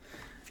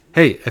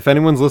Hey, if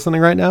anyone's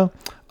listening right now,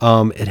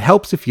 it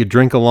helps if you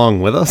drink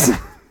along with us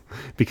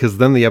because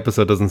then the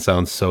episode doesn't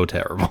sound so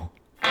terrible.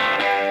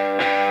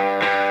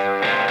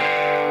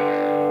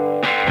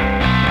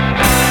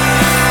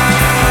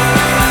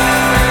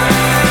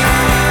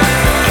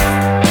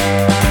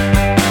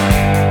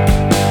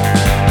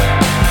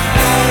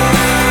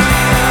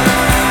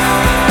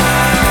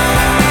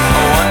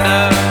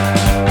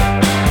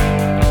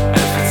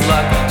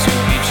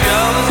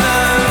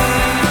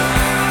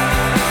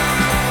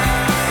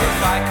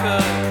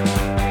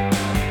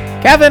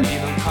 Kevin!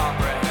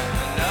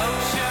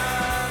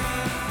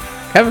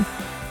 Kevin?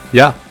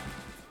 Yeah.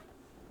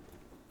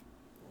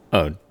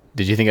 Oh,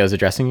 did you think I was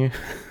addressing you?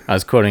 I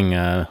was quoting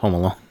Home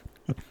Alone.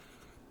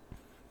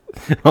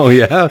 Oh,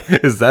 yeah?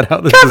 Is that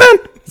how this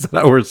is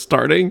that how we're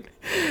starting?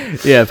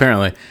 Yeah,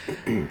 apparently.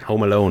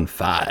 Home Alone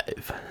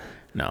 5.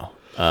 No.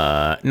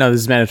 No, this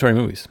is Mandatory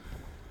Movies.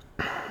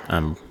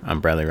 I'm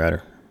Bradley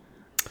Ryder.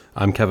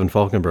 I'm Kevin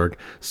Falkenberg.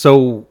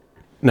 So,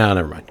 no,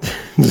 never mind.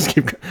 Just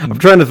keep. I'm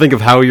trying to think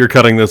of how you're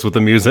cutting this with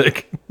the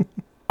music.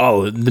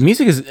 Oh, the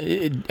music is...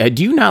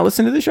 do you not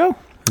listen to the show?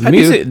 I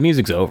do. The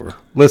music's over.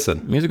 Listen,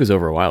 The music was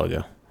over a while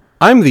ago.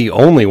 I'm the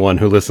only one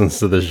who listens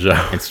to this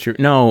show. It's true.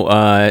 No,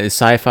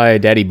 Sci-Fi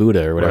Daddy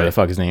Buddha or whatever Right. the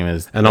fuck his name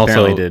is. And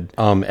apparently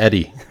also,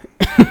 Eddie.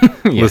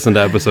 Listen to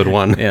episode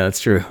 1. Yeah, that's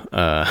true.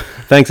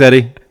 Thanks,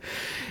 Eddie.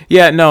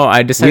 Yeah, no,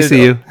 I decided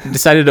see you.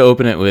 decided to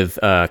open it with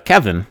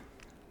Kevin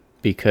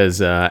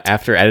because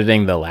after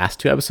editing the last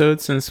 2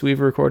 episodes since we've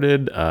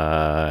recorded,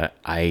 I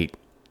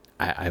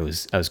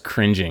was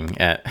cringing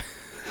at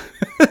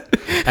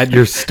At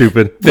your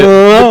stupid.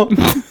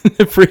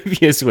 the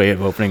previous way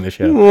of opening the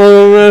show.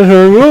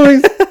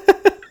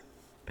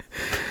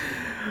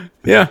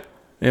 Yeah.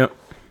 Yep.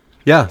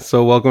 Yeah,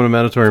 so welcome to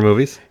Mandatory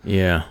Movies.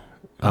 Yeah.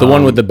 The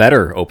one with the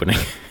better opening.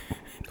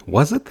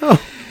 Was it, though?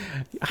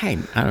 I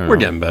don't know. We're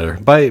getting better.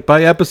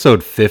 By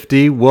episode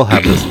 50, we'll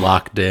have this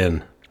locked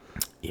in.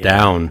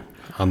 Down.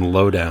 On the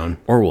lowdown.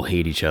 Or we'll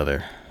hate each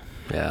other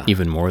Yeah.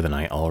 even more than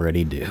I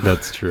already do.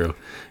 That's true.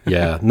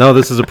 Yeah. No,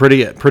 this is a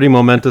pretty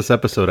momentous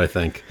episode, I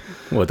think.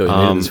 What, that we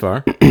made it this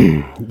far?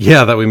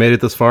 Yeah, that we made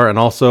it this far. And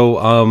also,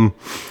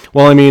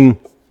 well, I mean,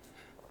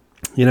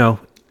 you know,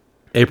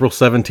 April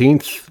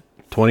 17th,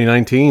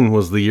 2019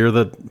 was the year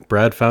that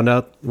Brad found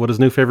out what his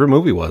new favorite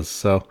movie was.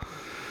 So,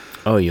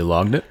 Oh, you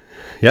logged it?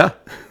 yeah.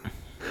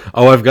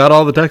 Oh, I've got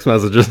all the text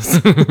messages.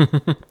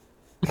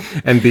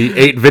 And the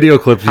 8 video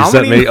clips you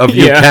sent me of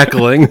you Yeah.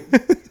 cackling.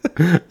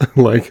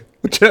 Like,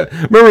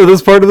 remember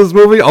this part of this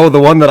movie? Oh, the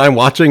one that I'm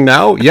watching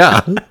now?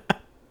 Yeah.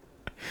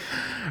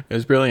 It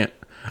was brilliant.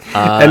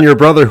 And your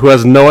brother, who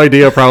has no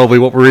idea probably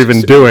what we're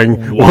even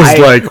doing, was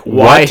like,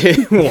 why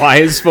what? why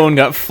his phone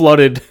got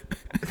flooded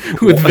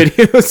with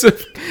videos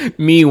of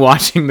me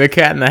watching The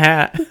Cat in the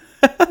Hat.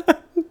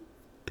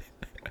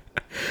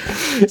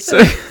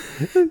 So,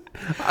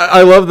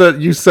 I love that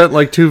you sent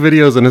like 2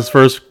 videos and his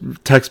first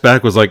text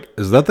back was like,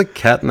 is that the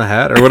Cat in the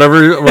Hat? Or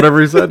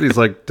whatever he said. He's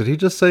like, did he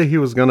just say he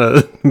was going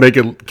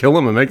to kill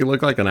him and make it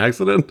look like an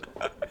accident?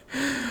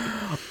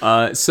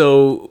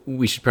 so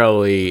we should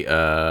probably...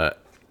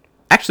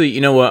 actually,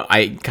 you know what?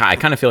 I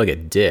kind of feel like a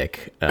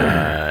dick.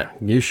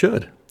 You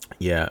should.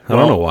 Yeah. I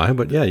don't know why,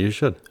 but yeah, you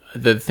should.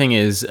 The thing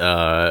is,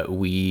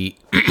 we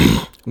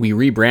we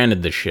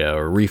rebranded the show,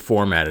 or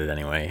reformatted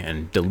anyway,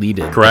 and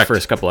deleted Correct. the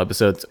first couple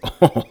episodes.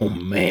 Oh,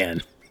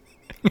 man.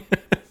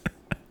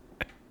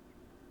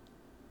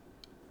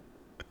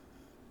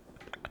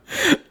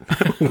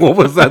 What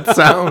was that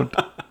sound?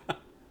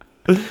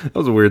 That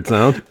was a weird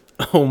sound.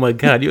 Oh, my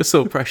God. You're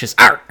so precious.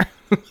 Arr!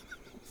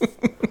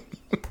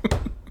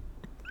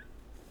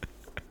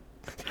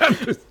 I'm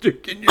just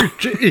drinking your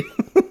tea.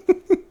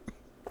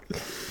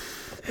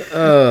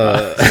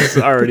 It's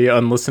already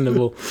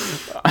unlistenable.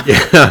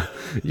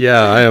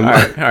 Yeah, I am.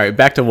 All right,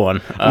 back to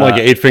 1. I'm like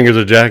 8 fingers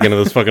of Jack into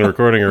this fucking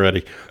recording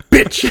already.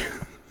 Bitch!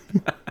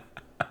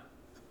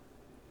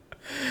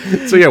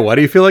 So yeah, why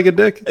do you feel like a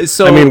dick?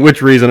 So- I mean,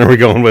 which reason are we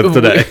going with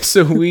today?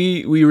 So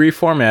we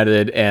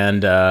reformatted,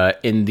 and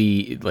in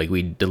the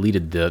we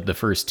deleted the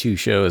first 2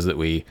 shows that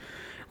we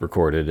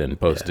recorded and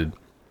posted.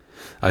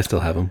 I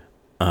still have them.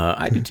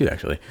 I do too,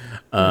 actually.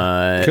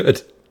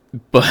 Good.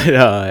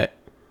 But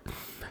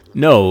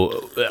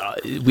no,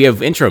 we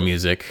have intro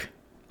music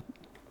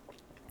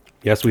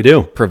Yes, we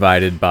do.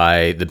 provided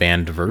by the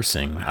band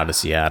Versing out of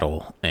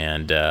Seattle,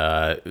 and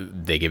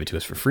they gave it to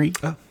us for free.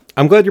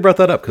 I'm glad you brought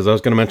that up because I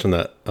was going to mention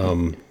that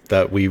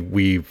that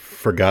we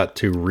forgot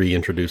to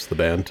reintroduce the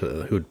band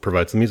who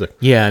provides the music.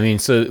 Yeah, I mean,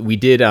 so we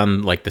did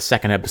on the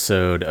second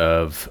episode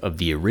of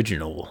the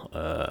original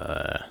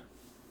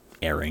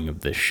airing of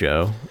this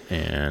show,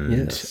 and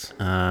Yes.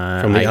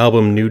 From the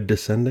album Nude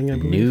Descending, I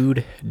believe.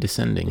 Nude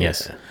Descending.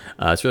 Yes,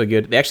 it's really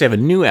good. They actually have a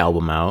new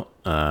album out,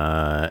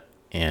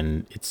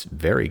 and it's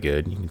very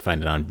good. You can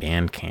find it on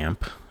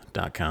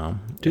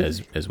Bandcamp.com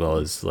as well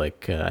as I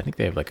think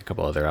they have a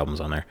couple other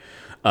albums on there.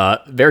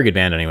 Very good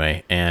band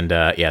anyway, and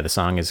the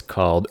song is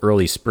called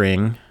 "Early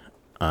Spring"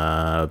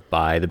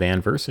 by the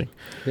band Versing.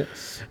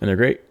 Yes. And they're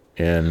great.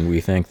 and we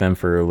thank them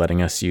for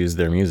letting us use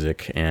their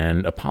music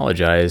and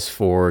apologize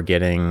for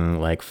getting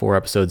like 4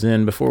 episodes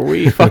in before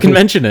we fucking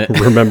mention it.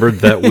 Remembered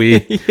that we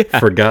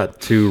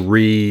forgot to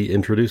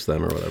reintroduce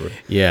them or whatever.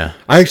 Yeah.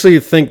 I actually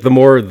think the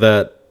more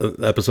that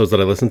episodes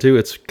that I listen to,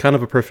 it's kind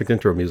of a perfect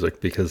intro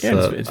music because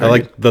it's I very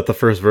like that the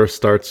first verse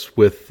starts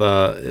with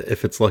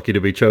 "If it's lucky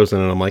to be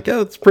chosen," and I'm like, yeah,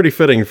 it's pretty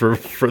fitting for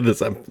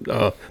this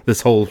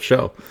this whole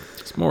show.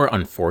 It's more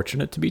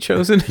unfortunate to be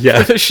chosen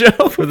Yeah. for the show,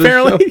 For this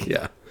apparently. show,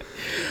 yeah.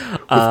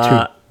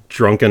 With 2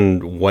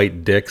 drunken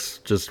white dicks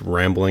just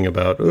rambling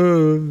about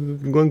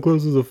Glenn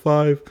Close is a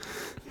 5.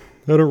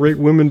 I don't rate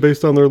women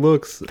based on their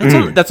looks.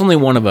 That's only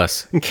one of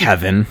us,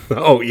 Kevin.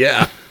 Oh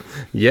yeah,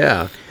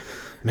 yeah.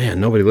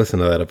 Man, nobody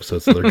listened to that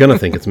episode, so they're gonna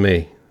think it's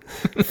me.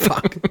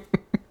 Fuck.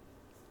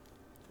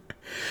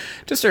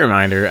 Just a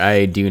reminder,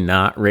 I do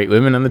not rate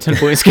women on the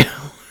 10-point scale.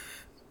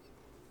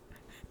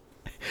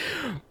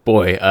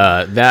 Boy,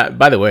 that,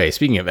 by the way,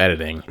 speaking of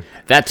editing,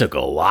 that took a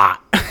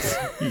lot.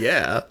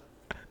 Yeah.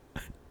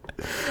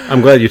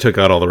 I'm glad you took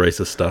out all the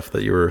racist stuff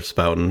that you were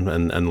spouting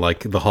and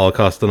like the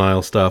Holocaust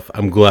denial stuff.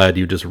 I'm glad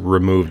you just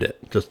removed it.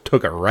 Just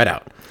took it right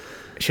out.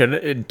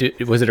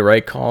 Was it a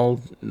right call,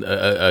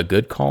 a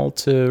good call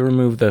to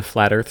remove the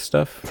flat Earth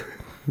stuff?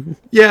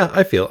 Yeah,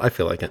 I feel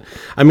like it.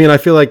 I mean, I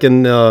feel like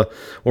in when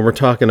we're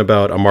talking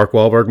about a Mark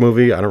Wahlberg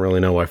movie, I don't really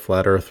know why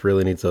Flat Earth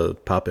really needs to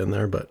pop in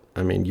there, but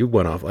I mean, you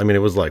went off. I mean,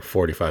 it was like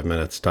 45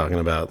 minutes talking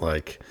about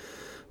like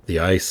the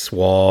ice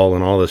wall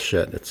and all this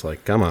shit. It's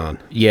like, come on.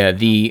 Yeah,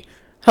 the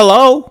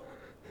hello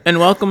and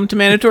welcome to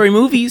Mandatory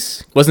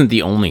Movies wasn't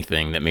the only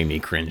thing that made me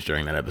cringe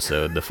during that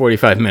episode. The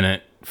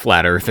 45-minute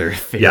flat earther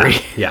theory.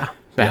 Yeah.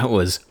 That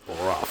was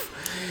rough.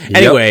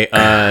 Anyway,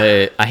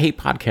 I hate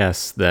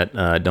podcasts that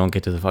don't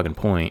get to the fucking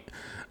point.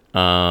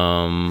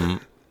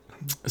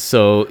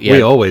 So yeah,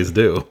 We always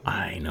do.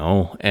 I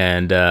know.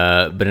 And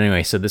but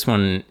anyway, so this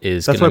one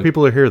is That's why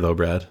people are here, though,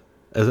 Brad.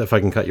 As if I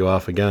can cut you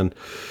off again,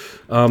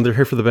 they're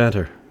here for the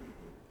banter.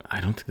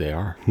 I don't think they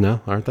are.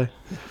 No, aren't they?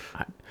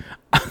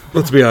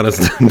 Let's be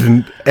honest.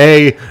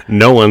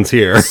 No one's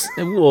here.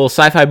 Well,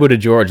 Sci-Fi Buddha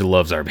George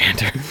loves our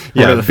banter.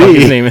 Yeah, Whatever the fuck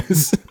his name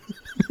is.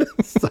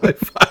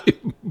 Sci-fi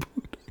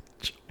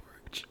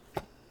George.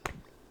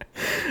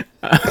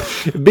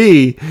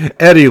 B,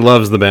 Eddie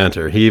loves the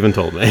banter. He even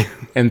told me.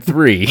 And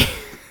 3.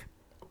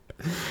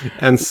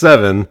 And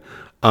 7,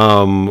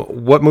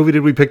 what movie did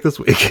we pick this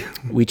week?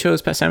 We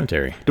chose Pet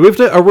Sematary. Do we have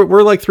to?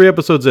 We're like 3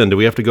 episodes in. Do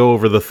we have to go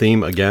over the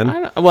theme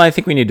again? I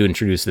think we need to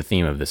introduce the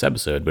theme of this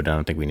episode, but I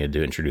don't think we need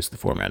to introduce the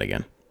format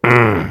again.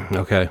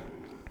 Okay.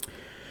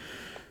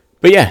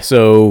 But yeah,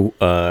 so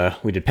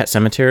we did Pet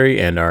Sematary,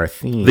 and our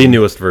theme, The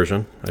newest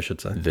version, I should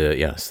say.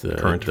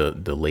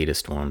 the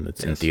latest one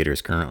that's in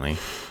theaters currently.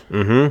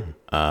 Mm-hmm.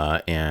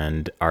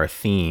 And our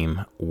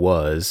theme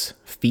was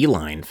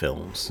feline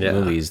films,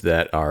 movies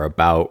that are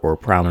about or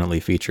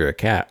prominently feature a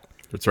cat.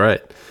 That's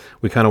right.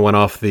 We kind of went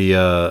off we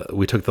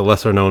took the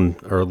lesser known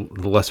or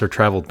the lesser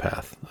traveled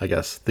path, I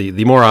guess.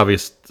 The more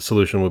obvious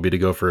solution would be to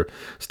go for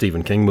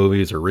Stephen King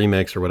movies or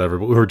remakes or whatever,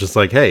 but we were just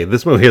like, hey,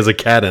 this movie has a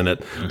cat in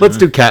it. Mm-hmm. Let's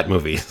do cat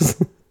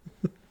movies.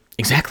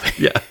 Exactly.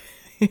 Yeah.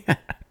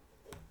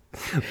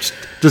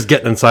 Just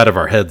getting inside of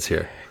our heads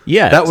here.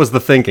 Yeah. That was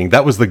the thinking.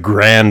 That was the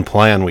grand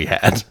plan we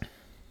had.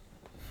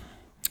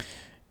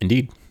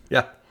 Indeed.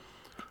 Yeah.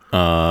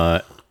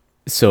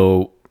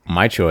 So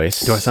my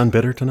choice. Do I sound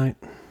bitter tonight?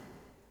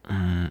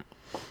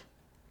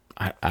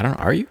 I don't know.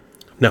 Are you?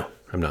 No,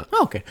 I'm not.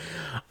 Oh, okay.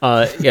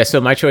 Yeah,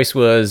 so my choice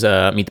was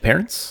Meet the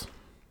Parents.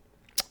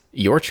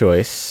 Your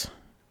choice,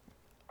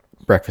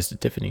 Breakfast at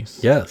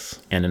Tiffany's.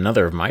 Yes. And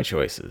another of my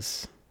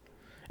choices.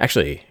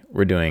 Actually,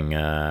 we're doing 2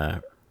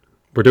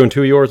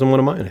 of yours and 1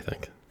 of mine, I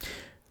think.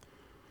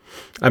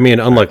 I mean,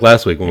 unlike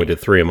last week when we did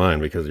 3 of mine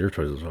because your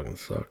choices fucking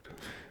sucked.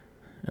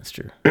 That's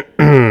true.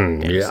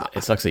 Yeah.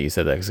 It sucks that you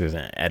said that because I was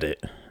going to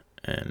edit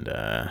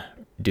and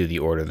do the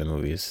order of the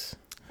movies.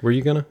 Were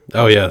you gonna?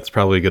 Oh yeah, it's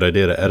probably a good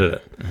idea to edit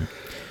it. Mm-hmm.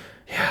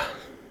 Yeah.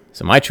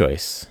 So my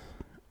choice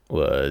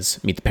was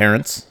Meet the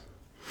Parents.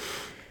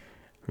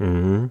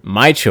 Mm-hmm.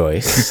 My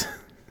choice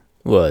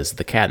was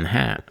The Cat in the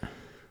Hat.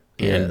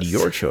 And Yes.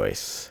 your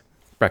choice,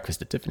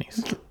 Breakfast at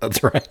Tiffany's.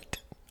 That's right.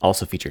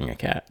 Also featuring a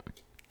cat.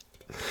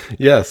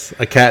 Yes,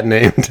 a cat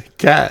named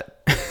Cat.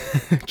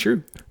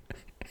 True.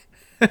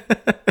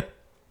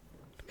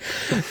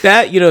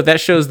 That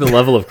shows the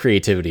level of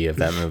creativity of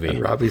that movie. And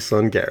Robbie's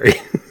son Gary.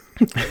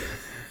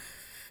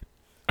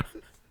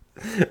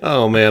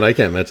 Oh man, I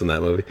can't mention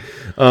that movie.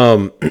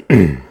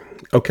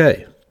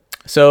 Okay.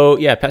 So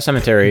yeah, Pet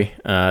Sematary,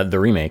 the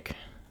remake,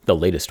 the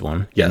latest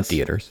one in Yes.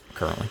 theaters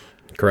currently.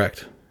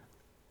 Correct.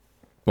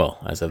 Well,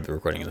 as of the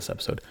recording of this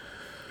episode.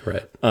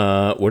 Right.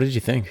 What did you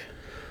think?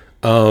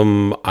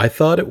 I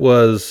thought it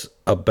was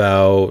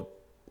about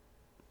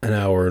an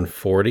hour and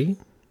 40.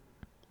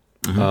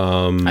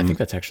 I think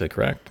that's actually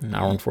correct. An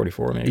hour and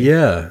 44 maybe.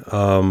 Yeah.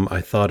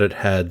 I thought it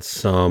had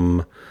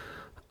some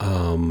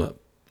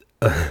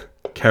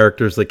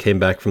characters that came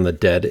back from the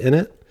dead in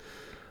it.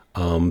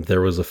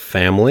 There was a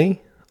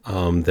family.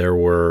 There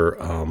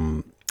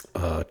were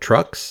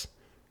trucks.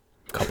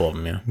 couple of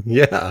them, yeah.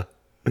 Yeah.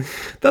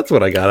 That's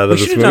what I got out We of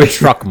this should have done movie.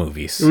 truck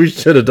movies. We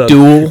should have done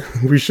Duel.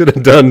 We should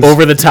have done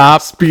Over the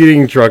top.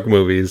 speeding truck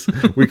movies.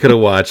 We could have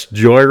watched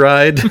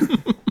Joyride.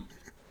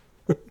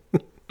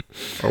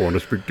 I want to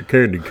speak to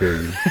Candy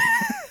Cane.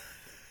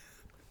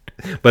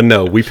 But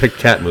no, we picked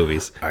cat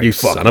movies. You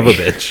son of a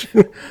bitch.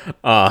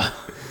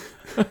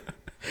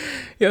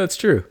 Yeah, that's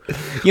true.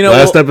 You know,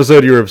 Last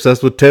episode you were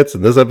obsessed with tits,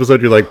 and this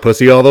episode you're like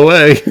pussy all the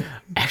way.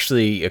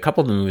 actually, a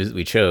couple of the movies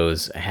we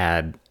chose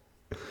had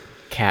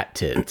cat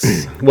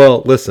tits.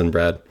 Well, listen,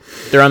 Brad.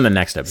 They're on the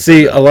next episode.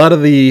 See, a lot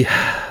of the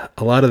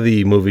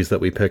movies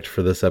that we picked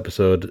for this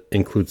episode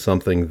include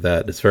something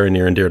that is very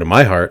near and dear to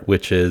my heart,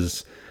 which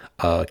is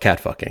cat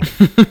fucking.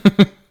 Some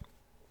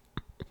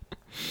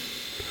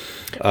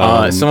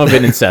of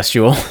it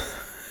incestual.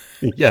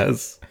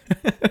 Yes.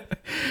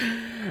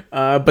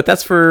 But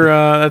that's for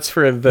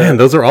the Man,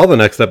 those are all the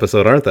next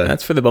episode, aren't they?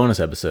 that's for the bonus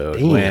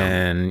episode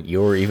when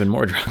you're even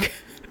more drunk.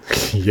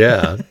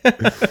 Yeah.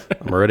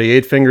 I'm already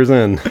 8 fingers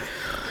in.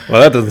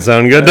 Well, that doesn't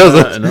sound good, does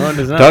it? No, it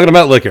does not. Talking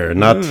about liquor,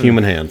 not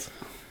human hands.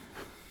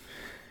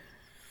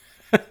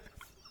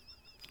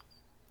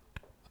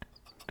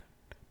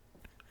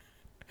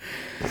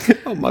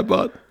 Oh, my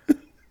butt.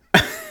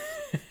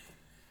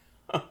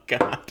 Oh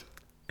God.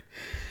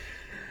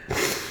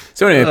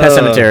 So anyway, Pet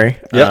Cemetery.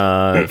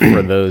 yep.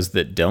 For those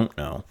that don't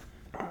know,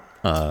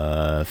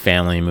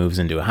 family moves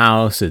into a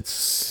house.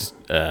 It's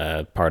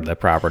part of the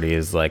property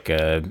is like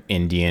a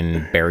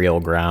Indian burial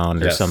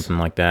ground or Yes. something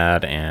like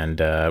that. And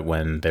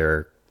when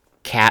their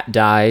cat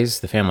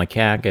dies, the family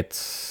cat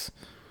gets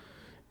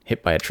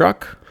hit by a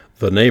truck.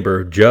 The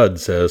neighbor, Judd,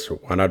 says,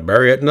 why not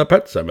bury it in a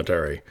pet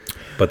cemetery?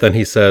 But then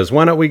he says,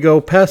 why not we go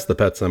past the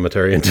pet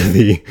cemetery into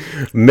the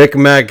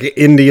Micmac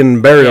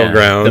Indian burial Yeah,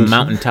 ground? the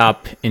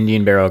mountaintop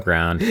Indian burial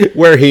ground.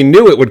 Where he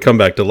knew it would come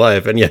back to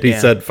life, and yet he Yeah.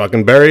 said,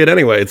 fucking bury it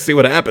anyway. Let's see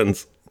what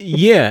happens.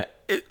 Yeah.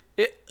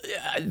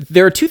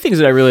 There are two things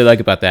that I really like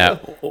about that.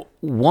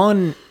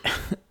 One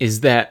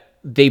is that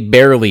they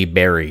barely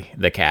bury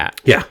the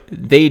cat. Yeah.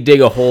 They dig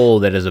a hole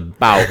that is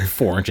about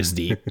 4 inches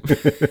deep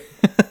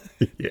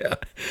Yeah.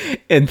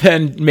 and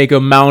then make a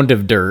mound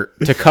of dirt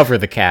to cover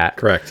the cat.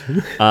 Correct.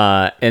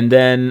 And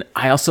then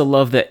I also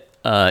love that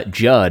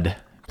Judd,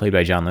 played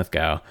by John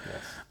Lithgow,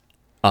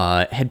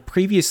 had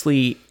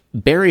previously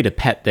buried a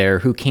pet there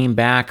who came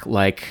back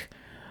like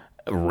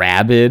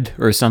rabid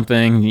or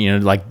something, you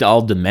know, like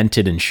all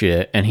demented and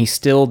shit. And he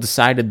still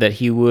decided that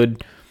he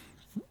would,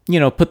 you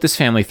know, put this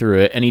family through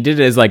it. And he did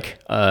it as like,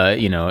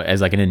 you know, as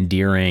like an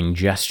endearing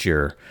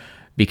gesture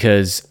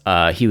because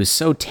he was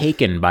so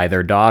taken by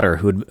their daughter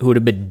who would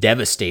have been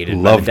devastated by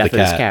the Loved the death of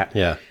his cat. cat.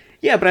 Yeah.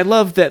 Yeah, but I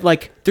love that,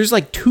 like, there's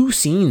like 2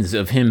 scenes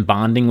of him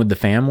bonding with the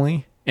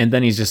family. And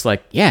then he's just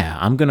like, yeah,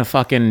 I'm going to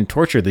fucking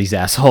torture these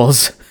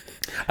assholes.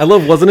 I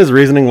love, wasn't his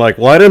reasoning like,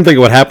 well, I didn't think it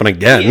would happen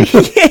again.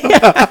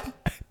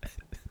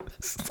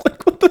 It's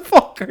like, what the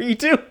fuck are you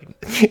doing?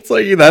 It's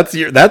like,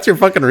 that's your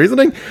fucking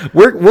reasoning?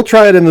 We'll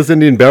try it in this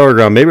Indian burial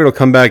ground. Maybe it'll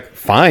come back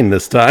fine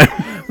this time.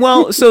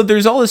 Well, so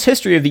there's all this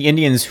history of the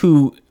Indians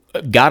who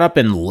got up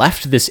and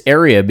left this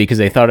area because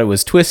they thought it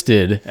was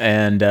twisted.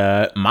 And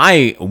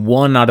my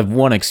 1 out of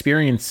 1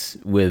 experience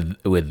with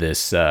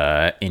this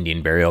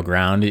Indian burial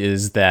ground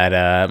is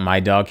that my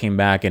dog came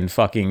back and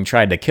fucking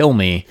tried to kill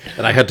me.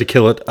 And I had to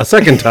kill it a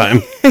second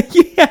time.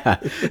 Yeah.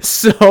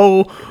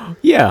 So,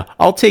 yeah,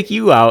 I'll take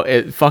you out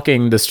at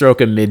fucking the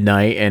stroke of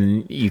midnight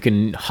and you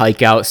can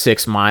hike out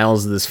 6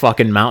 miles of this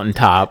fucking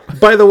mountaintop.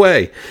 By the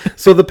way,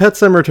 so the pet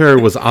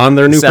cemetery was on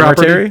their new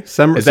Cemetery?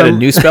 property. Is that a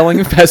new spelling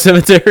of Pet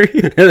Cemetery?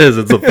 It is.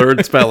 It's a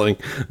third spelling.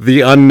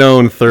 The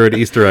unknown third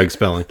Easter egg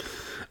spelling.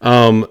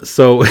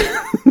 So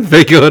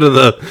they go to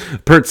the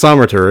Pert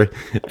Cemetery,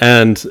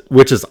 and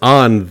which is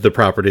on the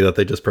property that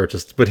they just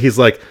purchased. But he's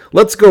like,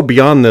 let's go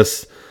beyond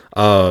this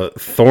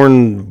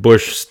thorn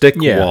bush stick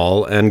Yeah.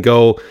 wall and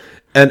go.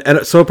 And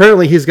so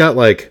apparently he's got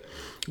like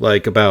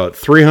about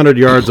 300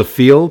 yards of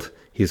field.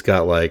 He's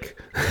got like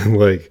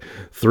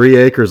 3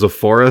 acres of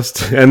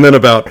forest, and then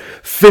about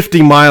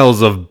 50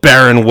 miles of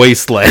barren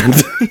wasteland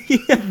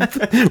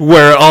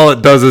where all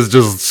it does is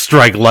just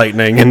strike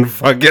lightning and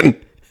fucking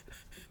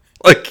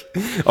like,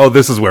 oh,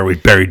 this is where we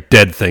bury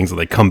dead things and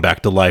they come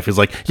back to life. He's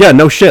like, yeah,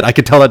 no shit. I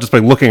could tell that just by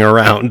looking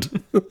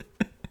around.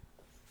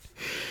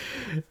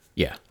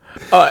 Yeah.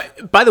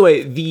 By the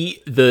way,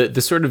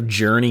 the sort of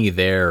journey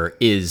there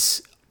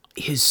is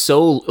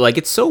so like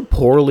it's so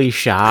poorly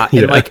shot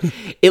and Yeah. like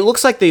it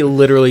looks like they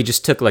literally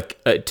just took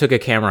a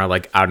camera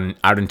like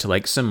out into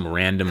like some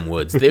random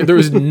woods. There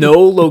was no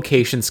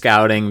location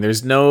scouting.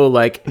 There's no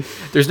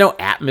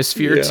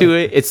atmosphere Yeah. to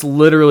it. It's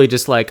literally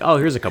just like, oh,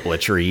 here's a couple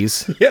of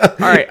trees. Yeah.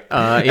 All right.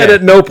 Yeah. And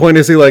at no point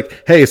is he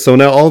like, hey, so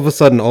now all of a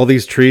sudden all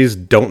these trees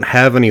don't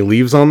have any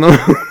leaves on them?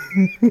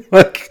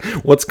 Like,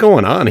 what's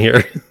going on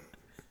here?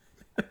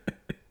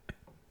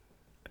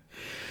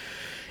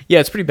 Yeah,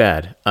 it's pretty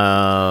bad.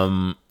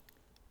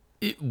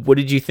 What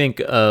did you think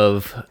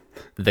of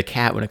the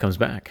cat when it comes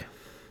back?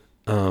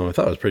 I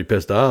thought I was pretty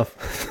pissed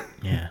off.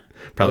 Yeah.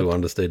 Probably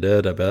wanted to stay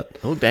dead, I bet.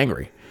 It looked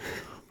angry.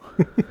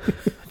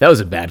 That was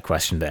a bad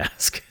question to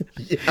ask.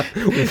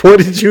 What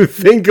did you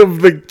think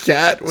of the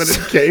cat when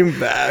it came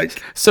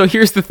back? So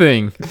here's the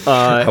thing.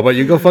 How about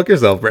you go fuck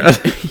yourself, Brad?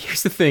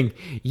 Here's the thing.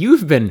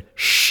 You've been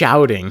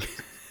shouting.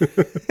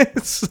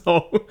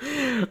 So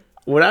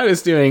what I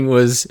was doing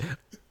was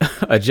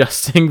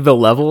adjusting the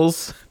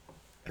levels.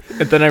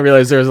 And then I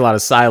realized there was a lot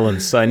of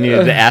silence, so I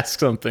needed to ask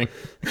something.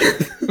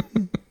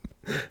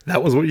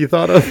 That was what you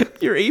thought of?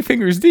 You're 8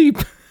 fingers deep.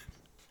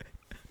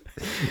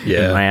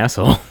 Yeah. In my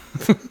asshole.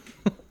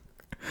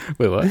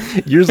 Wait,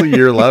 what? Usually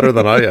you're louder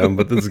than I am,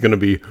 but this is going to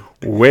be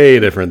way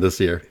different this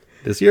year.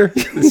 This year?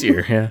 This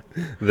year, yeah.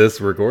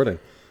 This recording.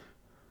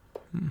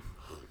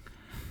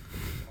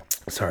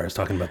 Sorry, I was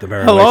talking about the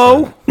Barren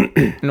Hello,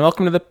 and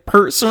welcome to the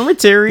Pert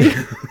Cemetery.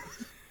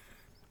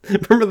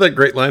 Remember that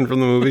great line from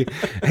the movie?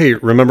 Hey,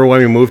 remember why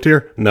we moved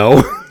here?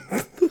 No.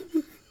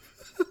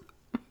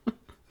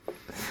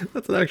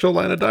 That's an actual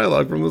line of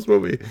dialogue from this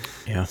movie.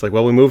 Yeah. It's like,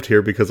 well, we moved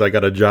here because I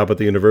got a job at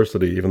the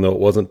university, even though it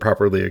wasn't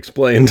properly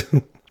explained.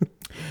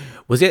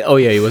 Was it? Oh,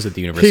 yeah, he was at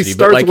the university. He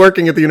starts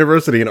working at the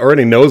university and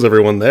already knows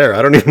everyone there.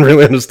 I don't even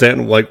really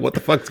understand, like, what the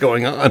fuck's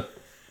going on.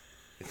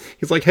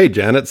 He's like, hey,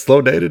 Janet,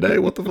 slow day today?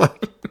 What the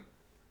fuck?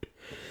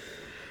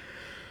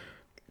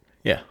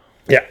 Yeah.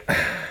 Yeah.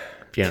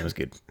 Janet was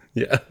good.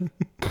 Yeah.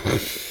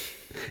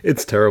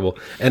 It's terrible.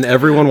 And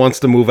everyone wants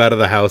to move out of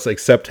the house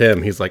except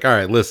him. He's like, all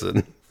right,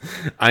 listen.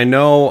 I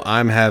know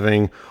I'm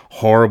having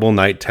horrible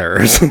night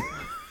terrors.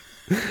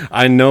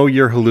 I know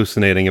you're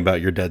hallucinating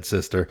about your dead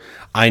sister.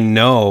 I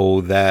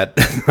know that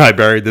I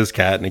buried this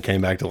cat and it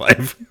came back to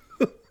life.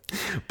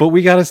 But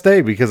we got to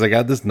stay because I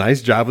got this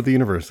nice job at the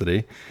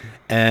university.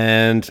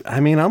 And, I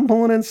mean, I'm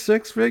pulling in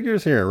 6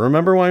 figures here.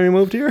 Remember why we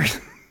moved here?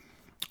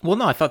 Well,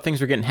 no, I thought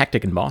things were getting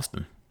hectic in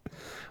Boston.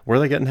 Were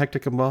they getting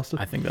hectic in Boston?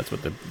 I think that's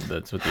what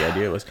the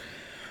idea was.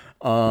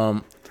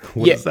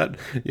 What is that?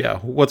 Yeah.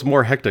 What's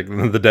more hectic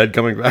than the dead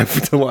coming back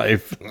to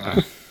life?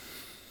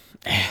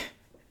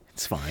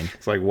 It's fine.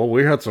 It's like, well,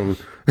 we had some.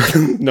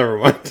 Never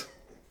mind.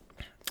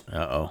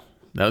 Uh-oh.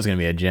 That was going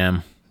to be a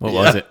gem. What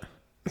was it?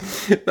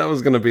 That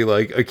was going to be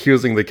like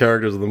accusing the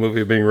characters of the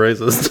movie of being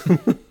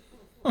racist.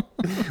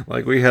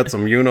 Like, we had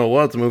some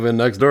you-know-whats move in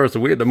next door, so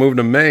we had to move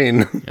to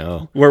Maine,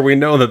 where we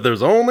know that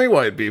there's only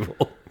white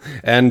people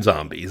and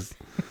zombies.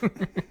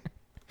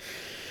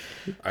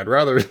 I'd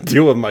rather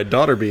deal with my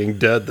daughter being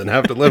dead than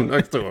have to live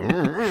next to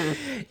him.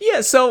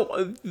 Yeah,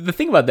 so the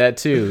thing about that,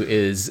 too,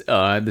 is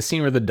the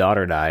scene where the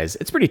daughter dies,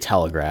 it's pretty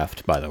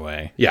telegraphed, by the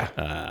way.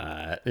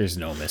 Yeah. There's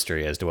no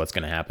mystery as to what's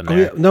going to happen there.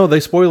 Yeah. No, they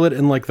spoil it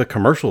in, like, the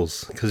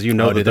commercials, because you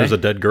know that there's they? a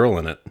dead girl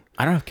in it.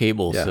 I don't have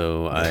cable,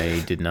 so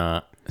I did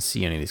not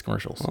see any of these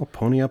commercials. Well,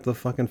 pony up the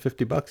fucking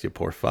 $50, you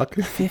poor fuck.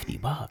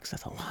 $50,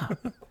 that's a lot.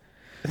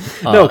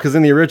 No, because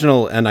in the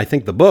original, and I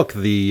think the book,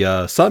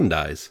 the son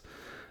dies.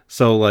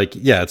 So, like,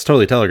 yeah, it's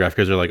totally telegraphed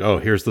because you're like, oh,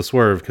 here's the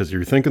swerve because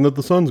you're thinking that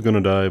the son's going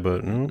to die,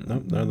 but no,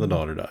 the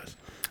daughter dies.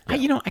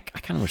 Yeah. I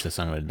kind of wish the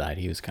son would have died.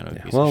 He was kind of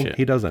a piece Well, of shit.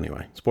 he does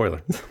anyway.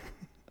 Spoiler.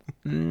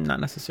 Not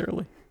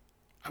necessarily.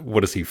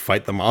 What, does he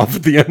fight them off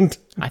at the end?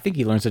 I think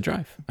he learns to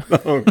drive.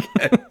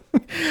 Okay.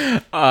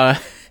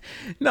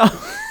 No.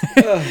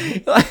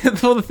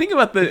 Well, the thing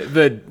about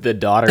the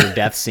daughter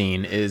death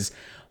scene is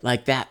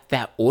like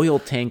that oil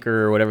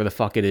tanker or whatever the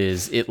fuck it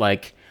is.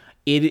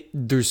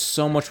 There's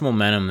so much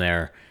momentum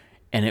there,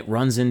 and it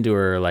runs into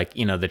her. Like,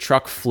 you know, the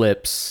truck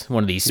flips,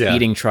 one of these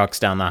speeding trucks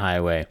down the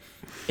highway.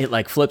 It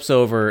like flips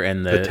over,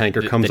 and the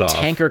tanker comes off. The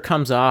tanker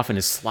comes off and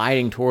is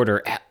sliding toward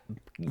her.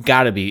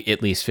 Gotta be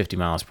at least 50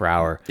 miles per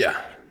hour. Yeah.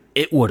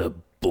 It would have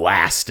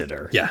blasted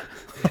her. Yeah.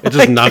 It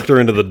just knocked her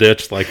into the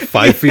ditch like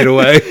 5 feet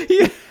away.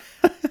 Yeah.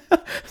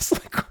 It's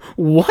like,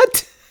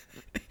 what?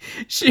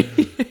 She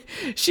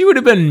would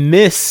have been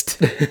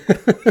missed.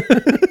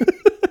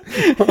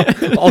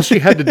 All she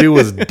had to do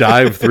was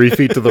dive 3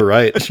 feet to the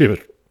right. She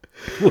would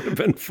have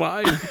been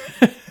fine.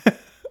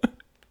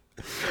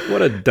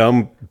 What a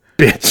dumb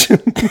bitch.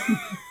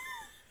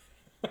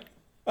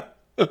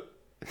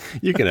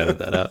 You can edit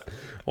that out.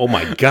 Oh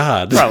my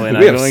God. Probably not.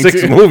 We have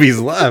 6 movies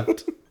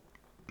left.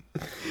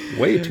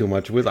 Way too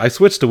much. I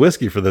switched to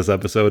whiskey for this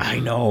episode. I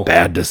know.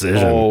 Bad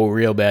decision. Oh,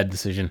 real bad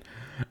decision.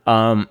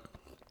 I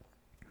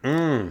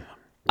don't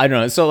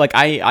know. So, like,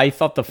 I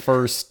thought the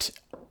first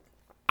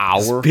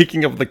hour.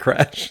 Speaking of the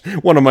crash,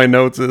 one of my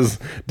notes is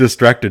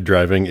distracted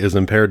driving is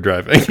impaired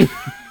driving.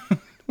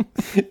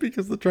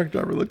 Because the truck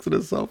driver looks at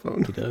his cell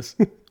phone. He does.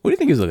 What do you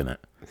think he's looking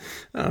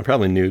at?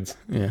 Probably nudes.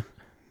 Yeah.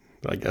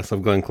 I guess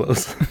I'm going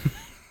close.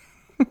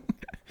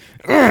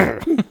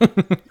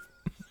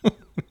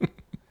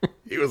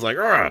 He was like,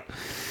 "Ugh.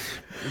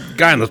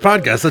 Guy on this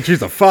podcast said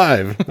she's a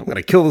 5. I'm going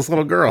to kill this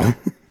little girl."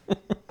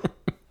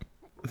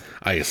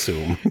 I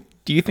assume.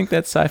 Do you think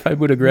that's Sci-Fi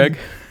Buddha Greg?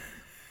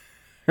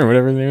 Or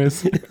whatever his name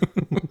is?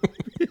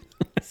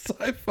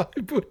 Sci-Fi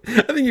Buddha.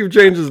 I think you've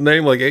changed his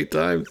name like 8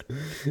 times.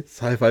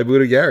 Sci-Fi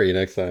Buddha Gary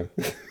next time.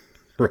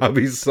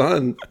 Robbie's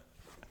son.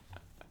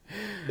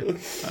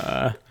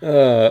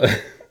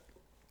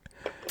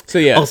 So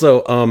yeah.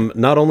 Also,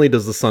 not only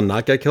does the son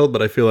not get killed,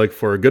 but I feel like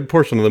for a good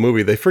portion of the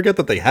movie, they forget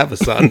that they have a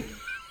son.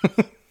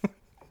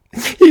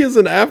 He is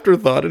an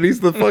afterthought, and he's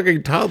the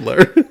fucking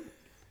toddler.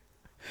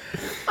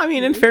 I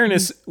mean, in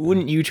fairness,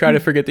 wouldn't you try to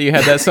forget that you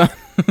had that son?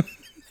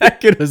 That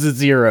kid was a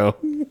 0.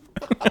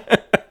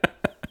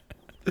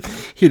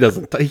 He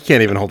doesn't. He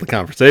can't even hold the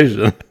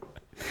conversation.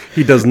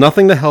 He does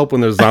nothing to help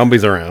when there's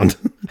zombies around.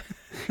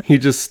 He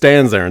just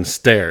stands there and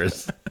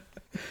stares.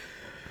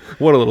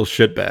 What a little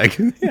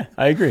shitbag. Yeah,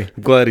 I agree.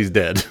 Glad he's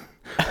dead,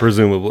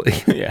 presumably.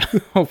 Yeah,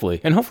 hopefully.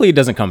 And hopefully he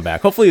doesn't come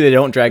back. Hopefully they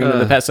don't drag him to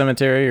the pet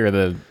cemetery or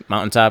the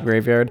mountaintop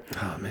graveyard.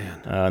 Oh,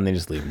 man. And they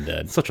just leave him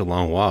dead. Such a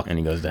long walk. And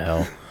he goes to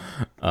hell.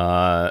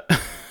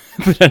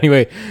 But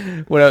anyway,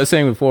 what I was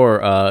saying before,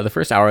 the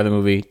first hour of the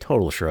movie,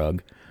 total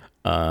shrug.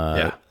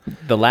 Yeah.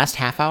 The last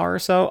half hour or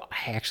so,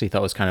 I actually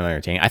thought was kind of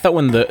entertaining. I thought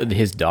when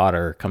his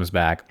daughter comes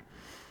back,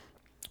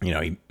 you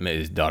know,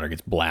 his daughter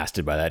gets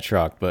blasted by that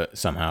truck, but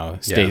somehow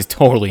stays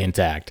totally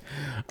intact.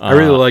 I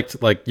really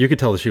liked, like, you could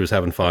tell that she was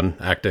having fun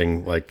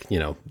acting, like, you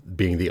know,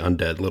 being the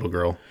undead little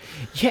girl.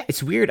 Yeah,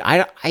 it's weird.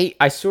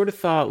 I sort of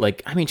thought,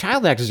 like, I mean,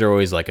 child actors are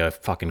always like a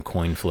fucking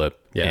coin flip.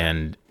 Yeah.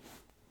 And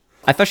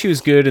I thought she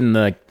was good in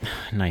the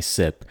nice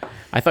sip.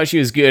 I thought she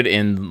was good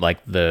in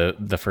like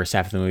the first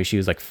half of the movie. She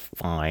was like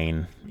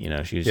fine, you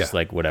know. She was just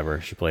like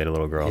whatever. She played a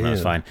little girl, and that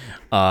was fine.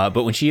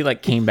 But when she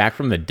like came back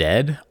from the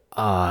dead,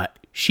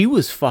 she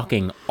was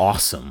fucking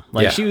awesome.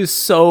 Like she was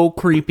so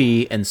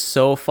creepy and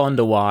so fun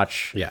to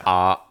watch. Yeah.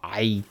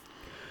 I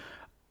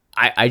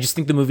just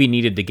think the movie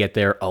needed to get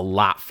there a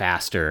lot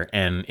faster,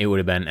 and it would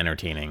have been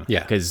entertaining. Yeah.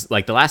 Because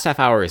like the last half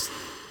hour is.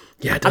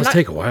 Yeah, it does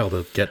take a while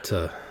to get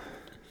to.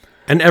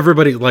 And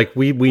everybody, like,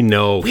 we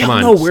know. We come all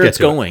on, know where it's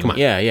get to it. going. Come on.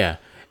 Yeah.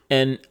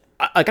 And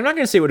like, I'm not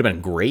going to say it would have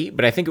been great,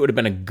 but I think it would have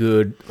been a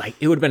good, like,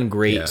 it would have been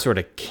great, sort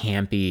of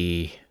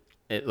campy,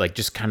 like,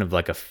 just kind of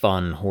like a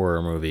fun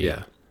horror movie.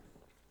 Yeah.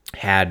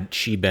 Had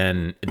she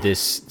been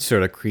this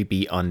sort of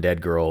creepy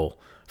undead girl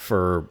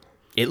for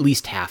at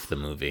least half the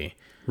movie.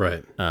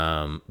 Right.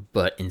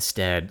 But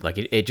instead, like,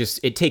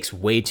 it takes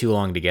way too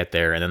long to get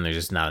there, and then there's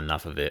just not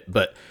enough of it.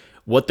 But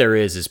what there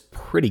is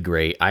pretty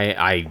great.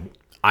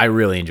 I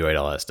really enjoyed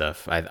all that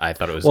stuff. I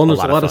thought it was there's a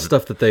lot of of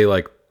stuff that they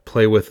like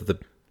play with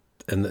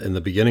in the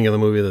beginning of the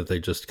movie that they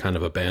just kind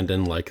of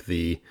abandon, like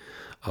the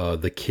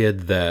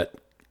kid that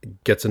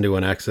gets into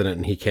an accident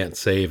and he can't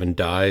save and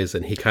dies,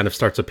 and he kind of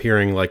starts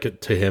appearing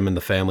like to him and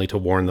the family to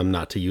warn them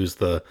not to use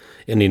the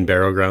Indian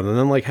burial ground, and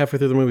then like halfway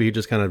through the movie he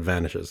just kind of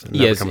vanishes and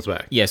never comes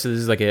back. Yeah, so this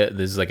is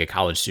like a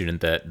college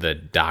student that the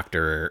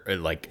doctor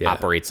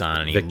operates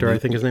on. And Victor, I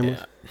think his name was.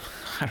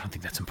 I don't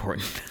think that's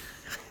important.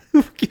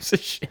 Who gives a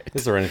shit?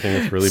 Is there anything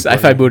that's really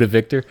Sci-Fi Buddha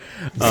Victor?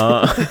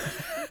 Yeah.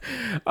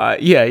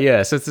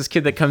 So it's this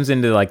kid that comes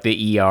into like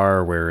the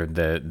ER where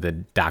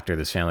the doctor of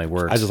this family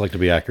works. I just like to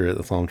be accurate.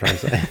 That's all I'm trying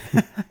to say.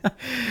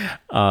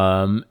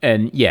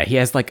 And yeah, he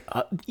has like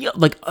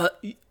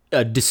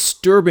a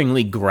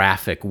disturbingly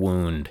graphic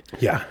wound.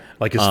 Yeah,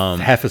 like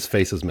half his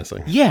face is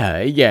missing. Yeah,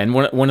 and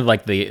one of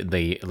like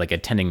the like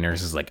attending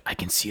nurse is like, I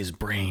can see his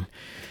brain.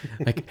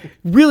 Like,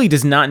 really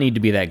does not need to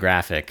be that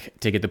graphic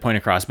to get the point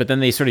across. But then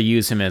they sort of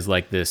use him as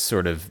like this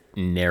sort of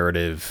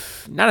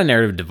narrative, not a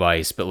narrative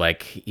device, but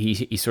like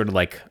he sort of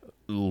like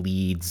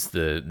leads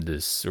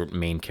this sort of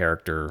main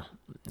character.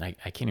 I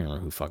can't even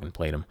remember who fucking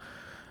played him.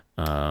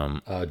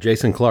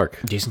 Jason Clarke.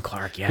 Jason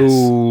Clarke, yes.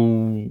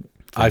 Who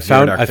I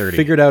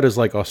figured out is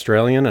like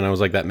Australian, and I was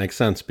like, that makes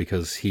sense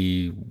because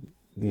he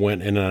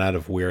went in and out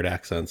of weird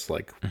accents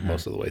like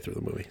most of the way through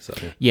the movie. So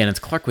yeah, and it's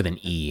Clark with an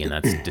E, and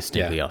that's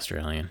distinctly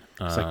Australian.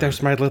 It's like,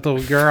 there's my little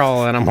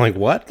girl, and I'm like,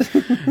 what?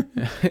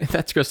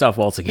 That's Christoph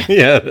Waltz again.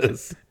 Yeah, it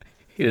is.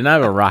 He didn't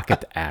have a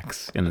rocket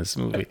axe in this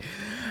movie.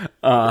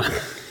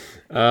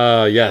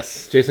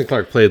 Yes, Jason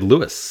Clarke played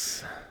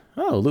Louis.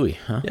 Oh, Louis,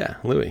 huh? Yeah,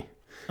 Louis.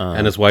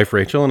 And his wife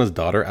Rachel and his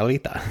daughter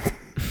Alita.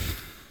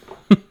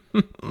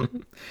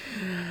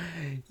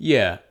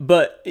 Yeah,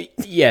 but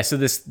yeah, so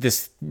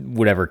this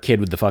whatever kid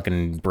with the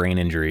fucking brain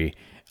injury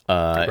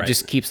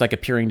just keeps like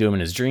appearing to him in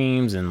his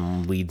dreams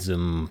and leads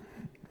him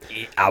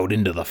out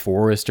into the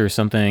forest or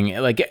something.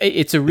 Like,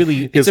 it's a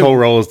really his whole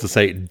role is to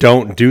say,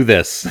 don't do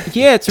this.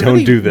 Yeah, it's a don't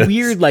really do this.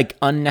 Weird, like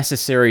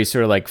unnecessary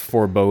sort of like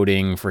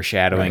foreboding,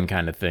 foreshadowing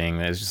kind of thing.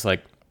 It's just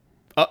like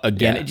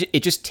again,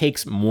 it just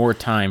takes more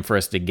time for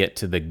us to get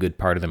to the good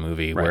part of the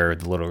movie where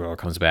the little girl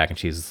comes back and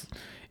she's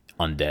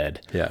undead.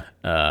 Yeah.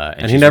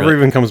 And he never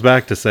even comes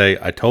back to say,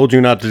 I told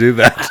you not to do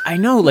that. I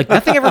know, like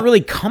nothing ever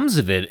really comes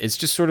of it. It's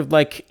just sort of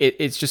like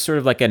it's just sort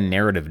of like a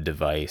narrative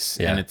device,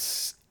 and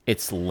it's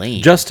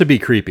lame. Just to be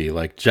creepy,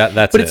 like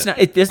that's but it's not.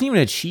 It doesn't even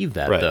achieve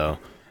that though.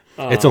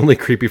 It's only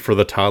creepy for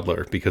the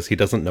toddler because he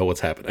doesn't know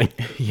what's happening.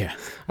 Yeah.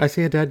 I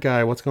see a dead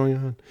guy. What's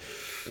going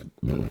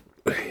on?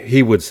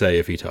 He would say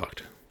if he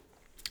talked.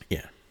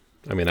 Yeah.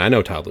 I mean, I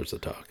know toddlers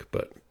that talk,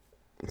 but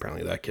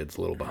apparently that kid's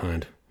a little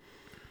behind.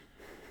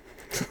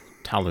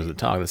 Toddlers that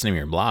talk. That's the name of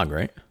your blog,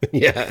 right?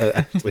 Yeah, it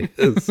actually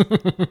is.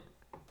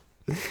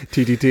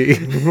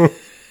 TTT.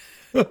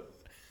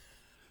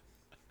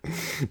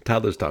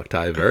 Toddlers talk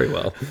Thai very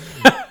well.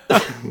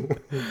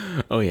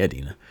 Oh yeah,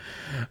 Dina.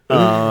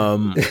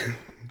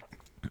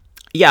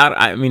 Yeah,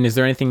 I mean, is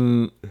there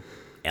anything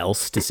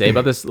else to say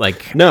about this.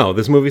 Like, No,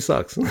 this movie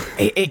sucks.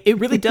 it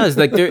really does.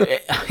 Like, there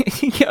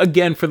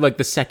again, for like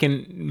the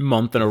second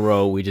month in a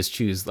row, we just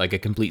choose like a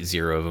complete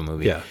zero of a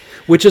movie. Yeah,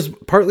 which is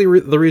partly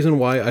the reason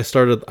why I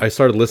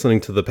started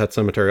listening to the Pet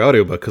Sematary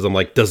audiobook, because I'm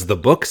like, does the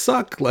book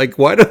suck? Like,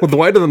 why do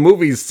the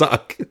movies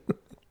suck?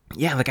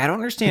 Yeah, like I don't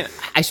understand.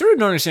 I sort of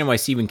don't understand why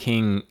Stephen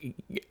King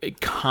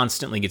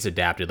constantly gets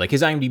adapted. Like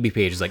his IMDb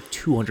page is like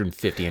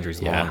 250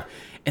 entries long,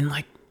 and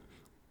like,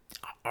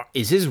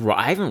 is his?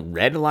 I haven't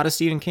read a lot of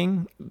Stephen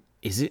King.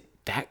 Is it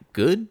that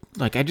good?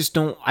 Like I just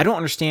don't. I don't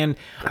understand.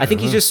 I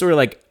think he's just sort of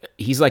like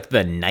he's like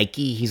the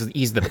Nike.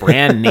 He's the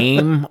brand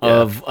name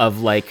of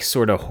like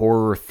sort of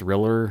horror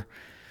thriller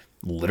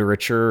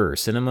literature or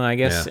cinema, I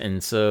guess. Yeah.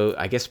 And so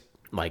I guess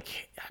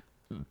like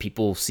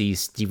people see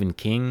Stephen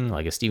King,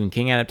 like a Stephen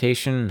King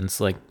adaptation, and it's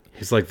like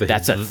He's like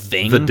that's a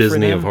thing. the for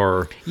Disney them. of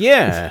horror.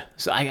 Yeah.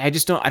 So I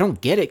just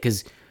don't get it,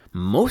 because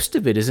most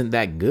of it isn't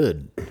that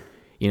good.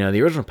 You know,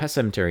 the original Pet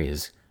Sematary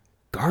is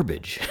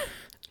garbage.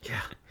 Yeah,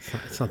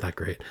 it's not that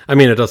great. I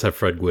mean, it does have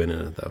Fred Gwynn in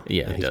it though.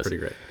 Yeah, and it he's does. pretty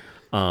great.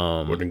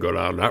 Wouldn't go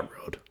down that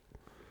road.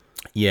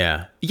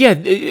 Yeah.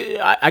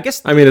 I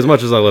guess. I mean, as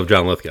much as I love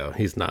John Lithgow,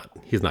 he's not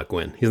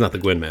Gwyn. He's not the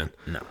Gwyn man.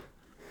 No.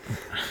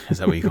 Is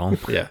that what you call him?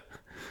 Yeah,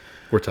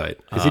 we're tight.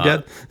 Is he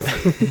dead?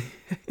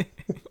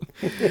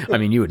 I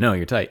mean, you would know.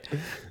 You're tight.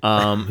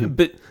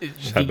 But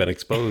I've been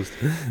exposed.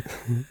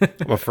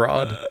 I'm a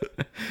fraud,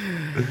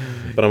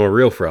 but I'm a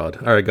real fraud.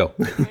 All right, go.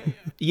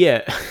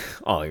 yeah.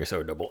 Oh, you're so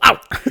adorable. Ow.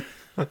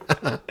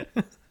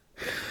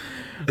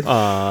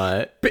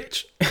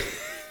 Bitch.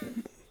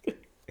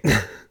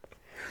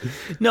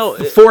 No.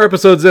 4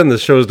 episodes in,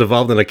 this show's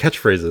devolved into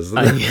catchphrases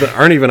that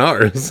aren't even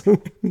ours.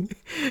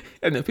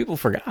 And then people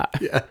forgot.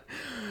 Yeah,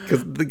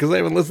 because I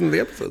haven't listened to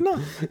the episode.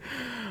 No.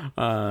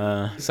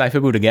 Sci-Fi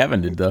Buddha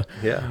Gavin did though.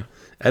 Yeah,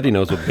 Eddie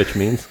knows what bitch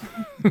means.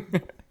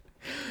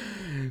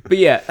 But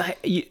yeah,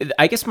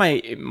 I guess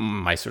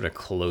my sort of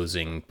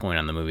closing point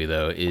on the movie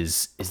though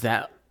is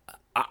that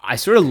I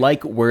sort of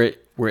like where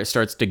it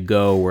starts to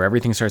go, where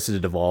everything starts to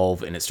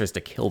devolve and it starts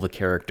to kill the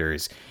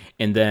characters,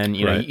 and then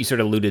you know Right. you sort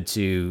of alluded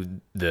to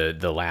the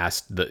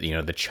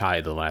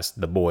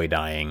boy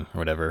dying or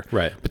whatever,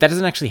 Right. But that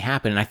doesn't actually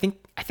happen, and I think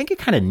it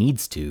kind of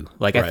needs to.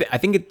 Like Right. I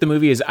think the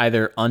movie is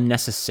either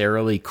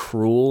unnecessarily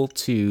cruel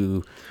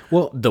to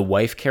the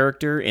wife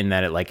character in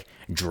that it like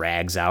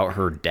drags out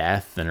her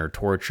death and her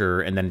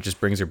torture, and then it just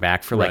brings her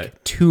back for like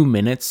Right. 2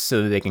 minutes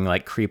so that they can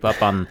like creep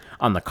up on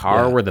the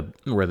car Yeah.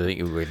 where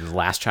the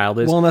last child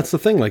is. Well, and that's the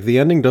thing. Like, the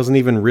ending doesn't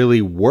even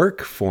really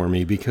work for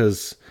me,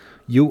 because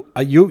you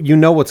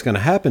know what's going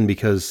to happen,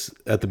 because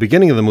at the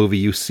beginning of the movie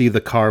you see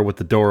the car with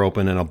the door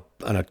open and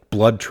a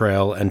blood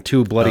trail and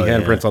 2 bloody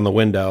handprints on the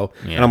window,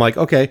 and I'm like,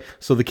 okay,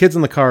 so the kid's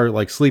in the car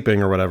like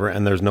sleeping or whatever,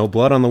 and there's no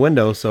blood on the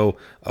window, so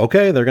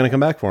okay, they're going to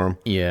come back for him.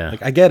 Yeah.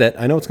 Like, I get it.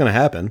 I know it's going to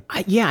happen.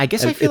 I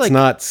guess I feel It's like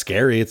not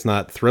scary. It's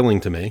not thrilling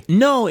to me.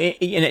 no, and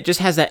it just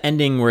has that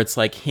ending where it's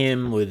like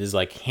him with his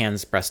like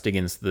hands pressed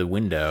against the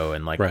window,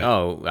 and like, Right.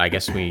 oh, I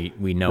guess we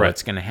know Right.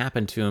 what's going to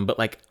happen to him, but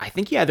like I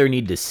think you either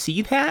need to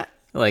see that,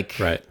 like,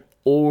 Right.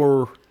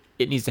 or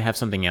it needs to have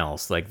something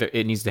else. Like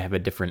it needs to have a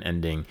different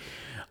ending.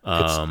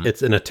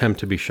 It's an attempt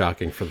to be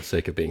shocking for the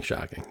sake of being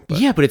shocking. But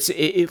Yeah, but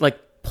it like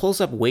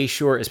pulls up way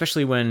short,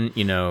 especially when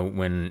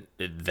when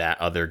that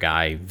other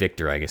guy,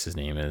 Victor, I guess his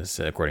name is,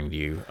 according to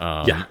you.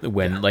 Yeah.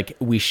 When like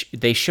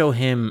they show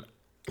him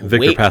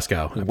Victor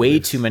Pascal, I way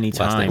believe too many his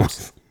last name times.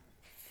 was.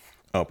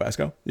 Oh,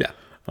 Pascal. Yeah,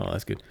 Oh,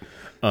 that's good.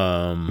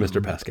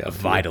 Mr. Pascal.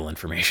 Vital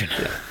information.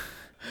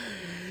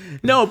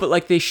 No, but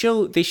like they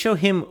show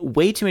him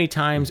way too many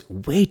times,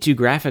 way too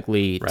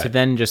graphically, to Right.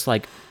 then just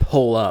like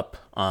pull up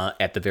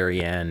at the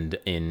very end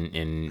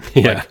in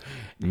Yeah. like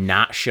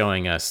not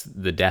showing us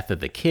the death of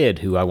the kid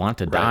who I want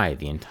to die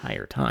the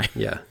entire time.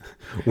 Yeah,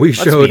 we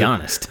Let's showed. be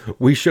honest.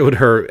 We showed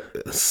her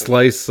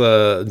slice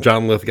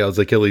John Lithgow's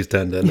Achilles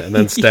tendon and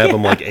then stab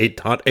him like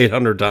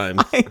 800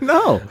 times. I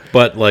know.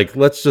 But like,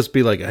 let's just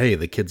be like, hey,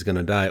 the kid's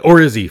gonna die,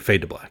 or is he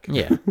fade to black?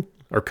 Yeah.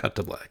 Or cut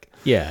to black.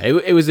 Yeah.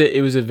 It was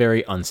a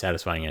very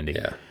unsatisfying ending.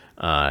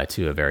 Yeah.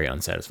 To a very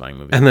unsatisfying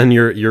movie. And then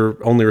your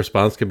only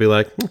response could be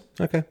like,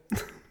 okay,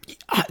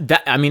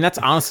 I mean, that's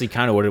honestly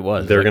kind of what it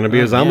was. they're Like, gonna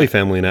be oh, a zombie yeah.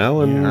 family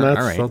now, and Yeah, that's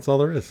all right. that's all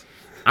there is.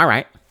 All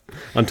right.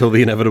 Until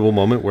the inevitable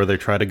moment where they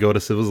try to go to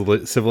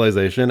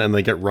civilization and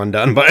they get run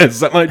down by a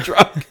semi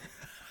truck.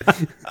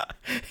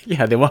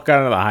 Yeah, they walk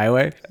out on the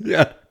highway.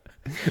 Yeah,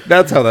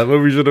 that's how that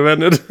movie should have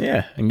ended.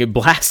 Yeah, and get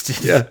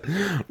blasted. Yeah.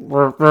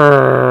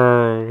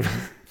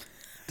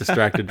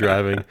 Distracted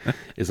driving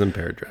is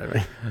impaired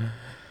driving.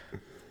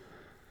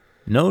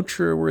 No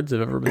truer words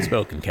have ever been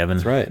spoken, Kevin.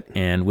 That's right.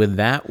 And with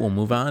that, we'll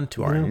move on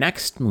to our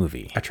next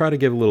movie. I try to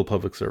give little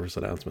public service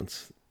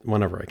announcements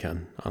whenever I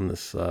can on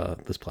this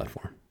this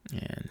platform.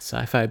 And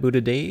Sci-Fi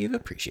Buddha Dave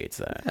appreciates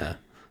that. Yeah.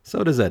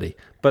 So does Eddie,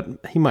 but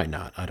he might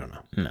not. I don't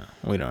know. No,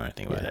 we don't know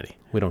anything about Eddie.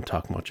 We don't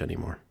talk much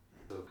anymore.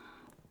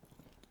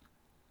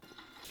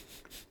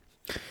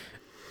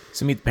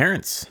 So meet the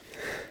parents.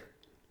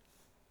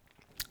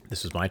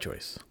 This was my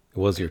choice. It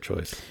was your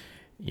choice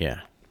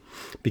Yeah.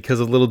 because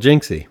of little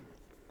Jinxie.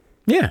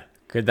 Yeah,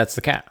 'cause that's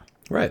the cat.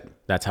 Right.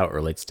 That's how it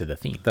relates to the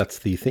theme. That's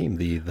the theme,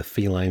 the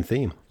feline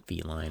theme.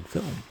 Feline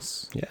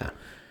films. Yeah.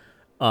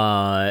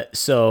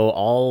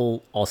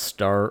 So I'll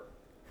start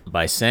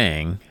by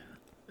saying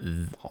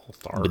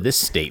with this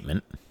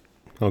statement.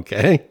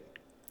 Okay.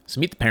 So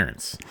meet the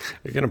parents.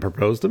 You're going to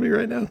propose to me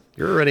right now?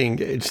 You're already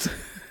engaged.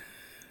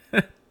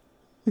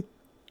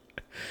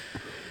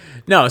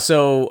 No,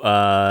 so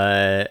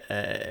I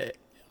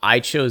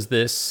chose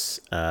this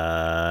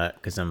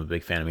because I'm a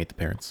big fan of Meet the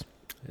Parents.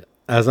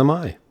 As am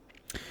I.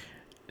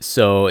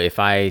 So if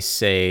I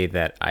say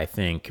that I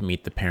think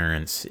Meet the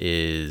Parents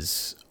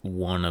is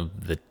one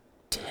of the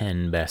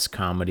 10 best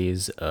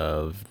comedies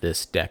of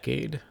this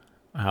decade,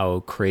 how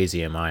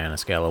crazy am I on a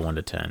scale of 1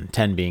 to 10?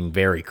 10 being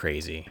very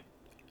crazy.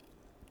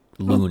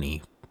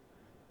 Loony.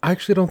 I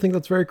actually don't think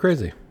that's very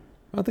crazy.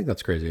 I don't think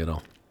that's crazy at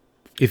all.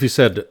 If you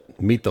said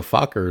Meet the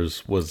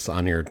Fockers was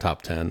on your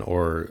top 10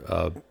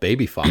 or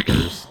Baby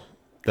Fockers,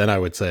 then I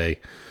would say,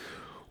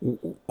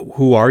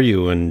 who are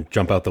you? And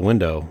jump out the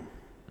window.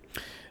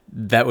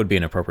 That would be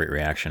an appropriate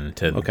reaction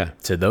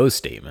to those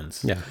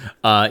statements. Yeah.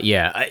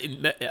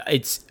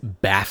 It's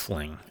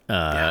baffling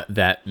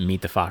that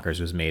Meet the Fockers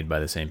was made by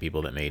the same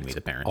people that made Meet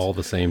the Parents. All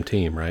the same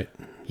team, right?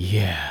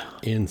 Yeah.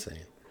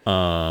 Insane.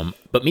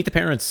 But Meet the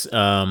Parents,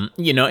 and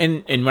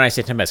when I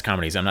say 10 best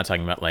comedies, I'm not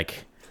talking about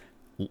like,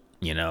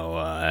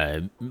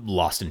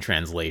 Lost in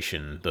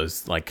Translation,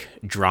 those like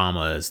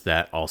dramas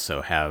that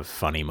also have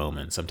funny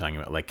moments. I'm talking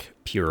about like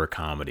pure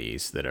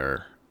comedies that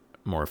are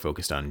more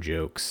focused on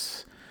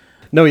jokes.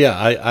 No, yeah,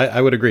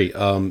 I would agree.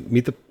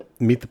 Meet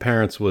the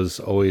Parents was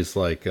always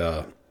like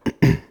I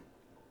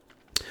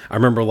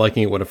remember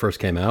liking it when it first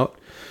came out.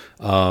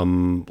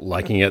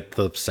 Liking it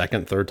the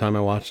second, third time I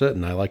watched it,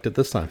 and I liked it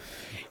this time.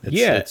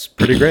 It's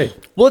pretty great.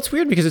 Well, it's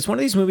weird because it's one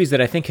of these movies that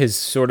I think has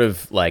sort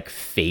of like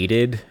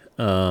faded.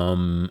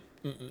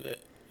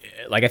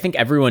 Like I think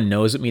everyone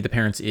knows what Meet the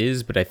Parents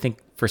is, but I think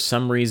for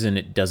some reason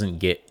it doesn't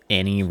get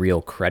any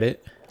real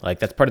credit. Like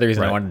that's part of the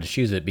reason I wanted to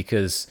choose it,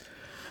 because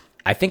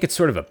I think it's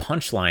sort of a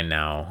punchline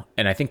now,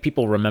 and I think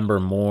people remember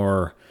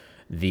more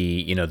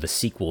the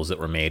sequels that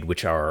were made,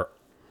 which are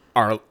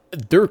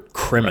they're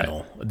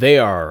criminal.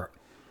 Right.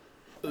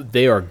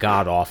 They are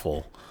god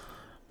awful.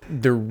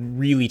 They're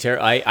really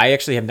terrible. I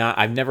actually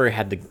I've never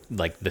had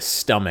the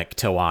stomach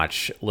to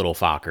watch Little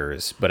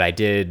Fockers, but I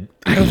did.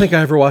 I don't think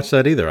I ever watched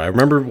that either. I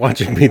remember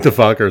watching Meet the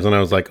Fockers and I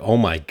was like, oh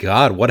my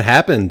God, what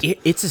happened?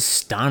 It's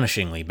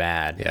astonishingly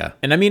bad. Yeah.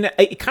 And I mean,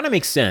 it kind of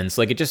makes sense.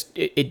 Like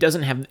it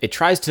doesn't have, it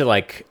tries to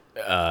like,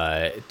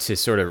 to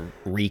sort of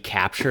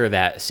recapture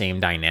that same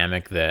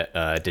dynamic that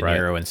De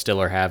Niro and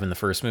Stiller have in the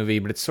first movie,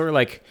 but it's sort of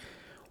like,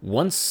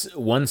 once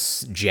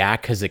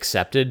Jack has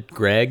accepted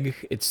Greg,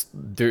 it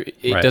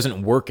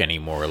doesn't work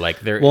anymore. Like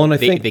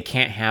they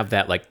can't have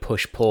that like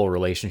push-pull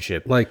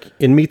relationship. Like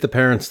in Meet the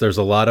Parents, there's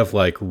a lot of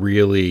like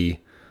really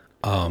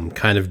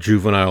kind of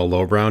juvenile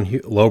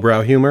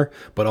lowbrow humor,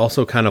 but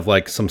also kind of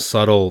like some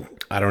subtle,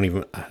 I don't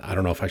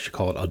know if I should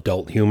call it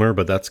adult humor,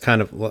 but that's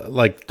kind of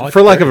like,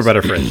 for lack of a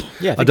better phrase,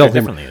 yeah, I think adult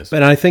that humor. Definitely is.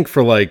 And I think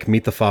for like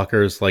Meet the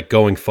Fockers, like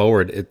going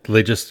forward,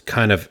 they just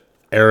kind of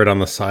err it on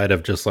the side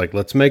of just like,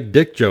 let's make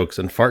dick jokes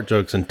and fart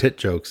jokes and tit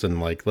jokes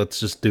and like let's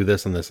just do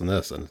this and this and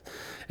this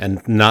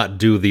and not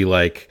do the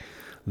Robert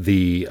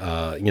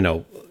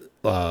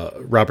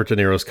De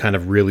Niro's kind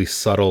of really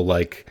subtle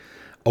like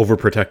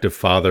overprotective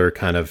father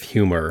kind of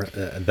humor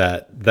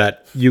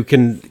that you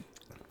can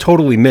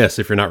totally miss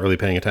if you're not really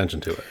paying attention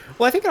to it.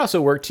 Well, I think it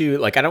also worked too.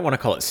 Like, I don't want to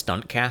call it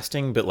stunt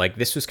casting, but like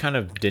this was kind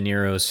of De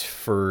Niro's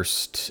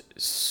first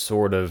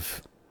sort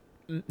of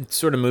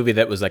movie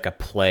that was like a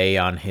play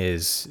on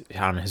his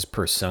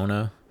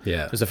persona.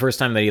 Yeah. It was the first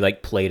time that he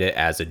like played it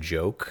as a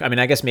joke. I mean,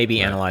 I guess maybe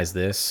Analyze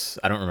This.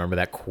 I don't remember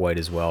that quite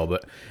as well,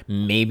 but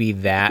maybe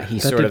that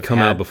sort of come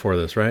out before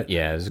this, right?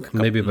 Yeah, it was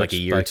maybe like a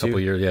year or two. A couple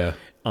years, yeah.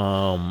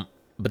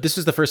 But this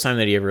was the first time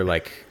that he ever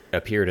like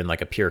appeared in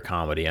like a pure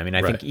comedy. I mean,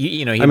 I think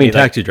he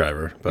Taxi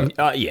Driver,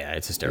 but yeah,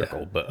 it's hysterical.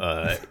 Yeah.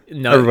 But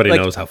no, everybody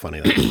knows how funny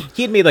that is.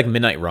 He had made like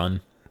Midnight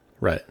Run.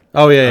 Right.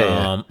 Oh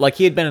yeah. Like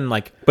he had been in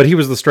like, but he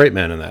was the straight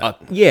man in that.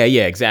 Yeah,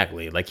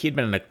 exactly. Like he had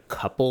been in a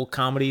couple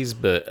comedies,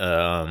 but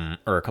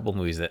or a couple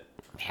movies that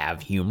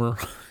have humor.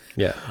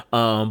 Yeah.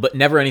 But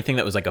never anything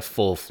that was like a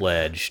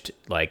full-fledged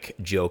like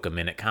joke a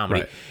minute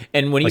comedy. Right.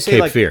 And when you say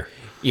Cape like Fear.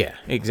 Yeah,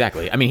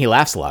 exactly. I mean, he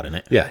laughs a lot in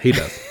it. Yeah, he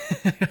does.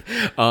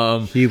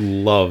 He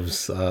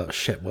loves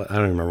shit. I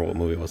don't remember what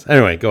movie it was.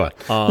 Anyway, go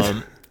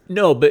on.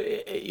 No, but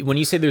when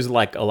you say there's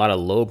like a lot of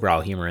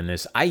lowbrow humor in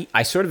this,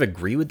 I sort of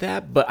agree with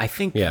that. But I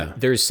think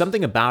there's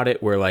something about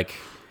it where like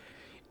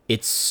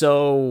it's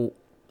so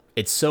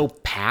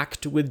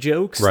packed with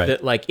jokes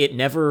that like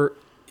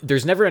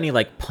there's never any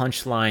like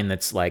punchline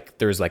that's like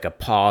there's like a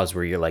pause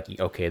where you're like,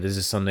 okay, this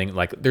is something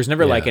like there's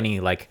never like any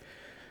like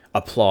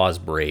applause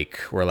break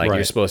where like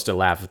you're supposed to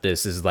laugh at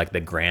this. This is like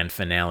the grand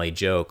finale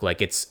joke.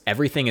 Like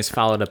everything is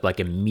followed up like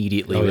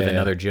immediately with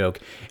another joke.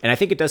 And I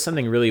think it does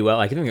something really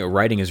well. I think the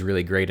writing is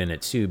really great in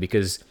it too,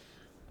 because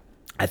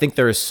I think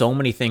there are so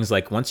many things,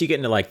 like once you get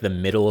into like the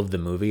middle of the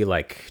movie,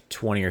 like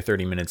 20 or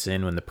 30 minutes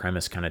in, when the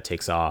premise kind of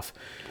takes off,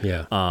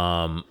 Yeah.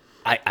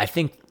 I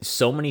think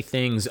so many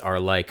things are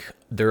like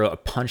they're a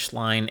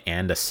punchline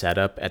and a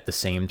setup at the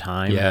same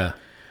time. Yeah.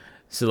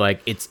 So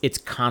like it's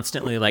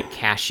constantly like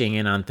cashing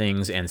in on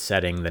things and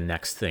setting the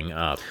next thing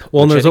up.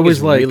 Well, and which I there's think always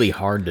is like really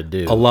hard to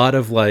do. a lot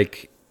of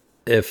like,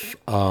 if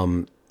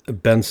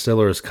Ben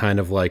Stiller is kind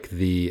of like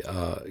the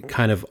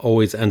kind of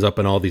always ends up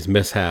in all these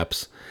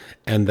mishaps,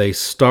 and they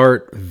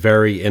start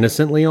very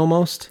innocently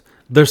almost.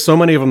 There's so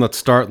many of them that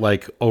start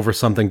like over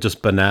something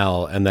just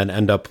banal and then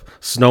end up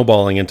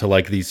snowballing into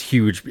like these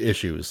huge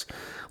issues,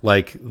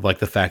 like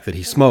the fact that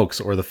he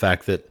smokes, or the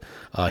fact that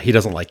he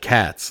doesn't like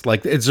cats.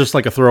 Like, it's just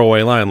like a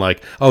throwaway line,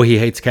 like, oh, he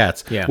hates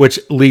cats, Yeah. which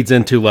leads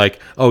into like,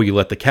 oh, you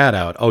let the cat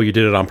out. Oh, you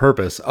did it on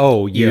purpose.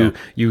 Oh, you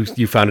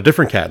found a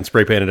different cat and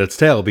spray painted its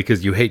tail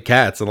because you hate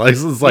cats. And like,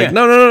 it's like, Yeah.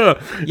 no.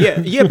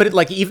 yeah, but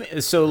like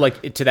even so,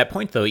 like to that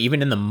point though,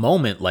 even in the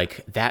moment,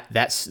 like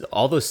that's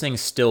all those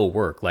things still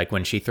work. Like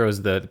when she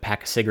throws the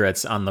pack of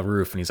cigarettes on the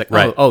roof, and he's like,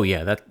 Right. oh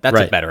yeah, that's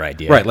Right. a better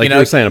idea, Right, like you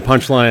were saying, a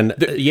punchline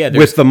there's-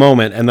 with the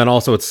moment, and then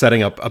also it's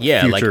setting up a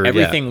Yeah, future. like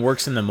everything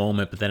works in the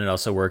moment, but then it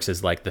also works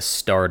as like the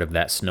start of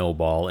that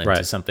snowball into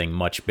Right. something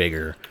much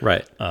bigger.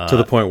 Right. To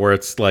the point where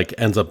it's like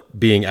ends up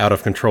being out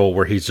of control,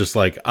 where he's just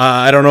like,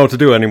 I don't know what to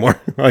do anymore.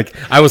 Like,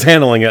 I was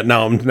handling it.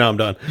 Now I'm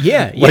done.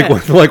 Yeah, Like,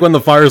 yeah. like when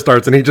the fire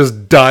starts and he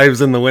just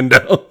dives in the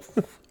window.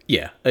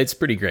 Yeah, it's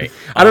pretty great.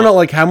 I don't know,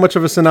 like, how much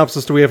of a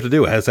synopsis do we have to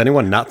do? Has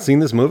anyone not seen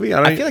this movie?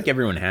 I feel like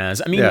everyone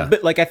has. I mean, Yeah.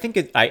 but like I think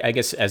I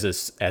guess as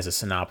a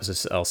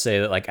synopsis, I'll say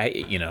that like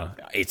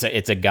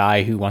it's a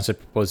guy who wants to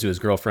propose to his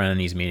girlfriend, and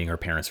he's meeting her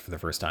parents for the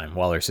first time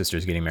while her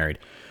sister's getting married.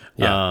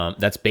 Yeah.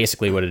 That's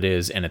basically what it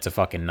is, and it's a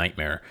fucking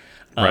nightmare.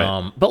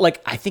 Right. But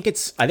like I think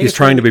he's it's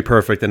trying to be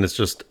perfect, and it's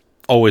just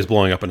always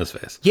blowing up in his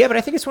face. Yeah, but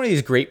I think it's one of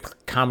these great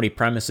comedy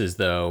premises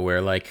though,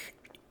 where like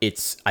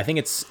I think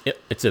it's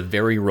a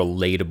very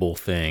relatable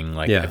thing.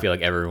 Like Yeah. I feel like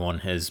everyone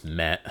has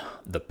met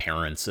the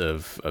parents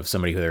of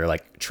somebody who they're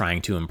like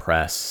trying to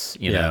impress,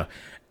 you Yeah. know,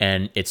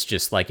 and it's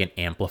just like an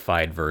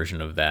amplified version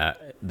of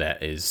that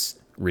is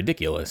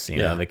ridiculous. You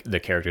know, Yeah. the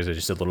characters are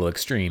just a little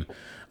extreme.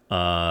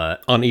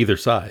 On either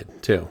side,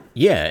 too.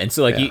 Yeah, and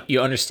so like Yeah.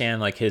 you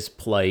understand like his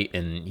plight,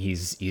 and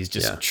he's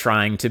just Yeah.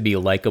 trying to be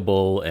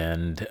likable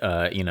and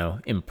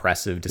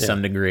impressive to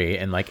some degree,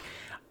 and like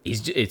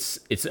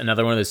it's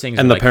another one of those things.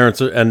 And where, the like,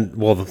 parents are, and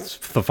well, the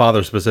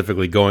father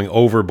specifically, going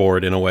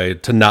overboard in a way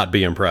to not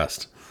be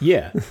impressed.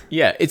 yeah,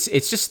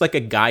 it's just like a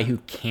guy who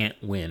can't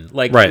win.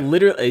 Like Right.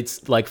 literally,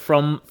 it's like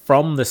from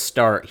the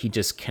start, he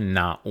just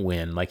cannot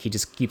win. Like he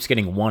just keeps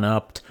getting one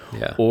upped,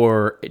 Yeah.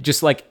 or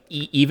just like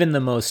even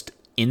the most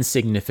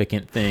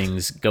insignificant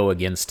things go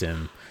against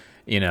him.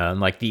 You know, and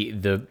like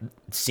the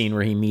scene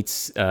where he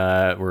meets,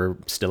 where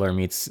Stiller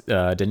meets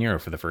De Niro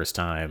for the first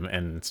time,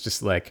 and it's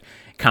just like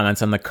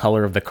comments on the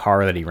color of the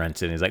car that he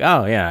rented. And he's like,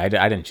 "Oh yeah, I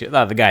didn't choose.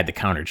 Oh, the guy at the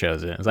counter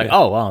chose it." It's like,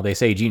 "Oh well, they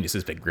say genius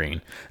is pick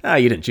green. Ah,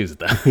 you didn't choose it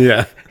though."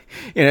 Yeah.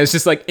 You know, it's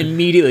just like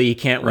immediately you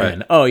can't win.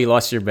 Right. Oh, you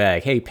lost your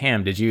bag. Hey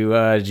Pam, did you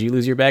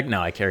lose your bag?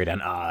 No, I carried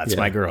on. Ah, that's Yeah.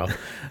 my girl.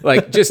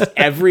 Like just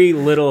every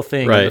little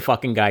thing, Right. the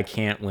fucking guy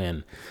can't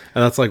win.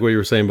 And that's like what you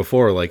were saying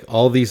before, like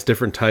all these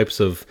different types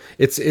of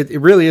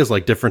it really is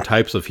like different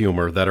types of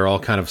humor that are all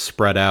kind of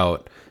spread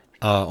out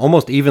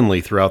almost evenly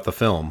throughout the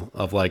film.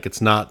 Of like, it's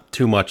not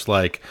too much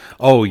like,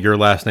 oh, your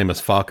last name is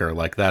Fokker.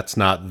 Like, that's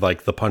not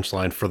like the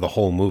punchline for the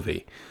whole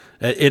movie.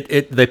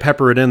 They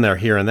pepper it in there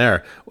here and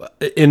there,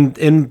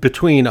 in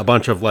between a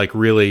bunch of like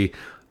really,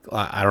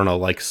 I don't know,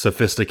 like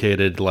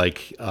sophisticated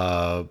like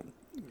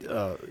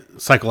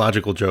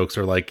psychological jokes,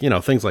 or like, you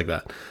know, things like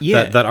that.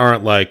 Yeah. That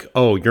aren't like,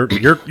 oh,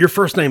 your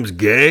first name's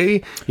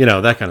gay, you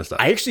know, that kind of stuff.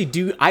 I actually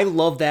do. I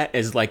love that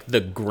as like the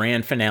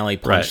grand finale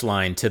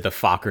punchline to the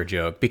Fokker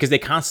joke, because they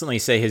constantly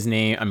say his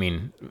name. I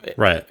mean,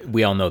 Right.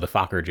 we all know the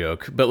Fokker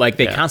joke, but like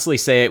they Yeah. constantly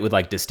say it with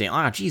like disdain.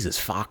 Oh, Jesus,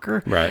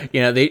 Fokker. Right.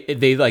 You know,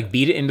 they like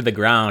beat it into the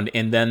ground,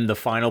 and then the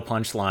final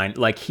punchline,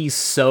 like he's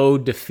so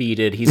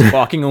defeated, he's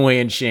walking away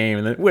in shame,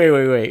 and then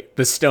wait,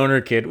 the stoner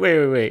kid,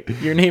 wait,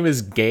 your name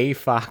is Gay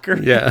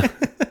Fokker. Yeah.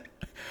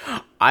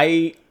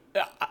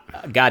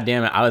 God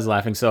damn it, I was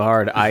laughing so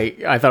hard.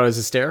 I thought it was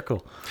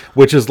hysterical.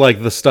 Which is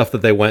like the stuff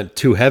that they went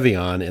too heavy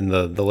on in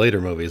the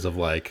later movies of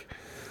like,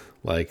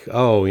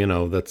 oh, you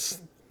know,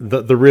 that's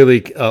the really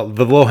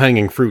the low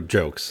hanging fruit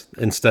jokes,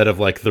 instead of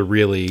like the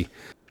really,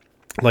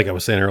 like I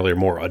was saying earlier,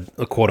 more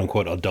a quote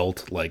unquote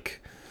adult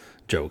like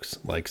jokes,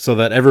 like, so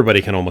that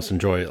everybody can almost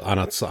enjoy it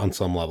on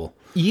some level.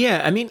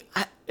 Yeah, I mean,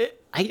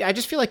 I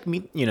just feel like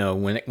you know,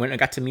 when I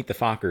got to meet the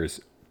Fockers,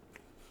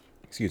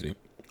 excuse me,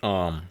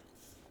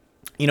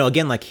 you know,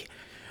 again, like,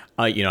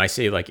 you know, I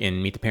say like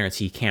in Meet the Parents,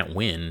 he can't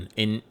win.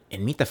 In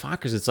Meet the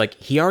Fockers, it's like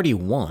he already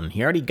won.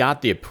 He already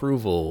got the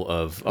approval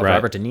of Right.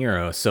 Robert De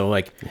Niro. So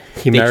like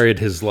He married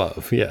his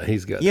love. Yeah,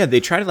 he's good. yeah, they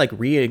try to like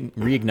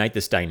reignite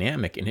this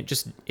dynamic, and it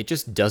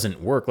just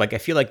doesn't work. Like I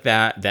feel like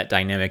that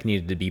dynamic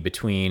needed to be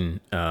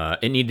between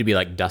it needed to be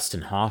like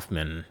Dustin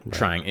Hoffman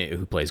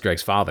who plays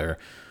Greg's father,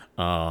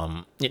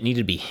 it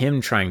needed to be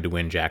him trying to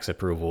win Jack's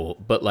approval,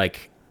 but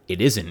like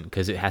it isn't,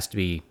 because it has to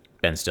be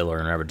Ben Stiller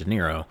and Robert De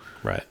Niro.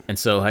 Right. And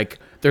so like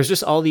there's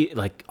just all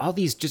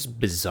these just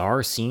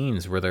bizarre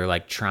scenes where they're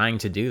like trying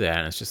to do that,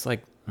 and it's just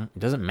like it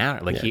doesn't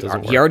matter. Like he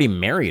already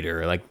married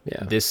her. Like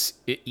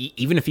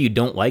even if you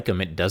don't like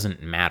him, it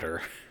doesn't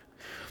matter.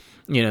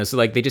 So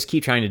like they just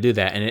keep trying to do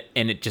that,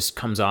 and it just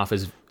comes off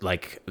as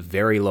like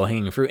very low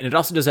hanging fruit. And it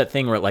also does that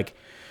thing where like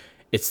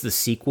it's the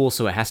sequel,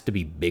 so it has to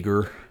be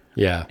bigger.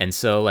 Yeah. And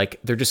so like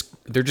they're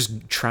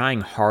just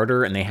trying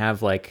harder, and they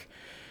have like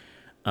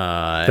they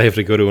have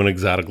to go to an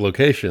exotic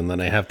location, then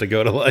they have to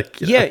go to like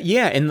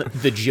yeah, and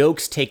the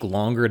jokes take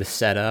longer to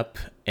set up,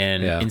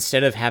 and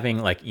instead of having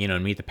like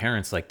Meet the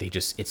Parents, like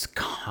it's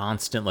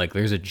constant, like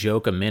there's a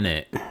joke a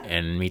minute,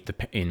 and Meet the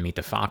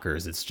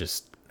Fockers, it's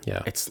just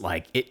it's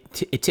like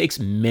it takes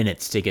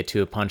minutes to get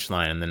to a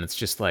punchline, and then it's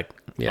just like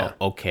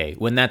okay,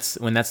 when that's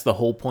the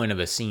whole point of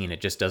a scene, it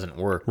just doesn't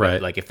work. Right.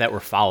 But like if that were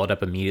followed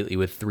up immediately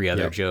with 3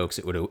 other jokes,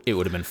 it would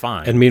have been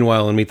fine. And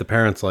meanwhile, in Meet the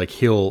Parents, like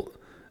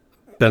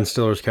Ben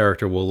Stiller's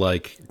character will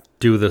like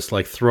do this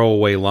like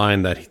throwaway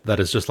line that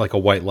is just like a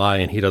white lie,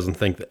 and he doesn't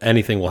think that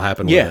anything will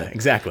happen with it. Yeah,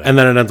 exactly. And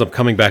then it ends up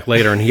coming back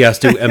later, and he has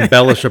to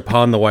embellish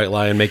upon the white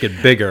lie and make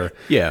it bigger.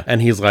 Yeah.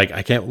 And he's like,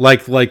 I can't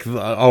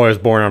I was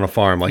born on a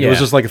farm. Like it was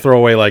just like a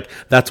throwaway. Like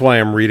that's why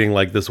I'm reading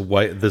like this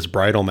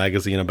bridal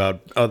magazine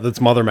about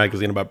this mother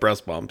magazine about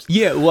breast bumps.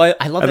 Yeah, well,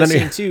 I love that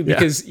scene too,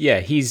 because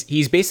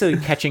he's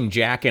basically catching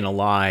Jack in a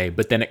lie,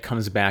 but then it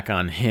comes back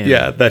on him.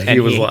 Yeah, that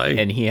he was lying,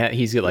 and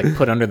he's like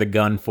put under the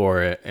gun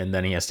for it, and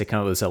then he has to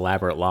come up with this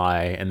elaborate lie,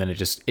 and then it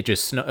just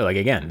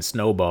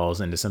snowballs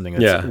into something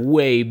that's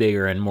way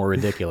bigger and more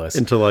ridiculous.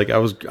 Into like I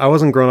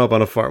wasn't grown up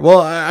on a farm.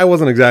 Well, I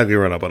wasn't exactly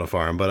grown up on a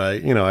farm, but I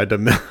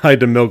had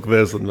to milk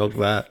this and milk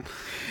that.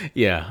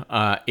 Yeah,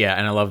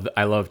 and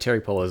I love Terry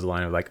Polo's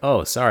line of like,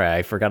 "Oh, sorry,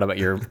 I forgot about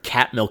your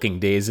cat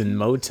milking days in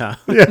Motown."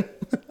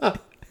 Yeah.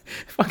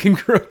 Fucking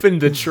grew up in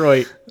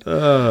Detroit.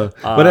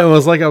 But it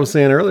was like I was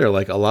saying earlier,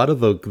 like a lot of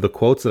the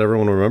quotes that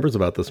everyone remembers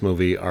about this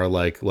movie are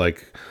like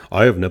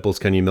I have nipples,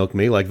 can you milk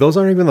me? Like those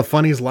aren't even the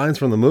funniest lines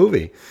from the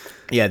movie.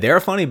 Yeah, they're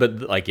funny,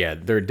 but like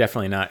they're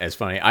definitely not as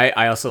funny.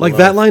 I also like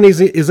that line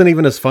isn't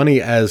even as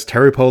funny as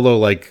Terry Polo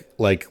like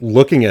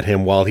looking at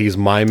him while he's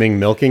miming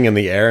milking in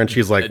the air, and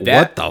she's like,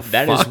 "What the fuck?"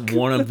 That is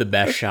one of the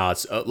best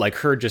shots. Like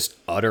her just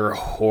utter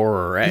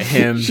horror at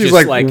him. She's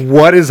just like,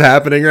 "What is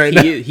happening right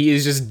now?" He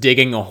is just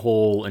digging a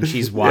hole, and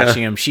she's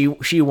watching him.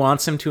 She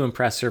wants him to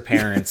impress her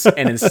parents,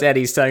 and instead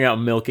he's talking about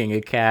milking a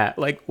cat.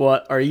 Like,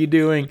 what are you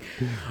doing?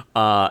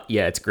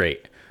 It's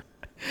great.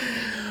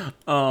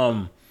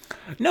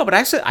 No, but I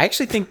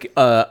actually think,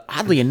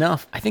 oddly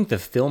enough, I think the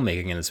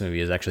filmmaking in this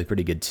movie is actually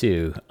pretty good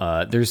too.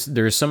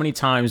 There's so many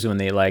times when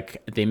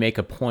they make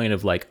a point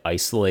of like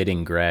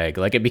isolating Greg,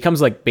 like it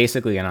becomes like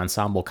basically an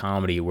ensemble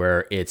comedy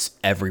where it's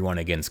everyone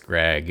against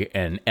Greg,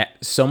 and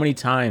so many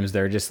times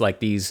they're just like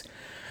these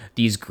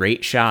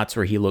great shots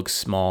where he looks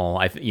small.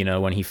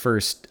 When he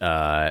first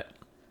like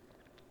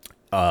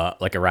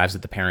arrives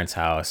at the parents'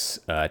 house,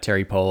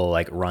 Terry Polo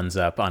like runs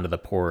up onto the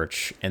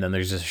porch, and then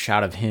there's just a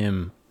shot of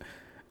him.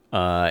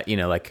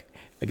 Like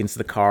against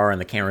the car, and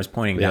the camera's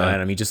pointing down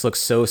at him. He just looks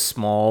so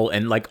small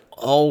and like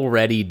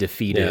already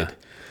defeated. Yeah.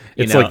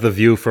 It's like the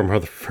view from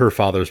her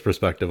father's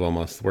perspective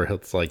almost, where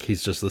it's like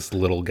he's just this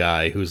little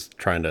guy who's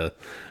trying to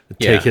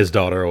take his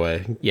daughter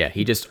away. Yeah,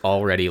 he just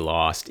already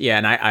lost. Yeah,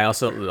 and I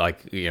also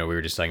like, we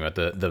were just talking about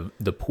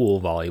the pool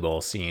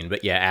volleyball scene,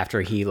 but yeah,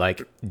 after he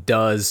like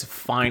does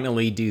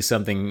finally do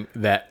something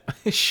that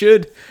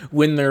should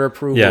win their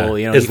approval,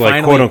 it's he like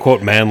finally, quote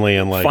unquote manly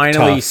and like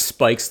finally tough.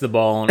 Spikes the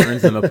ball and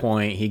earns them a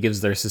point. He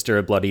gives their sister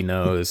a bloody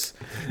nose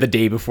the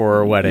day before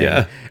her wedding.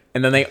 Yeah.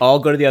 And then they all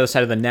go to the other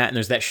side of the net, and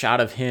there's that shot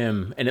of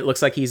him, and it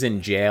looks like he's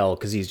in jail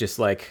because he's just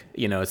like,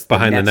 it's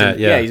behind the net.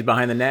 Yeah, he's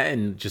behind the net,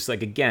 and just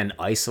like again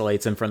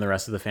isolates him from the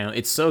rest of the family.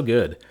 It's so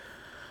good.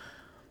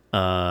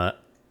 And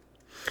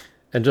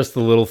just the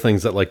little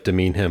things that like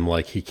demean him,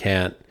 like he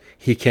can't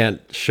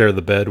share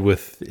the bed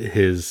with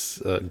his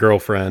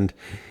girlfriend.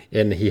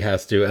 And he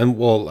has to, and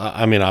well,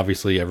 I mean,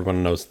 obviously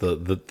everyone knows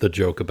the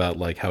joke about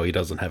like how he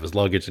doesn't have his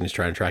luggage and he's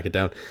trying to track it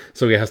down.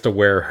 So he has to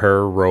wear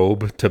her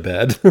robe to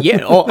bed.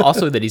 Yeah.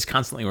 Also that he's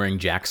constantly wearing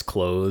Jack's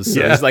clothes.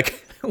 So he's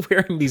like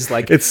wearing these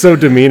like, it's so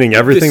demeaning.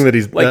 Everything that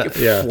he's like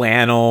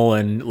flannel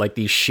and like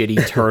these shitty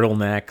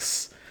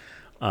turtlenecks.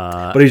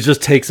 But he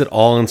just takes it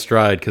all in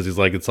stride because he's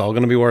like, it's all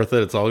going to be worth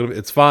it.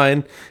 It's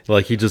fine.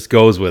 Like he just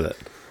goes with it.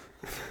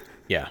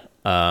 Yeah.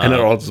 And it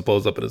all just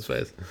blows up in his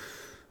face.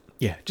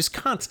 Yeah, just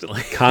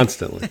constantly.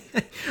 Constantly.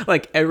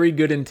 Like every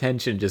good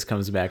intention just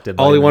comes back to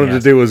all he wanted to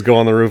do was go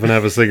on the roof and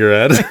have a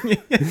cigarette.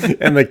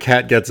 And the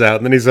cat gets out,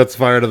 and then he sets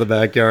fire to the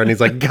backyard, and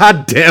he's like,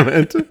 God damn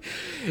it.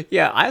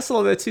 Yeah, I also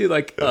love that too.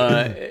 Like,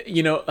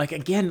 like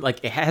again,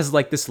 like it has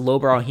like this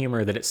lowbrow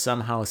humor that it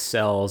somehow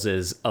sells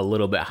as a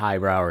little bit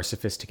highbrow or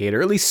sophisticated,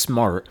 or at least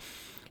smart.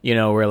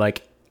 Where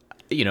like,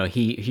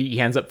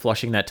 he ends up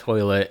flushing that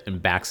toilet and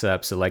backs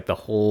up, so like the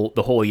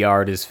whole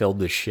yard is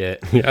filled with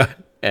shit. Yeah.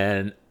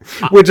 And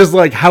Which is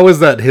like, how is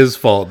that his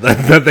fault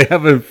that they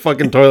have a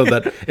fucking toilet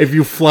that if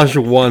you flush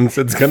once,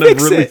 it's gonna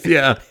really,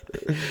 yeah.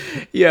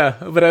 yeah,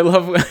 but I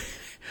love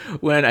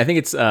when I think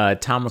it's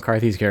Tom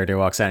McCarthy's character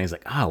walks out and he's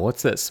like,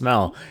 what's that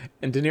smell?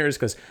 And De Niro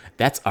just goes,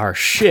 that's our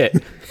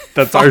shit.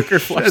 That's our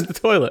Fucker flushed the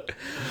toilet.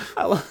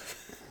 I love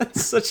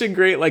that's such a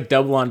great like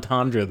double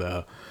entendre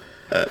though.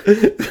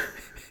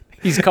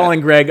 He's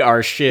calling Greg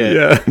our shit.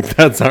 Yeah,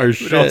 that's our But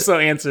shit. also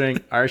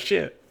answering our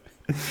shit.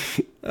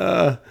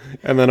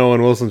 And then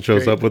Owen Wilson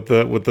shows up with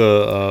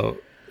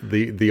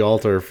the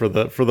altar for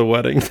the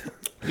wedding.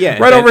 Yeah,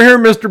 Right over here,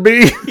 Mr.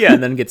 B. Yeah,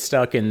 and then gets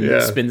stuck and Yeah.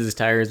 spins his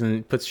tires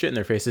and puts shit in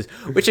their faces.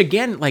 Which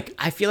again, like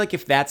I feel like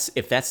if that's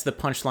the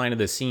punchline of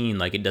the scene,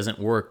 like it doesn't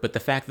work. But the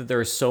fact that there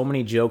are so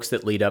many jokes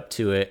that lead up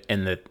to it,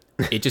 and that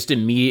it just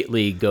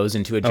immediately goes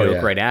into a joke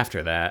yeah. right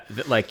after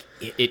that, like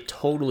it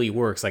totally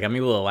works. Like I'm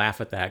able to laugh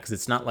at that because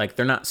it's not like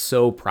they're not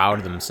so proud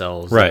of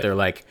themselves Right. that they're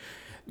like,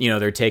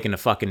 they're taking a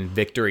fucking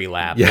victory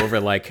lap Yeah.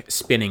 over like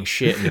spinning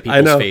shit into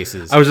I know. people's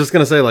faces. I was just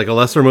gonna say, like a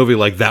lesser movie,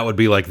 like that would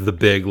be like the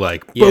big,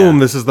 like Yeah. boom,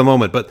 this is the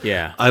moment. But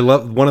Yeah. I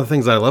love one of the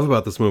things I love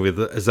about this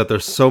movie is that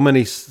there's so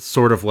many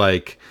sort of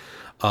like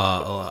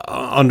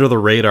under the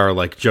radar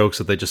like jokes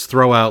that they just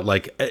throw out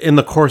like in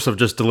the course of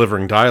just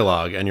delivering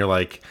dialogue, and you're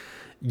like,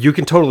 you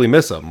can totally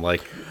miss them.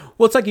 Like,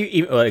 Well, it's like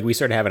like we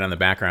sort of have it on the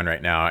background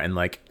right now, and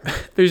like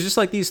there's just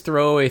like these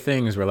throwaway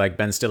things where like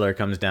Ben Stiller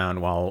comes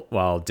down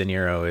while De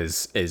Niro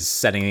is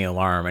setting the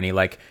alarm, and he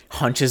like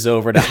hunches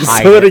over to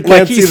hide that he it. can't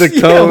Like see he's- the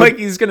code. like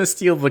he's gonna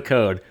steal the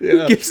code.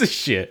 Yeah. Who gives a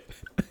shit?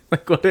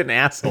 Like what an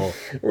asshole.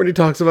 when he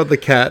talks about the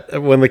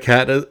cat, when the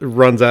cat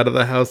runs out of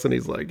the house, and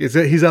he's like,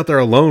 he's out there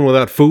alone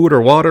without food or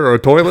water or a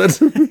toilet.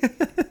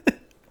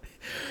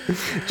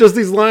 Just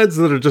these lines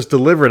that are just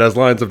delivered as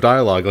lines of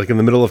dialogue, like in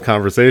the middle of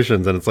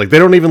conversations, and it's like they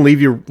don't even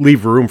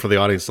leave room for the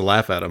audience to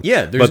laugh at them.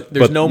 Yeah,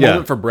 there's no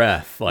moment for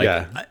breath.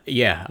 Like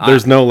Yeah.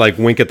 There's no like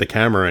wink at the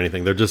camera or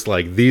anything. They're just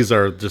like, these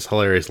are just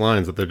hilarious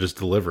lines that they're just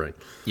delivering.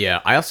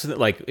 Yeah, I also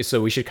like, so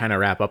we should kind of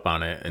wrap up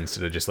on it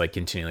instead of just like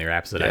continually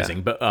rhapsodizing.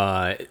 Yeah. But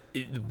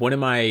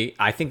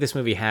I think this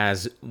movie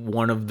has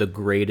one of the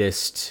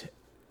greatest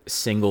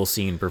single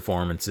scene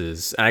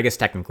performances. And I guess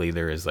technically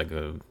there is like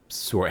a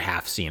sort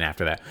half scene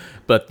after that.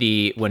 But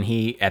when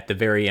he at the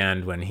very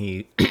end when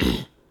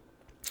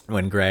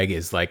Greg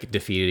is like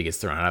defeated, he gets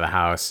thrown out of the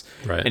house,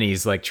 Right. and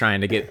he's like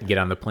trying to get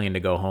on the plane to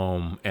go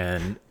home,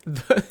 and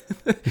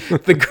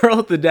the girl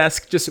at the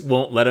desk just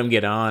won't let him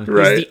get on.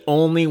 Right. He's the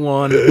only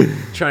one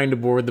trying to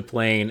board the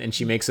plane, and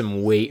she makes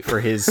him wait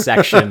for his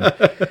section.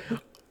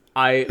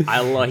 I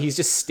love. He's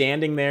just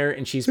standing there,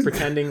 and she's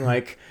pretending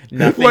like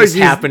nothing's Like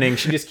he's- happening.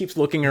 She just keeps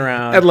looking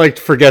around. And like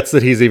forgets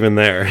that he's even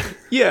there.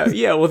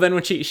 Yeah. Well, then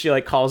when she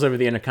like calls over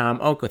the intercom,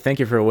 thank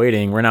you for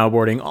waiting. We're now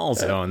boarding all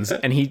zones.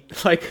 And he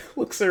like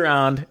looks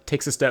around,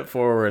 takes a step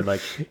forward,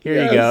 like,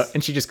 here you go. Yes.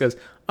 And she just goes,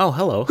 oh,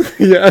 hello.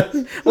 Yeah.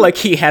 Like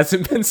he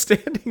hasn't been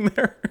standing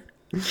there.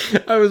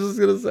 I was just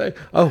gonna say,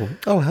 oh,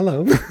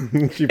 hello.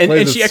 She And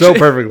plays she it so actually,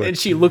 perfectly. and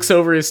she looks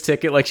over his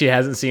ticket like she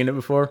hasn't seen it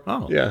before.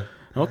 Oh, Yeah.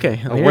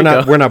 okay. There you We're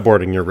not go. we're not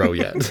boarding your row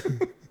yet.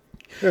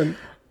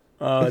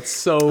 Oh, it's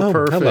so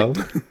perfect. Hello.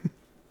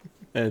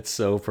 It's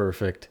so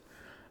perfect.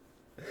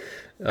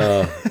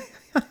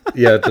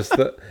 Yeah, just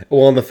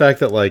and the fact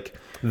that like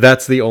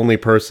that's the only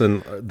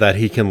person that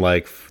he can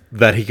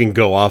that he can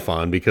go off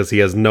on, because he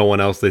has no one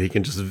else that he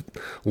can just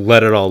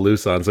let it all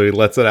loose on. So he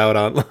lets it out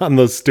on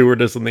the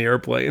stewardess in the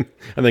airplane,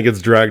 and then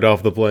gets dragged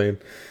off the plane.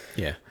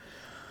 Yeah.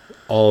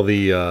 All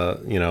the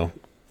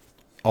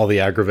all the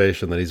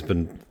aggravation that he's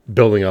been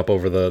building up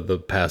over the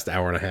past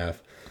hour and a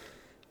half.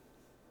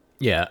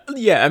 Yeah.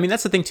 I mean,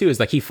 that's the thing too, is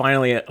like he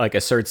finally like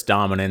asserts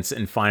dominance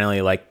and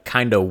finally like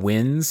kind of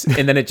wins,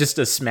 and then it just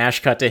a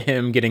smash cut to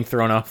him getting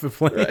thrown off the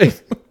plane.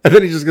 And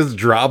then he just gets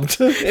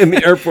dropped in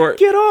the airport.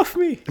 Get off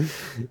me!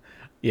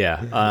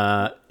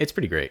 Yeah, it's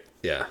pretty great.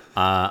 Yeah.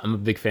 I'm a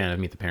big fan of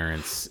Meet the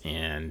Parents,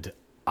 and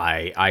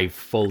I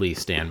fully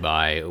stand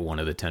by one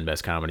of the 10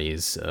 best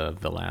comedies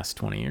of the last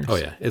 20 years. Oh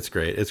yeah, it's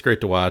great. It's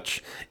great to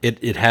watch.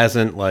 It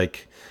hasn't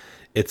like,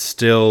 it's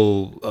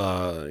still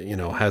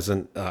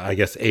hasn't I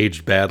guess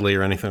aged badly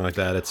or anything like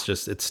that. It's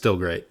still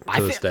great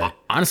to this day.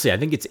 Honestly, I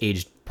think it's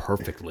aged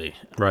perfectly.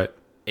 Right.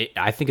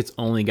 I think it's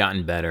only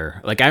gotten better.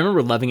 Like I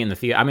remember loving it in the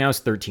theater. I mean, I was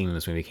 13 when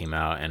this movie came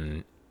out,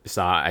 and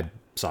I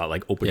saw it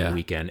like opening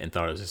weekend and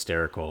thought it was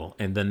hysterical.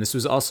 And then this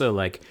was also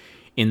like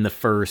in the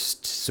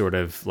first sort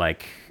of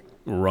like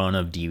run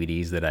of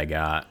DVDs that I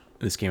got.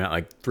 This came out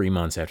like 3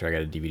 months after I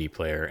got a DVD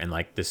player, and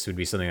like this would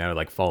be something I would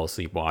like fall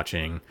asleep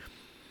watching.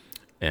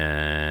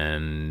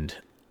 And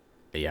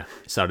yeah,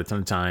 saw it a ton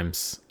of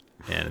times,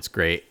 and it's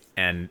great.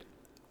 And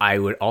I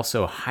would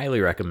also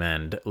highly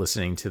recommend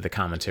listening to the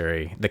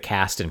commentary, the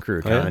cast and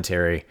crew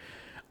commentary,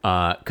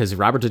 because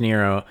Robert De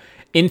Niro,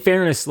 in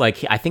fairness,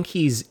 like I think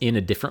he's in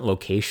a different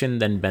location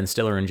than Ben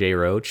Stiller and Jay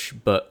Roach,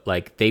 but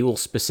like they will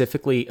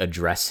specifically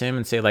address him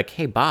and say like,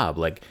 "Hey Bob,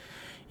 like,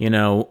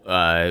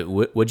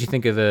 what'd you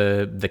think of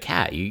the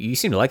cat? You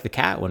seem to like the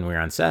cat when we were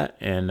on set,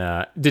 and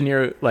De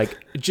Niro, like,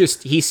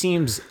 just he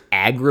seems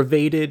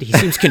aggravated. He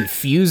seems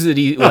confused that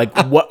he like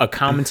what a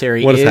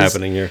commentary What is is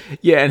happening here?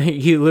 Yeah, and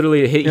he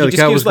literally he the just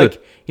cat gives was like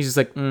good. he's just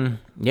like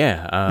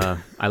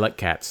I like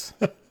cats.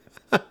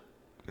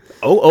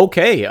 Oh,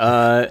 okay.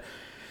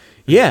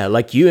 Yeah,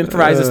 like you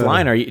improvise this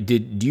line.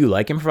 Do you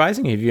like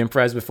improvising? Have you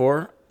improvised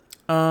before?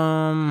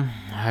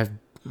 I've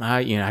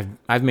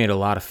made a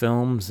lot of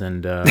films,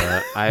 and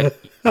I've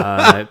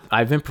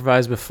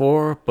improvised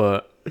before,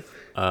 but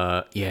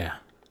yeah,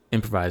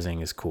 improvising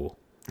is cool.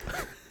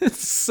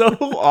 It's so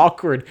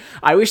awkward.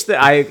 I wish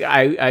that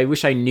I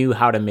wish I knew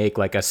how to make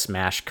like a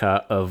smash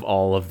cut of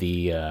all of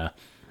the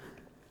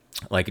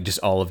like just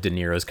all of De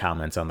Niro's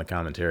comments on the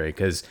commentary,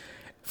 because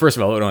first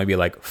of all, it would only be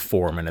like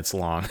 4 minutes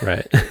long.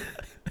 Right.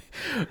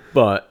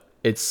 But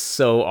it's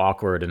so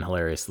awkward and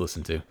hilarious to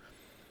listen to.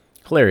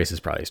 Hilarious is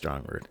probably a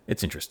strong word.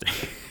 It's interesting.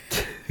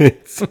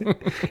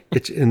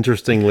 it's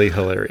interestingly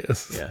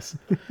hilarious. Yes.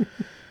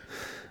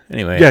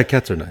 Anyway. Yeah,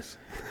 cats are nice.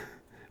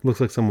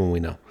 Looks like someone we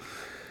know.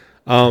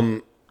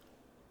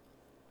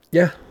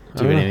 Yeah.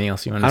 Do you have anything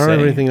else you want to I say? don't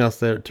have anything else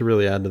there to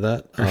really add to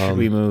that. Or should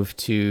we move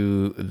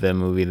to the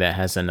movie that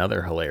has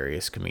another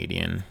hilarious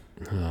comedian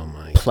Oh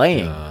my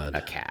playing God.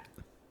 a cat?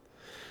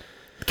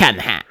 The Cat in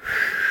the Hat.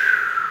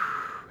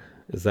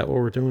 Is that what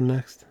we're doing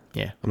next?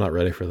 Yeah. I'm not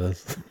ready for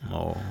this.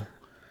 Oh.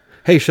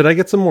 Hey, should I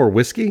get some more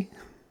whiskey?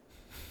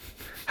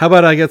 How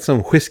about I get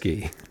some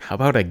whiskey? How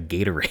about a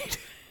Gatorade?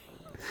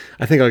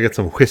 I think I'll get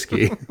some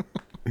whiskey.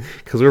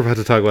 Because we're about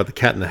to talk about The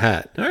Cat in the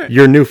Hat. All right.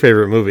 Your new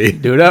favorite movie.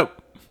 Do it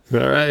up.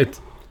 All right.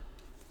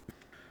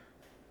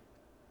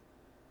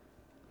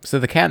 So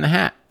The Cat in the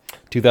Hat.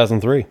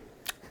 2003.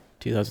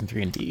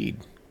 2003 indeed.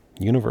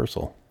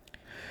 Universal.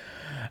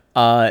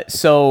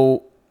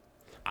 So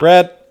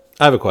Brad,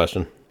 I have a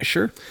question.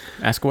 sure.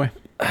 Ask away.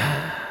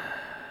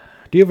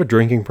 Do you have a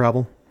drinking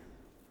problem?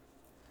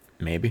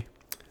 Maybe.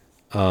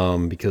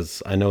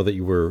 Because I know that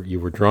you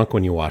were drunk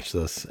when you watched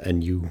this,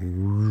 and you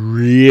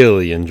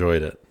really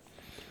enjoyed it.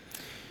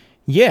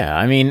 Yeah,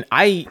 I mean,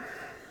 I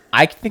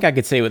think I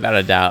could say without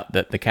a doubt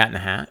that The Cat in the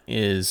Hat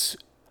is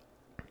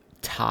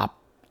top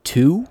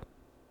 2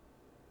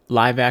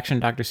 live action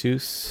Dr.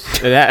 Seuss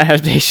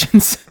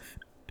adaptations.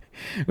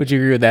 Would you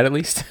agree with that at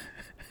least?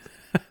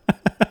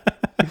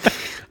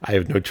 I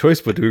have no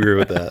choice but to agree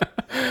with that.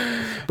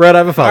 Brad, I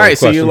have a follow-up All right,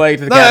 question. so you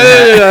liked The Cat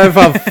in the Hat. I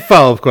have a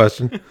follow-up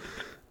question.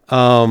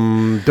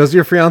 Does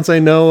your fiance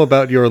know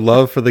about your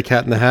love for The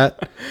Cat in the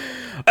Hat?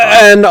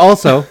 And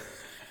also,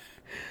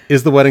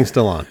 is the wedding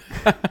still on?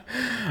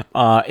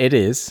 It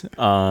is.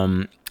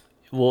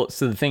 Well,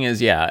 so the thing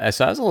is, yeah,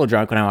 so I was a little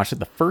drunk when I watched it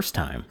the first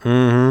time.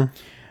 Mm-hmm.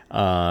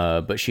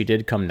 But she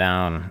did come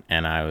down,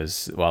 and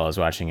while I was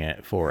watching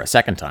it for a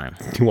second time.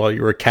 While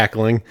you were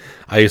cackling,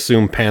 I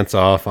assume pants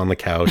off on the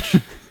couch.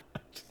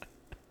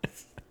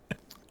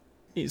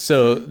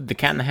 So, The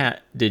Cat in the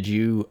Hat, did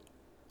you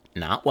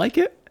not like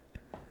it?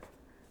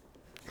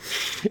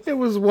 It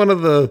was one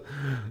of the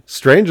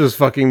strangest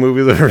fucking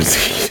movies I've ever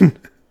seen.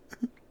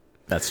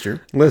 That's true.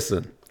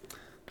 Listen,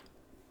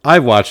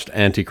 I've watched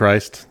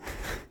Antichrist.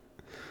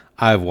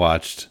 I've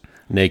watched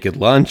Naked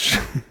Lunch.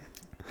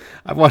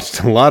 I've watched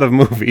a lot of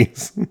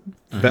movies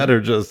that are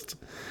just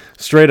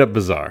straight up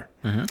bizarre.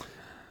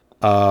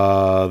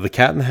 The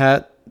Cat in the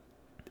Hat,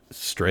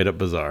 straight up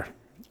bizarre.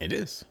 It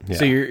is. Yeah.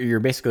 So you're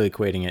basically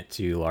equating it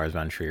to Lars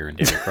von Trier and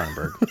David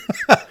Cronenberg.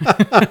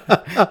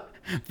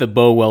 The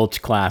Bo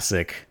Welch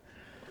classic.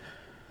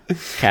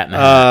 Cat in the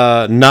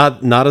Hat.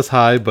 Not as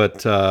high,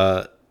 but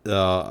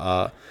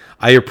I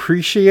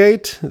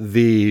appreciate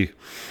the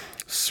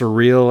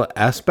surreal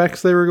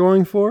aspects they were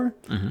going for.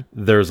 Mm-hmm.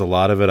 There's a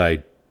lot of it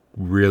I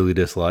really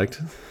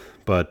disliked,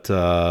 but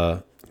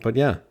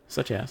yeah.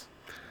 Such as?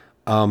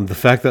 The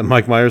fact that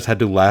Mike Myers had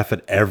to laugh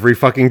at every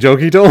fucking joke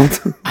he told.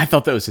 I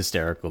thought that was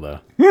hysterical, though.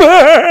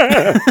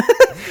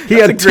 He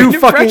had two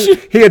impression.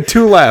 he had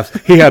 2 laughs.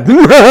 He had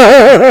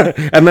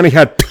and then he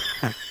had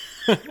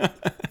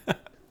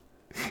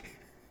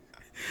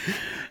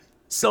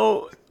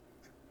So,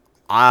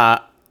 I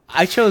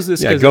chose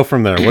this. yeah. Go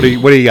from there. What do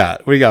you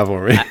got? What do you got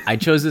for me? I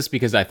chose this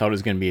because I thought it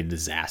was going to be a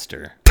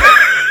disaster.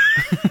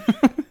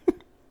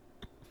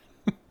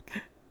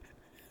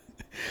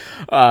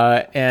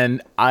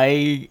 And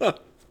I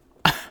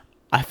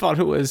thought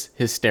it was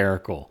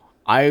hysterical.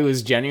 I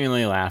was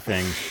genuinely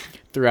laughing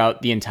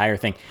throughout the entire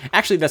thing.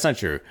 Actually, that's not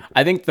true.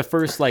 I think the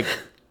first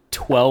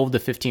 12 to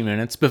 15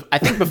 minutes, I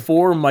think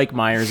before Mike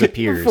Myers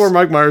appears. Before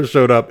Mike Myers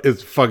showed up,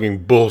 it's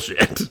fucking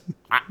bullshit.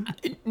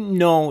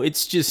 No,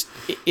 it's just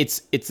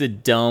it's a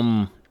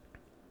dumb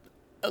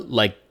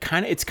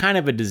it's kind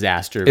of a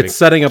disaster. It's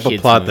setting up a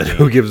kids plot that movie.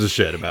 who gives a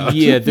shit about.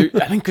 Yeah,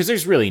 I mean, because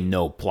there's really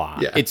no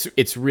plot. Yeah.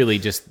 It's really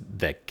just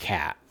the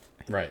cat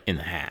Right. in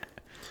the hat,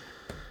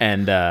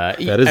 and That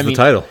is the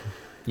title.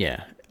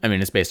 Yeah, I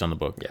mean, it's based on the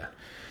book. Yeah.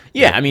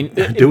 Yeah, I mean,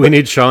 Do we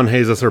need Sean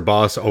Hayes as her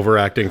boss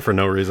overacting for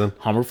no reason?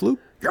 Hummerflu?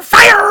 You're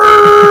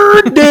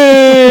fired!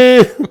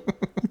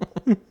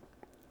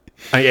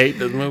 I hate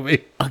this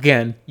movie.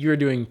 Again, you're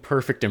doing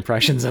perfect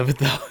impressions of it,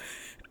 though.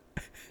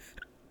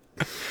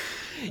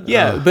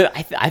 Yeah, but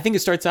I think it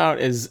starts out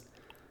as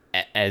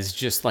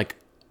just like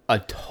a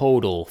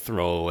total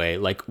throwaway,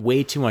 like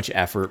way too much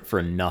effort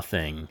for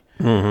nothing.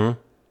 Mm-hmm.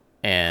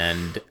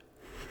 And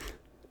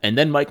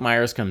then Mike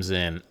Myers comes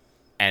in,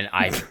 and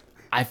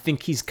I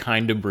think he's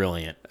kind of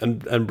brilliant.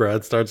 And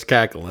Brad starts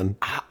cackling.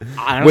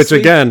 Honestly, Which,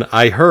 again,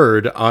 I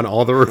heard on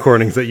all the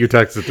recordings that you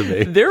texted to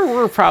me. there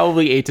were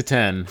probably 8 to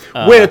 10.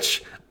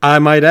 Which, I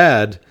might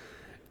add,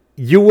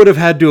 you would have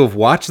had to have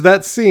watched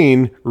that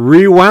scene,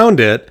 rewound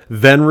it,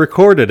 then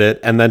recorded it,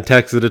 and then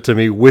texted it to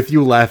me with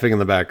you laughing in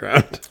the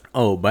background.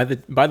 Oh, by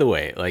the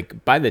way,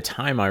 like by the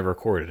time I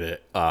recorded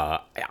it, I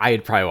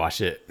had probably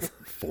watched it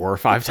 4 or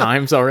 5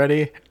 times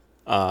already.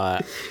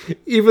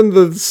 Even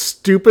the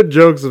stupid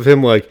jokes of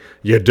him like,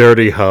 you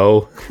dirty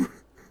hoe.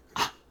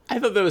 I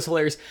thought that was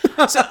hilarious.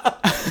 So,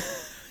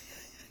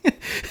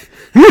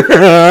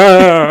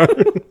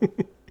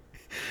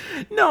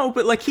 no,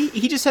 but like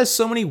he just has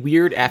so many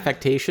weird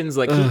affectations.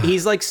 Like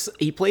he's like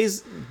he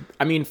plays.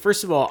 I mean,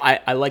 first of all,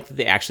 I like that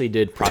they actually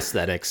did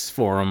prosthetics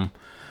for him.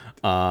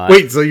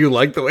 Wait, so you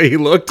like the way he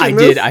looked? I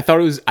did. I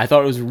thought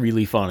it was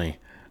really funny.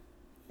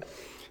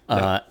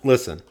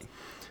 Listen,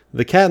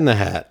 The Cat in the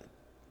Hat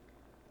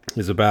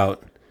is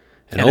about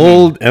an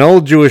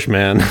old Jewish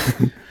man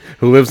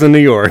who lives in New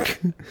York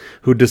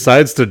who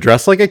decides to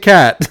dress like a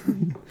cat,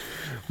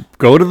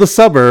 go to the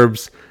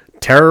suburbs,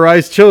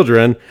 terrorize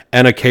children,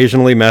 and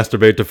occasionally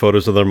masturbate to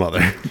photos of their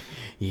mother.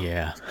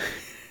 Yeah.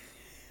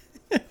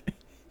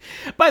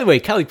 By the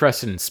way, Kelly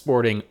Preston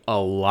sporting a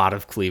lot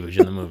of cleavage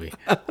in the movie.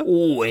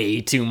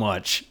 Way too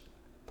much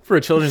for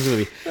a children's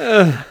movie.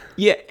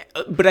 Yeah,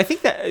 but I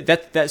think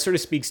that sort of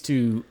speaks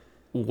to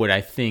what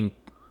I think.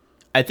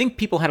 I think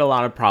people had a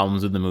lot of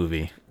problems with the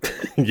movie.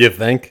 You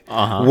think?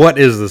 Uh-huh. What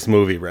is this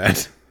movie,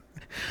 Brad?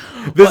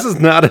 This is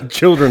not a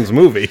children's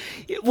movie.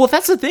 Well,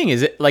 that's the thing.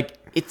 Is it like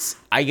it's?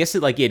 I guess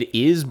it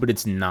is, but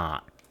it's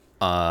not.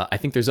 I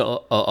think there's a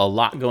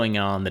lot going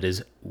on that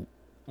is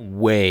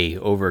way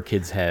over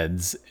kids'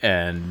 heads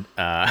and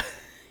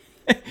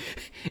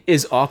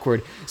is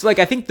awkward. So like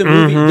I think the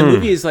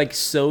movie is like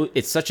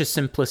it's such a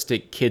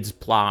simplistic kids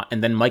plot,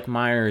 and then Mike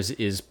Myers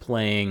is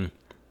playing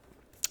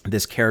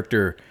this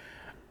character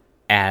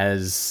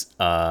as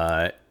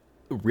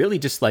really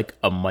just like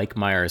a Mike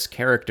Myers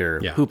character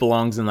who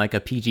belongs in like a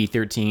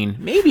PG-13,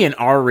 maybe an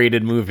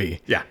R-rated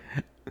movie. Yeah.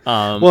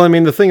 Well, I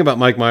mean, the thing about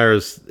Mike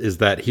Myers is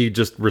that he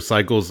just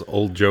recycles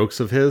old jokes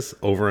of his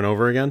over and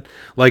over again.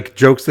 Like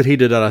jokes that he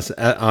did on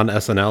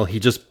SNL, he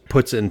just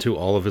puts into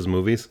all of his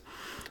movies.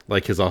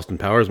 Like his Austin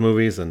Powers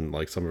movies and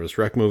like some of his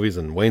Shrek movies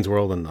and Wayne's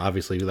World. And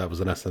obviously that was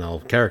an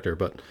SNL character.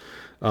 But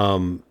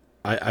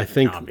I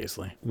think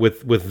obviously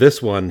with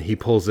this one, he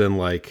pulls in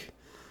like,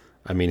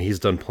 I mean, he's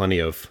done plenty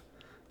of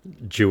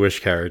Jewish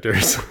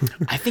characters.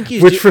 I think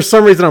he's which for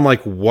some reason I'm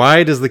like,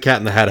 why does the Cat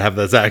in the Hat have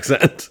this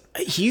accent?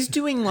 He's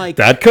doing like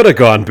that could have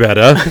gone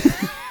better.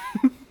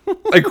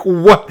 Like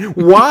what?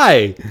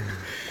 Why?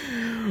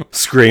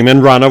 Scream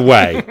and run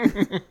away.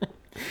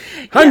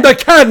 I'm the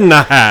Cat in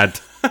the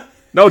Hat.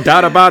 No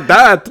doubt about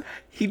that.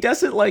 He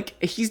does it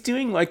like he's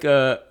doing like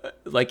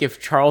if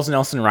Charles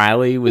Nelson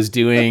Riley was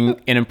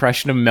doing an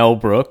impression of Mel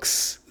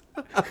Brooks.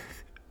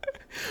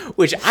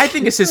 Which I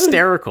think is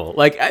hysterical.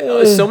 Like,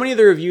 so many of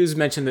the reviews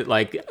mentioned that,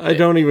 like... I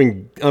don't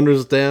even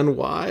understand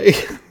why.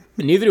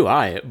 Neither do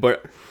I,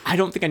 but I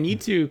don't think I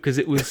need to, because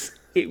it was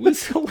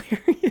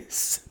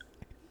hilarious.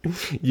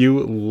 You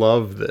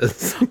love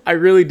this. I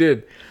really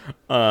did.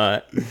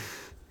 I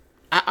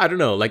don't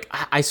know. Like,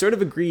 I sort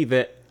of agree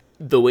that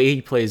the way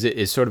he plays it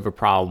is sort of a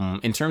problem.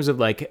 In terms of,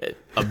 like,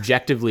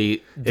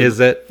 objectively... Is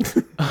it?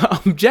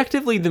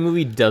 Objectively, the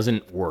movie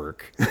doesn't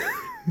work.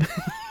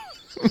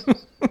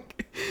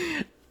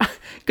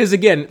 Because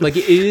again, like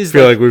it is. I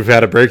feel like we've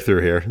had a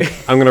breakthrough here.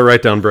 I'm gonna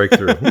write down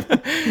breakthrough.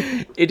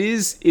 It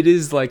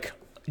is like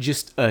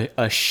just a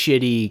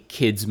shitty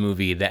kids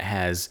movie that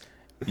has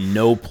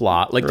no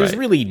plot. Like there's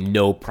really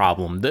no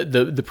problem.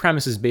 The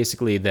premise is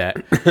basically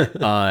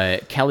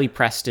that Kelly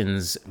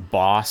Preston's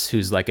boss,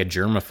 who's like a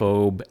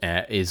germaphobe,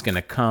 is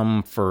gonna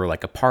come for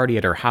like a party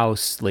at her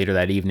house later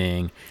that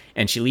evening,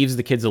 and she leaves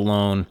the kids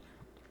alone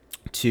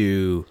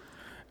to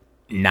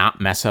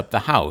not mess up the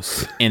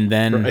house, and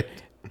then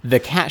the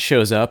cat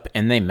shows up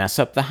and they mess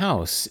up the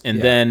house,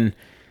 and then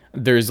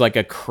there's like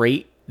a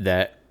crate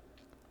that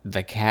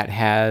the cat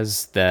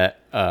has that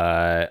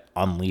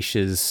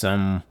unleashes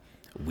some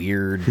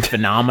weird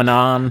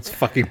phenomenon. It's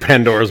fucking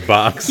Pandora's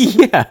box.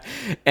 Yeah,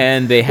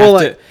 and they have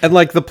to. And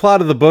like the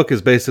plot of the book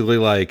is basically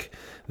like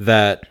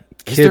that.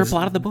 Is there a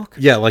plot of the book?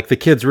 Yeah, like the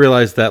kids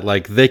realize that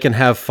like they can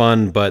have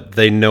fun, but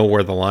they know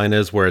where the line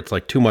is, where it's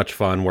like too much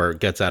fun, where it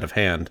gets out of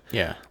hand.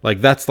 Yeah,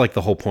 like that's like the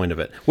whole point of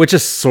it, which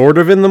is sort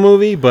of in the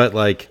movie, but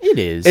like it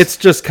is. It's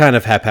just kind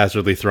of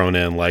haphazardly thrown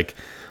in. Like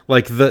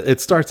it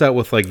starts out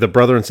with like the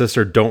brother and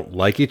sister don't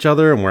like each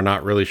other, and we're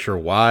not really sure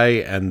why.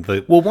 And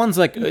one's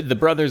like the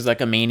brother's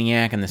like a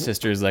maniac, and the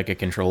sister's like a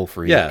control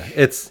freak. Yeah,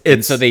 it's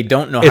so they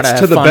don't know how to have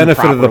to the fun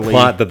benefit properly. of the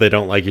plot that they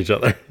don't like each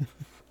other.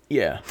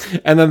 Yeah.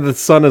 And then the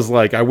son is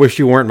like, I wish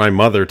you weren't my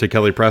mother, to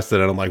Kelly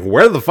Preston. And I'm like,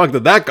 where the fuck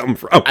did that come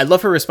from? I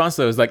love her response,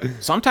 though. It was like,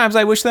 sometimes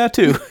I wish that,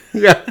 too.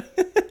 Yeah.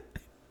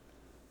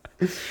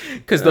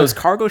 Because those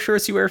cargo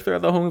shirts you wear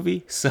throughout the whole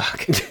movie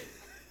suck.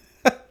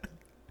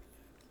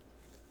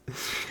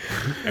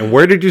 And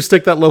where did you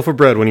stick that loaf of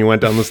bread when you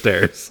went down the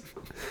stairs?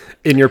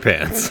 In your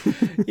pants.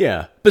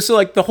 Yeah. But so,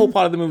 like, the whole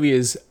plot of the movie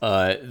is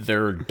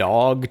their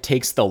dog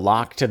takes the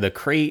lock to the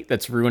crate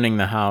that's ruining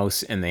the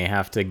house, and they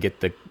have to get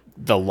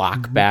the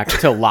lock back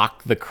to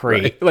lock the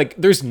crate. Right. Like,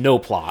 there's no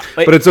plot.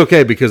 Like, but it's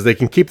okay, because they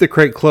can keep the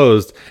crate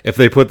closed if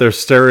they put their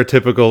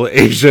stereotypical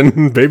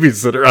Asian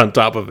babysitter on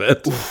top of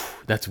it.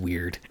 Oof, that's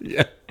weird.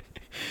 Yeah.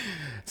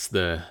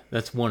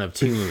 That's one of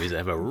two movies that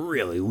have a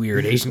really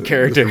weird Asian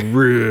character.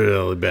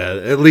 Really bad.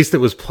 At least it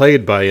was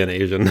played by an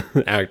Asian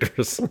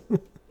actress.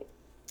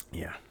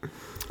 Yeah.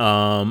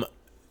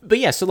 But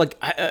yeah, so like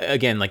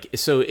again, like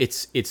so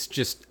it's a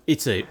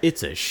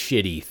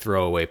shitty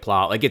throwaway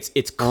plot. Like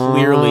it's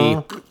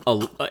clearly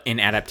an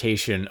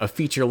adaptation, a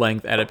feature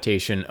length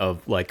adaptation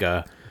of like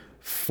a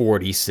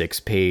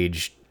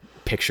 46-page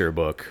picture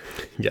book.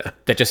 Yeah.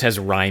 That just has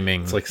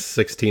rhyming. It's like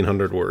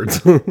 1,600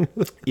 words.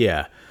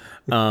 Yeah.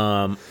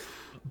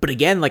 But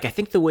again, like I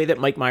think the way that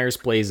Mike Myers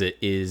plays it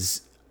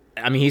is,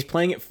 I mean, he's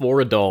playing it for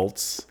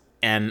adults,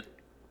 and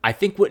I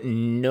think what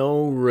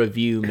no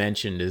review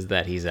mentioned is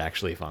that he's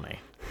actually funny.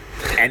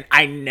 And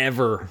I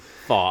never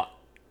thought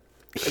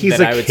he's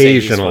that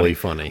occasionally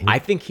funny. I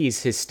think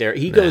he's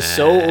hysterical. He goes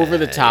so over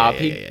the top.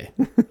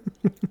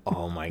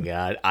 Oh my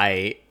God.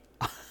 I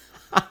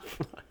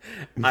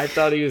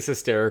thought he was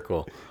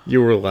hysterical.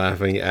 You were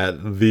laughing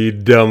at the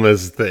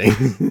dumbest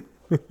thing.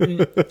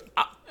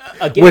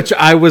 Again, Which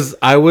I was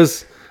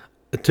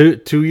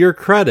to your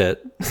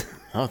credit.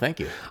 Oh,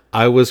 thank you.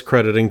 I was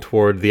crediting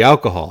toward the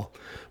alcohol.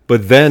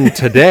 But then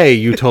today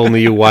you told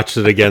me you watched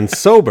it again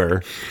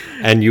sober,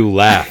 and you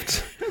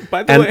laughed.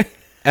 By the way.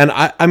 And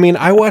I mean,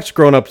 I watched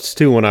Grown Ups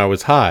too when I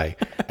was high,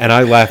 and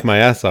I laughed my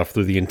ass off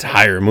through the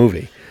entire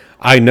movie.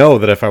 I know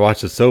that if I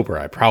watched it sober,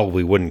 I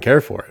probably wouldn't care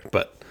for it,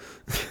 but...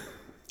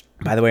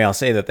 By the way, I'll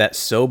say that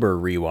sober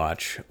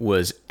rewatch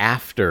was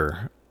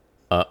after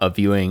a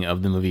viewing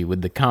of the movie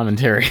with the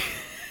commentary.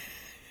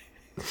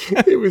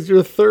 It was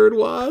your third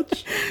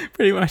watch?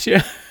 Pretty much,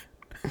 yeah.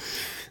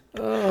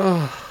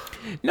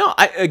 No,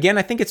 I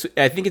think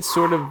it's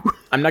sort of.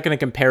 I'm not going to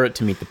compare it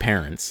to Meet the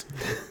Parents.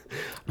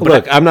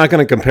 Look, I'm not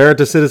going to compare it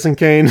to Citizen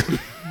Kane,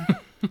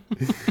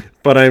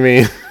 but I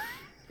mean,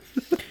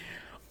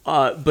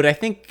 but I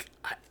think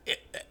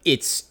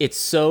it's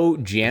so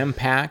jam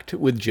packed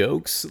with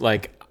jokes.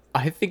 Like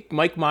I think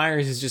Mike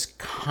Myers is just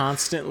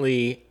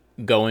constantly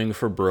going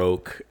for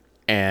broke,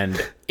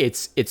 and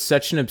it's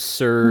such an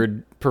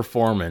absurd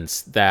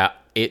performance that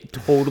it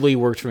totally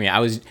worked for me.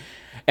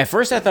 At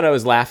first I thought I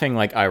was laughing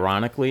like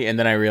ironically, and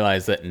then I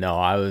realized that no,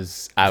 I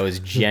was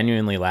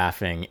genuinely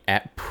laughing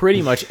at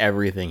pretty much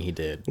everything he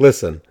did.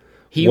 Listen,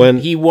 he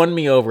won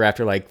me over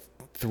after like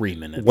 3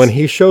 minutes. When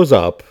he shows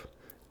up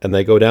and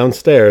they go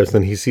downstairs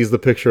and he sees the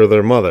picture of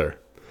their mother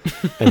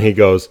and he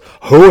goes,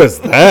 "Who is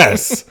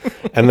this?"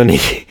 And then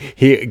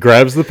he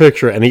grabs the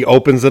picture and he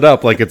opens it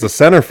up like it's a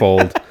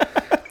centerfold.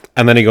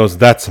 And then he goes,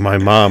 "That's my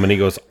mom." And he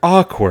goes,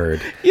 "Awkward."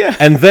 Yeah.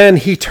 And then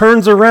he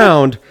turns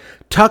around,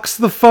 tucks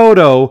the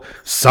photo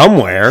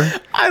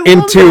somewhere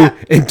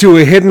into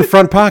a hidden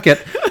front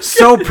pocket,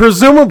 so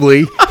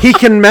presumably he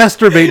can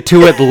masturbate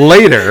to it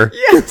later.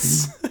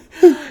 Yes.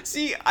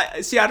 See,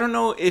 I don't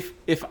know if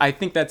I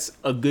think that's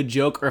a good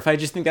joke or if I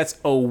just think that's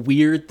a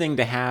weird thing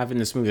to have in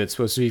this movie that's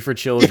supposed to be for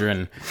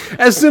children.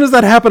 As soon as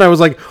that happened, I was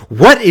like,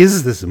 "What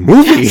is this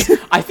movie?" Yes.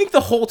 I think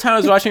the whole time I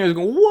was watching, I was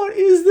going, "What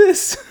is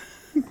this?"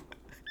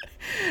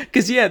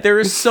 Because, yeah, there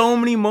are so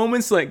many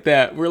moments like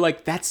that where,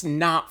 like, that's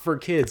not for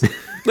kids.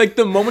 Like,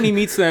 the moment he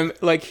meets them,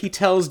 like, he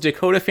tells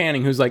Dakota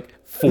Fanning, who's, like,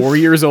 4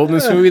 years old in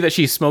this movie, that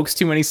she smokes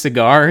too many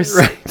cigars.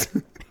 Right.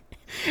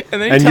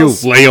 And then you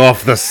lay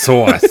off the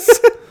sauce.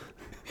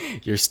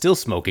 You're still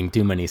smoking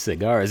too many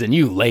cigars, and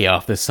you lay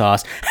off the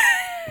sauce.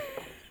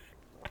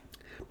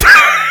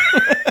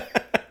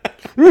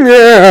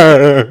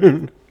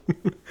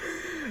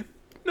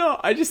 No,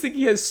 I just think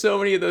he has so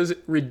many of those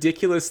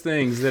ridiculous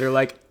things that are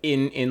like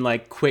in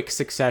like quick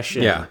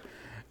succession. Yeah.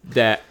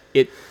 That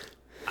it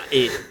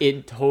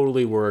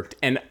totally worked.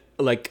 And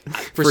like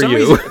for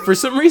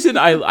some reason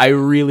I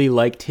really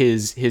liked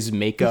his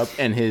makeup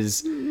and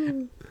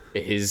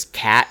his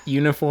cat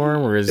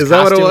uniform or his Is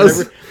that what it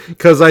was?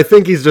 Because I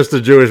think he's just a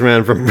Jewish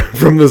man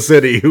from the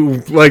city who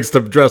likes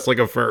to dress like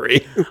a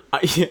furry.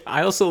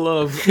 I also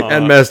love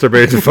and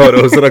masturbate to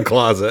photos in a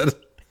closet.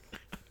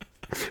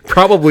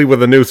 Probably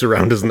with a noose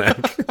around his neck.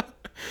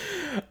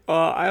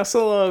 I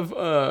also love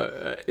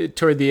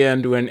toward the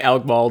end when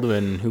Alec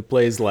Baldwin, who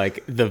plays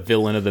like the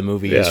villain of the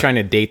movie, is trying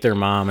to date their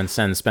mom and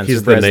send Spencer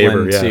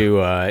Breslin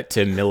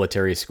to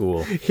military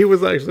school. He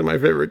was actually my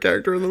favorite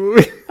character in the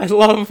movie. I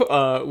love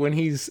when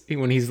he's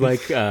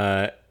like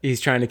he's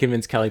trying to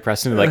convince Kelly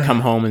Preston to like come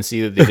home and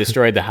see that they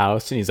destroyed the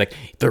house, and he's like,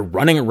 "They're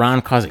running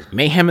around causing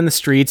mayhem in the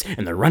streets,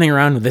 and they're running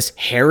around with this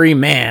hairy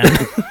man."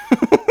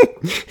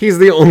 He's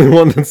the only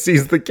one that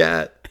sees the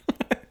cat.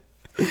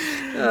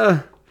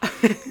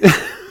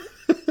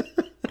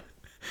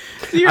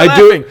 You're I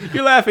laughing.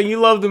 You're laughing. You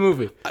love the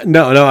movie.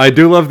 No, I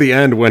do love the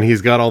end when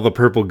he's got all the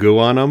purple goo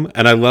on him,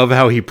 and I love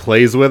how he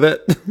plays with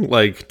it,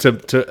 like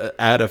to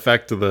add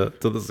effect to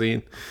the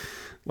scene,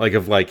 like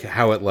of like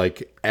how it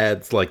like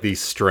adds like these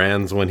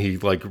strands when he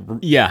like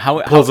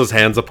how pulls his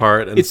hands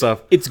apart and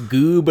stuff. It's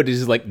goo, but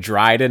it's like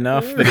dried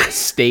enough that it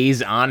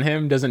stays on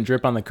him, doesn't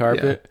drip on the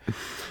carpet.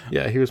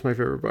 Yeah, he was my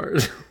favorite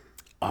part.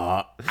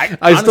 I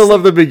I still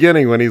love the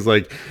beginning when he's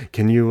like,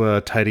 "Can you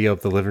tidy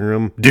up the living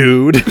room,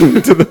 dude?"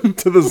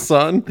 to the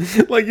son,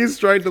 like he's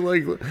trying to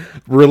like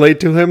relate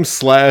to him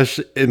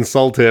 /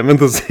 insult him at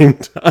the same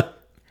time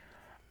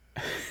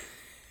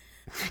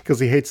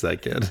because he hates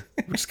that kid,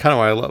 which is kind of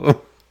why I love him.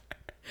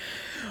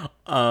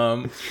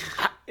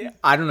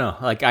 I don't know.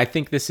 Like, I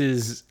think this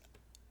is.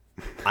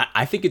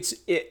 I think it's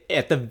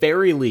at the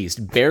very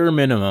least, bare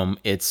minimum,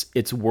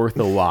 it's worth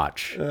a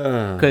watch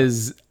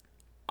because.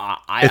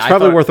 It's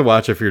probably worth a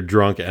watch if you're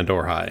drunk and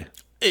or high.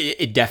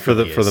 It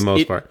definitely for the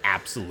most part.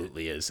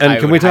 Absolutely is. And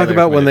can we talk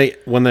about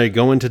when they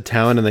go into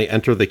town and they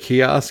enter the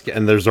kiosk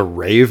and there's a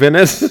rave in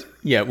it?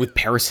 Yeah, with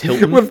Paris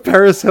Hilton.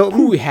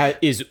 Who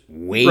is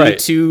way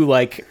too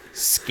like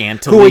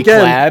scantily who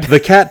again clad.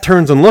 The cat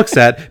turns and looks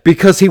at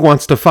because he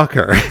wants to fuck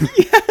her.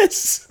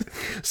 Yes.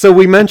 So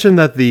we mentioned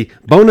that the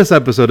bonus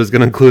episode is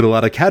going to include a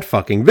lot of cat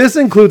fucking. This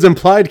includes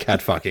implied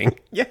cat fucking.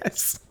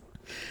 Yes.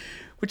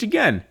 Which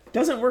again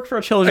doesn't work for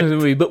a children's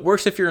movie, but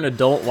works if you're an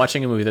adult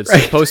watching a movie that's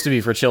supposed to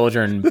be for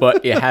children,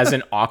 but it has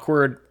an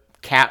awkward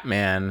cat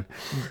man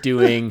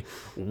doing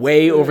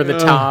way over the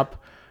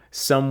top,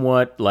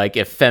 somewhat like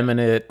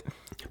effeminate.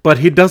 But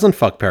he doesn't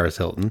fuck Paris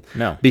Hilton.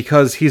 No.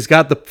 Because he's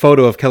got the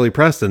photo of Kelly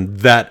Preston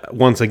that,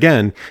 once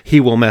again, he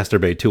will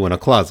masturbate to in a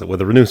closet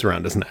with a noose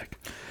around his neck.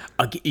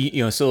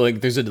 So like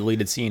there's a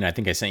deleted scene. I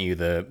think I sent you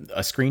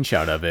a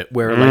screenshot of it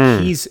where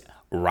like he's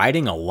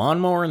riding a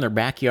lawnmower in their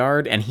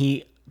backyard and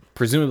he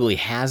presumably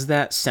has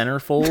that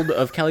centerfold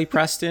of Kelly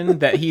Preston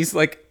that he's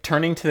like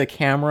turning to the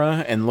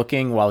camera and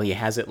looking while he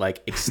has it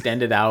like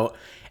extended out.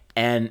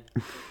 And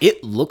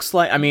it looks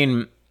like, I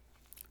mean,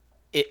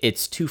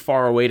 it's too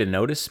far away to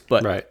notice,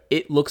 but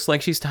it looks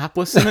like she's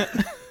topless in it.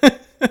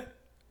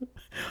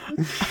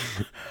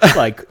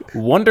 Like,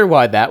 wonder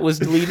why that was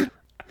deleted.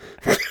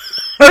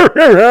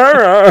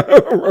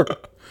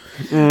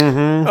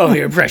 Mm-hmm. Oh,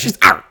 you're precious.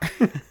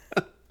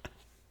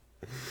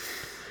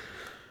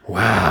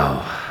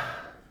 Wow.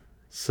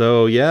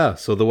 So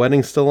the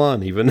wedding's still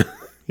on, even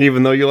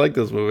though you like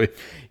this movie.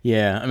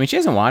 Yeah, I mean, she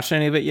hasn't watched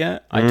any of it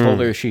yet. I told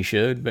her she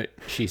should, but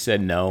she said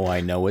no. I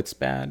know it's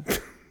bad,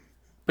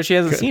 but she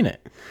hasn't seen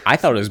it. I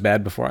thought it was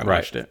bad before I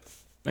watched it.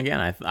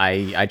 Again,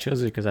 I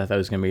chose it because I thought it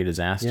was going to be a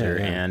disaster,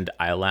 and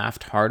I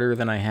laughed harder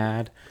than I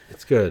had.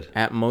 It's good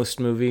at most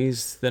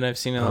movies that I've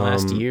seen in the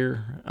last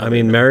year. I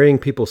mean, marrying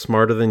people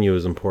smarter than you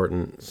is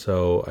important,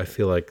 so I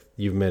feel like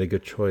you've made a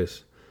good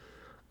choice.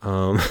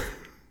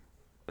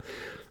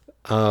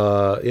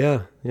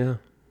 Yeah.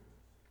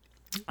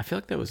 I feel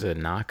like that was a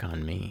knock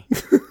on me.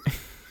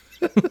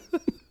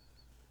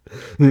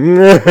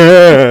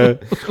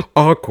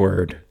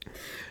 Awkward.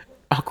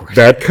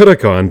 That could have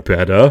gone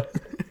better.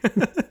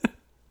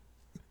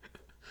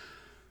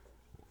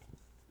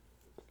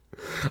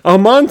 A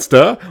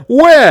monster?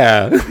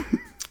 Where?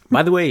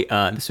 By the way,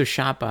 this was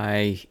shot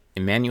by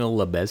Emmanuel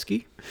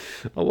Lubezki.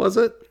 Oh, was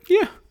it?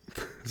 Yeah.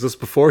 Is this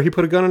before he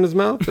put a gun in his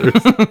mouth?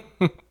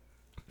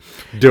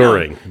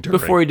 During.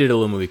 Before he did a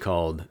little movie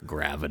called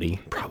Gravity.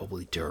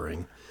 Probably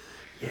during.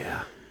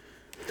 Yeah.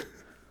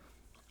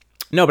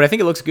 No, but I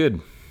think it looks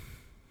good.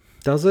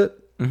 Does it?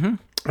 Mm-hmm.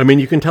 I mean,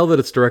 you can tell that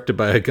it's directed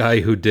by a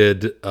guy who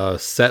did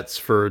sets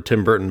for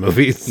Tim Burton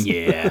movies.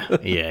 Yeah,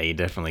 you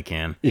definitely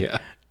can. Yeah.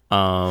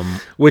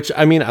 Which,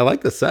 I mean, I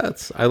like the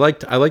sets. I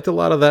liked a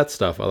lot of that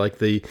stuff. I like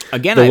the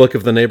look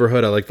of the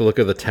neighborhood. I like the look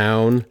of the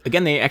town.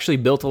 Again, they actually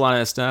built a lot of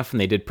that stuff, and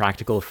they did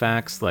practical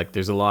effects. Like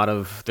there's a lot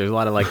of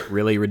like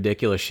really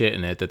ridiculous shit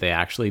in it that they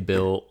actually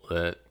built.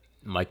 That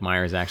Mike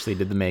Myers actually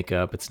did the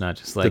makeup. It's not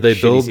just like did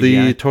they build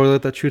CGI. the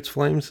toilet that shoots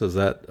flames? Is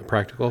that a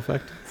practical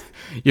effect?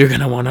 You're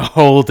gonna want to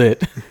hold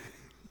it.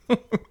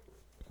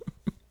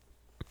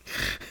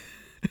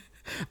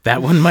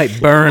 That one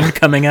might burn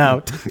coming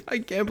out. I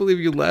can't believe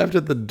you laughed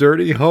at the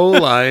dirty hoe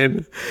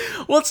line.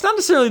 Well, it's not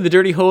necessarily the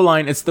dirty hoe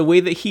line. It's the way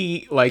that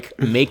he like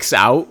makes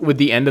out with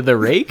the end of the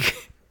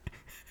rake.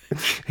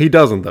 He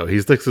doesn't, though.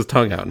 He sticks his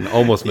tongue out and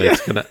almost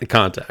makes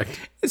contact.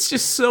 It's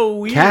just so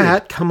weird.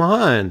 Cat, come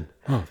on.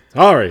 Oh,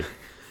 sorry.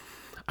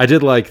 I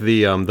did like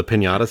the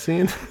pinata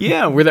scene.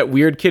 Yeah, where that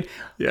weird kid.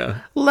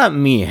 Yeah. Let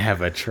me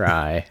have a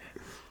try.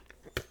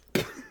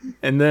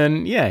 And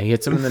then, he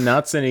hits him in the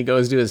nuts and he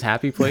goes to his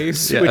happy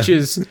place, which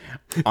is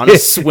on a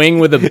swing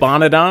with a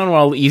bonnet on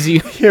while easy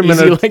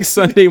like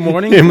Sunday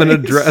morning. Him in a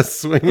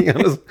dress swinging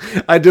on his...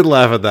 I did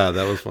laugh at that.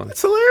 That was fun.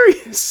 It's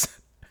hilarious.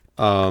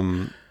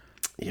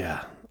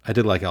 Yeah. I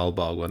did like Al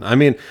Baldwin. I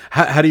mean,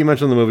 how do you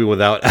mention the movie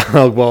without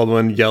Al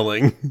Baldwin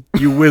yelling,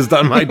 "You whizzed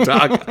on my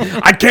taco"?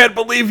 I can't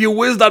believe you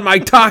whizzed on my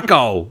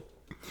taco.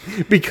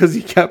 because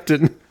he kept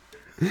an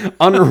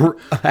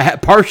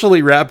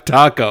partially wrapped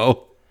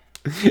taco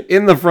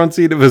in the front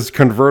seat of his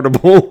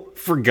convertible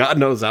for God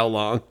knows how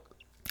long.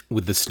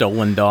 With the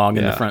stolen dog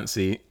in the front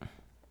seat.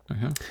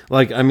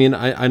 Like, I mean,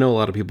 I know a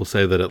lot of people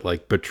say that it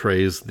like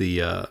betrays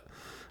the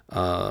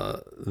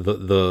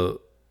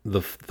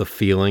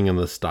feeling and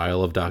the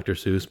style of Dr.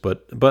 Seuss,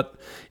 but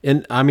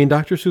I mean,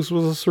 Dr. Seuss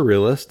was a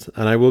surrealist,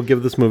 and I will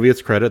give this movie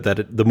its credit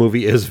that the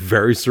movie is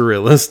very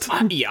surrealist.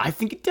 Yeah, I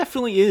think it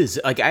definitely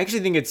is. Like, I actually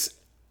think it's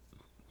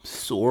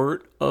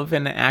sort of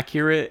an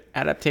accurate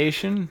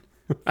adaptation.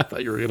 I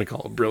thought you were gonna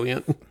call it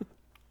brilliant.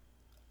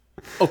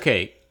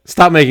 Okay.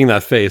 Stop making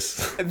that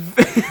face.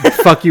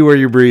 Fuck you where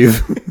you breathe.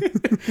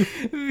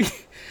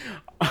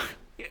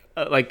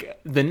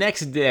 Like, the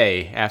next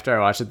day after I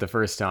watched it the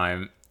first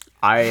time,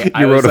 I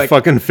wrote was a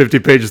fucking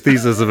 50-page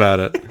thesis about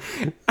it.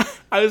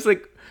 I was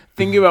like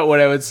thinking about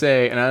what I would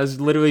say, and I was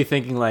literally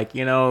thinking, like,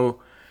 you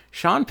know,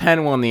 Sean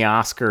Penn won the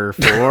Oscar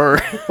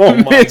for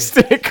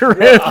Mystic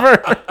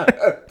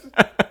River.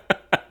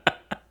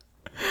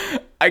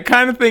 I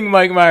kind of think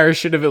Mike Myers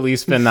should have at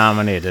least been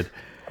nominated.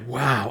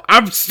 Wow,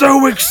 I'm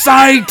so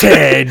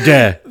excited.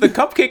 The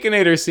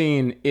Cupcakeinator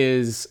scene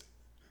is,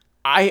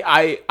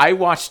 I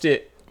watched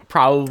it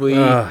probably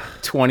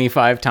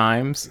 25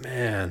 times.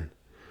 Man.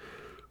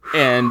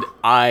 And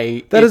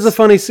that is a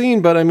funny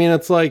scene, but I mean,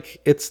 it's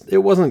like,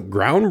 it wasn't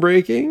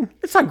groundbreaking.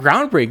 It's not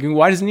groundbreaking.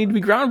 Why does it need to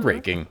be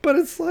groundbreaking? But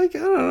it's like, I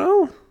don't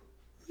know.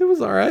 It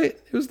was all right.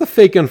 It was the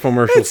fake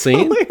infomercial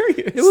scene.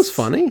 Hilarious. It was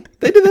funny.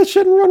 They did that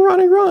shit in Run,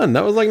 Ronnie, Run.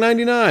 That was like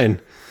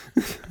 99.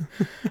 I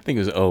think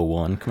it was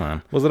 01. Come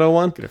on. Was it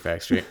 01? Get it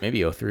fact straight.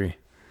 Maybe 03.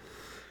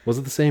 Was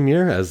it the same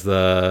year as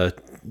the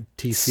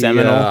The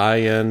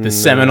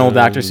seminal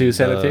Dr.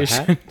 Seuss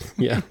adaptation?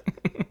 Yeah.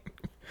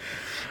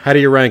 How do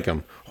you rank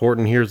them?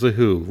 Horton Hears a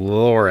Who,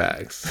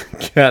 Lorax,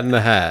 Cat in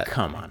the Hat.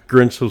 Come on.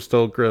 Grinch Who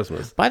Stole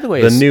Christmas. By the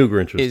way, the new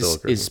Grinch Who Stole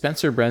Christmas. Is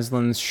Spencer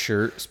Breslin's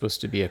shirt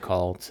supposed to be a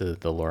call to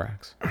the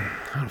Lorax? I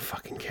don't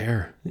fucking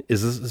care.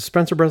 Is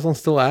Spencer Breslin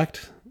still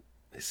act?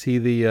 Is he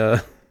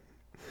the...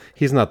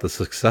 He's not the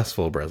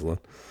successful Breslin.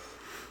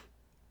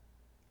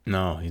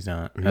 No, he's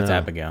not. That's No.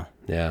 Abigail.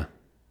 Yeah.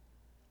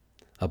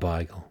 A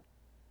Beagle.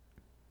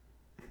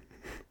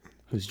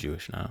 Who's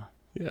Jewish now.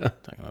 Yeah.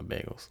 Talking about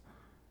bagels.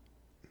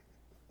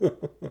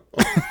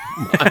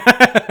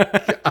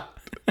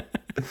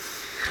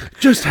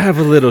 Just have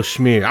a little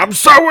schmear. I'm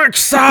so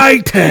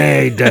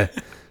excited.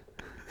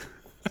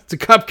 It's a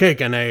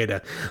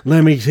Cupcakeinator.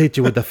 Let me hit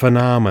you with the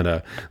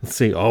phenomena. Let's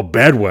see. Oh,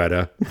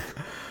 bedwetter.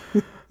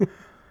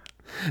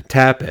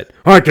 Tap it.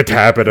 I can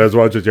tap it as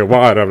much as you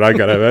want. I'm not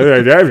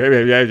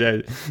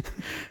gonna.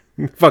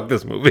 Fuck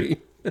this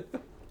movie.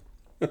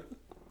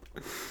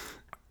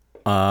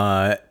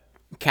 Cat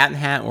in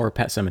Hat or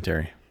Pet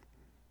Cemetery?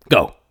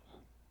 Go.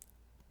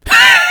 Do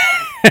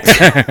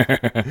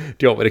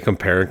you want me to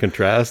compare and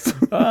contrast?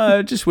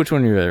 Just which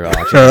one you really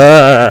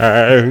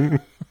watching?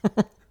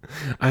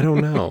 I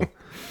don't know.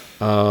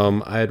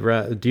 I'd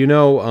rather. Do you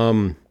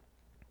know?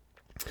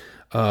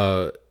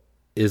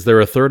 Is there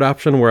a third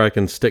option where I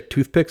can stick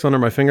toothpicks under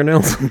my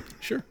fingernails?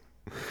 Sure.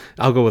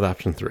 I'll go with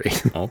option 3.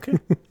 Okay.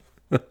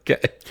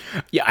 Okay.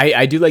 Yeah,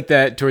 I do like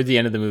that toward the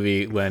end of the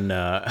movie when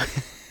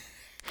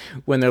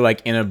when they're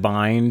like in a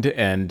bind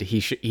and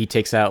he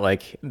takes out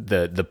like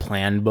the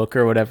plan book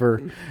or whatever.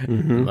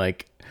 Mm-hmm.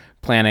 Like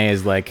plan A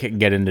is like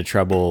get into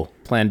trouble.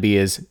 Plan B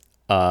is ditch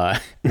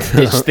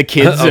the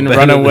kids and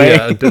run away.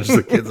 Yeah, ditch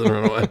the kids and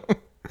run away.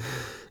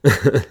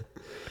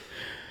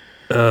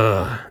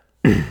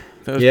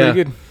 That was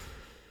pretty good.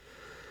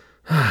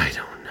 I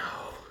don't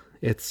know.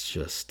 It's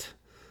just.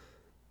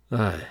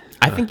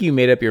 I think you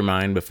made up your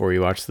mind before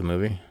you watched the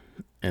movie.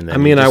 And then I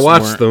mean, I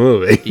watched the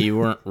movie. You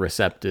weren't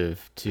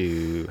receptive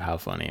to how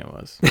funny it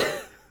was.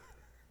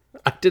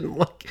 I didn't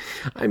like.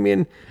 I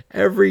mean,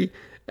 every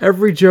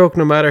joke,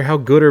 no matter how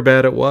good or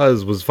bad it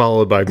was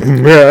followed by.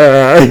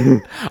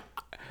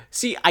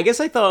 See, I guess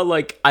I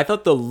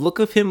thought the look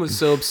of him was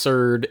so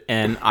absurd,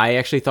 and I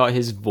actually thought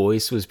his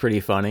voice was pretty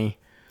funny.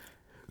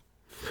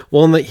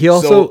 Well, and he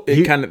also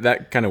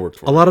that kind of worked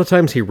for me. A lot of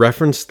times he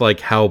referenced like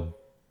how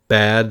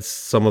bad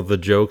some of the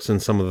jokes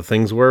and some of the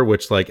things were,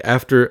 which like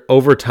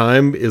over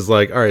time is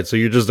like, all right, so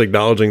you're just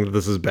acknowledging that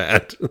this is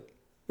bad.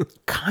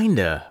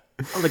 Kinda.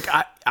 Like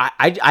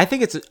I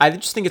think I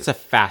just think it's a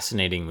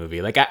fascinating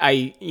movie. Like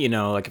I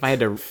like if I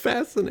had to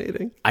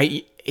fascinating.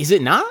 Is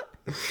it not?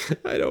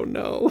 I don't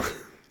know.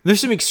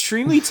 There's some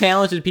extremely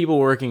talented people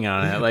working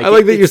on it. Like I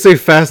like that you say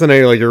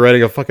fascinating like you're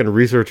writing a fucking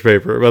research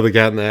paper about the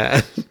Cat in the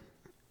Hat.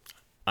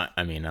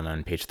 I mean, I'm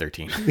on page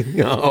 13.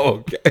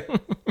 Oh, okay.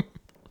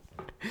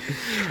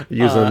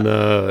 Using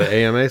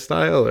AMA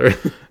style or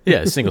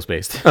yeah, single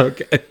spaced.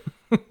 Okay.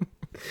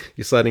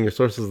 You citing your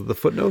sources of the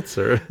footnotes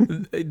or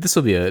this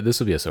will be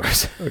a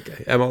source.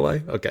 Okay.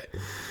 MLA. Okay.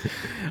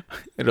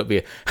 It'll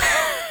be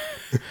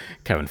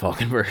Kevin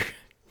Falkenberg,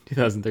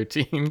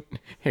 2013,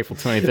 April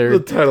 23rd. The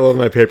title of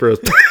my paper is.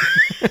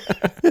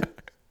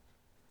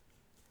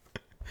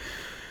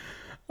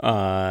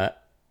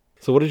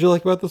 So what did you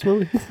like about this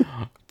movie?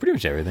 Pretty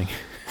much everything.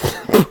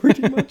 Pretty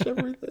pretty much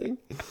everything.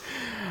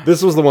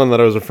 This was the one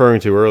that I was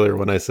referring to earlier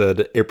when I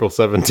said April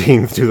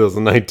 17th,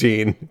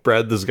 2019.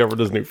 Brad discovered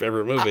his new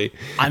favorite movie.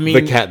 I mean,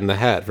 The Cat in the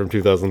Hat from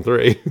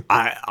 2003.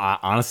 I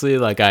honestly,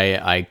 like,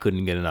 I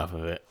couldn't get enough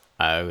of it.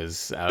 I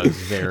was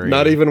very...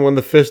 Not even when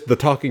the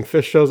talking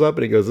fish shows up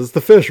and he goes, "It's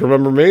the fish,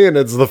 remember me?" And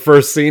it's the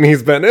first scene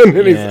he's been in.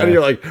 And, and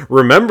you're like,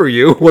 "Remember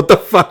you? What the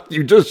fuck?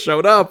 You just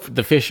showed up."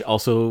 The fish,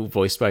 also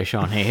voiced by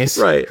Sean Hayes,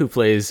 Right. who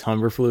plays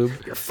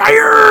Humberflube. You're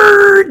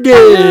fired!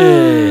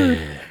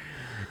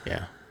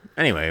 Yeah.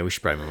 Anyway, we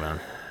should probably move on.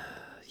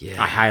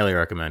 Yeah. I highly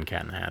recommend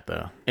Cat in the Hat,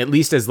 though. At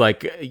least as,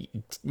 like,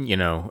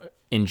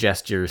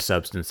 ingest your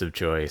substance of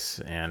choice.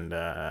 And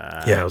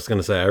Yeah, I was going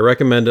to say, I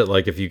recommend it,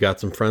 like, if you got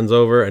some friends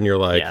over and you're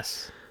like,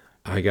 yes.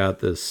 I got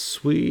this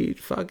sweet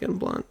fucking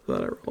blunt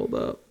that I rolled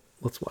up.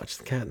 Let's watch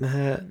The Cat in the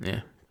Hat.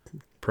 Yeah.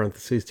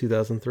 Parentheses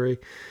 2003.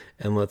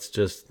 And let's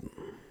just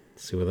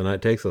see where the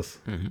night takes us.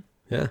 Mm-hmm.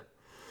 Yeah.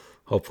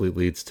 Hopefully it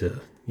leads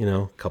to,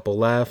 a couple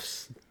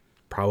laughs.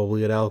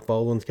 Probably at Alec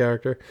Baldwin's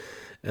character.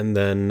 And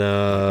then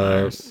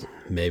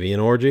maybe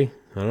an orgy.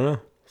 I don't know.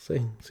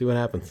 See what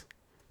happens.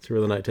 See where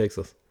the night takes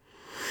us.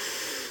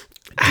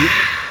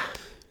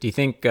 Do you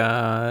think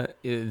the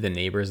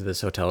neighbors of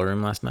this hotel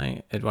room last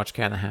night had watched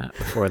Cat in the Hat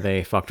before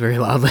they fucked very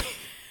loudly?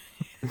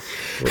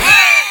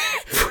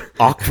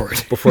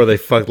 Awkward. Before they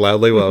fucked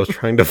loudly while I was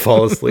trying to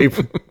fall asleep.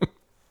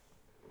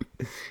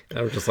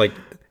 I was just like,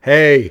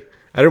 "Hey,"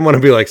 I didn't want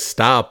to be like,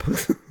 "Stop,"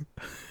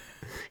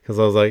 because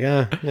I was like,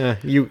 "Yeah,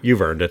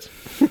 you've earned it."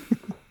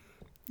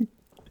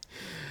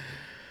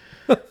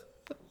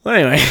 Well,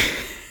 anyway.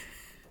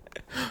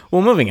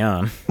 Well, moving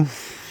on.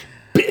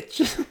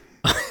 Bitch.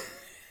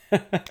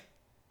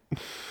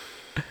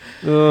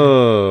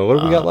 Oh, what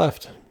have we got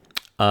left?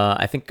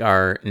 I think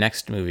our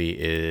next movie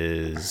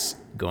is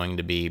going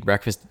to be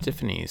Breakfast at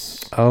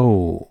Tiffany's.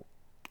 Oh,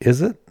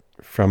 is it?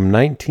 From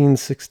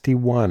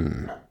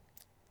 1961.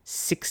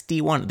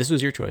 61. This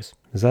was your choice.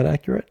 Is that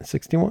accurate?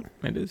 61?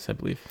 It is, I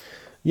believe.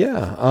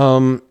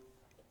 Yeah.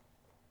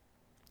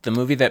 The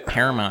movie that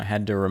Paramount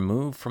had to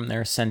remove from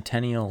their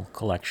Centennial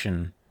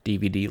Collection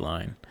DVD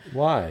line.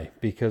 Why?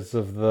 Because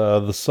of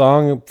the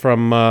song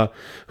from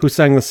who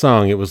sang the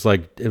song? It was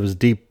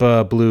Deep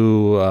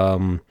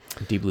Blue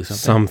Deep Blue something.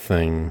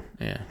 something.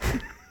 Yeah.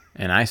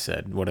 And I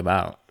said, what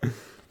about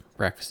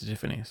Breakfast at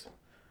Tiffany's?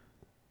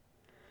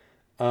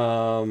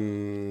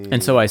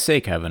 And so I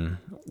say, Kevin,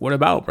 what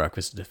about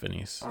Breakfast at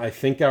Tiffany's? I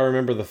think I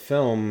remember the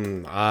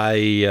film.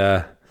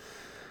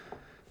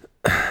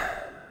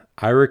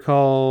 I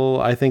recall.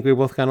 I think we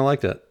both kind of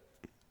liked it.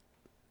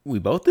 We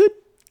both did?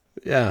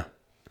 Yeah.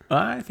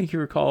 I think you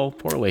recall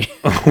poorly.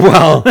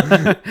 Well,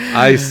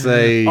 I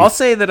say. I'll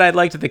say that I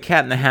liked The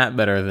Cat in the Hat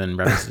better than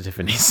Breakfast at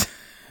Tiffany's.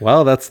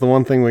 Well, that's the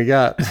one thing we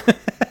got.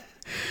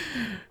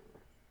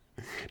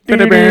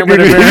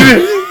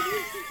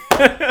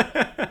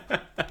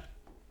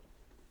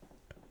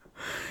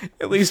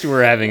 At least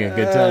we're having a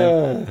good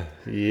time.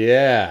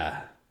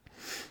 Yeah.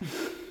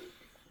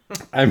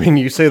 I mean,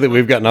 you say that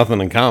we've got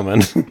nothing in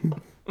common.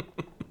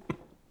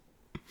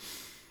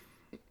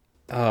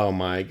 Oh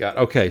my God.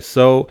 Okay,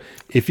 so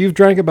if you've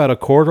drank about a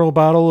quarter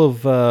bottle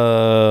of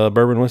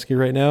bourbon whiskey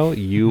right now,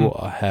 you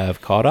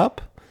have caught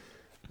up.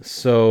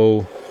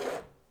 So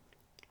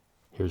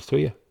here's to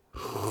you.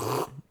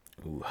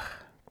 Ooh.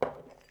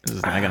 This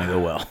is not going to go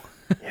well.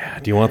 Yeah.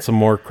 Do you want some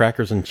more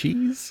crackers and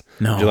cheese?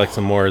 No. Would you like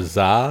some more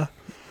za?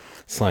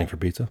 Slang for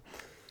pizza.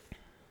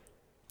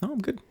 No, I'm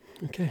good.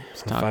 Okay.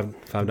 Let's talk.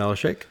 $5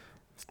 shake.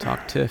 Let's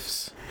talk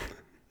TIFFs.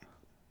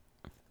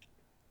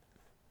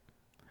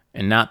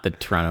 And not the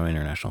Toronto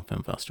International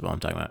Film Festival. I'm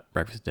talking about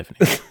Breakfast at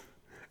Tiffany's.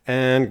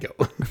 And go.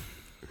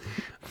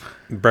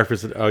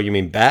 Breakfast. Oh, you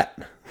mean bat?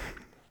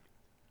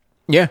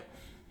 Yeah.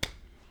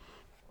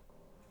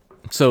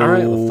 So all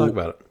right, let's talk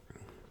about it.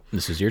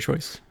 This is your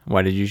choice.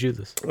 Why did you choose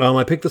this?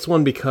 I picked this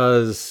one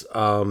because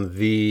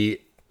the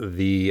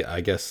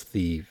I guess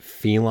the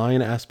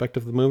feline aspect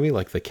of the movie,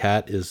 like the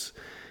cat, is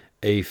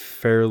a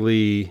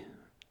fairly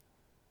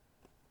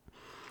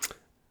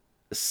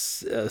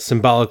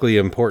symbolically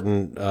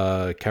important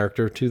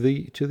character to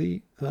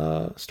the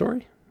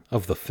story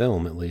of the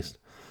film, at least.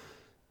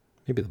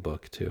 Maybe the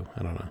book too.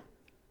 I don't know.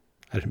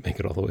 I didn't make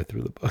it all the way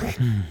through the book.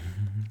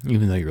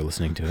 Even though you were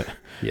listening to it.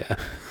 Yeah.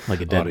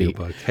 Like a deadbeat.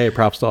 Audiobook. Hey,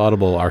 props to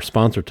Audible, our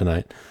sponsor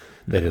tonight.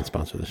 They didn't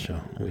sponsor this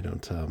show. We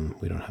don't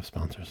have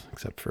sponsors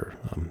except for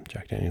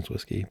Jack Daniel's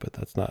whiskey, but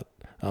that's not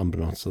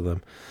unbeknownst to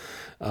them.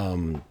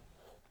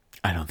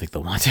 I don't think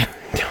they'll want to.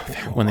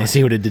 When they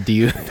see what it did to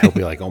you. They'll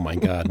be like, "Oh my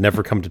God,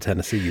 never come to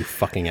Tennessee, you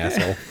fucking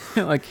asshole."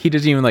 Like, he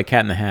doesn't even like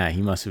Cat in the Hat.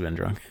 He must have been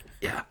drunk.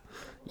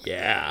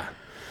 Yeah.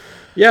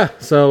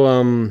 So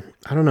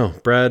I don't know,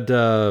 Brad.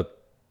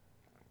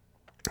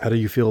 How do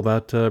you feel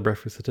about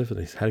Breakfast at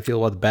Tiffany's? How do you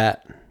feel about the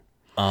bat?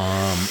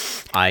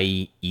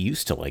 I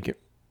used to like it.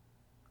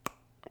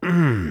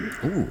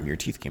 Ooh, your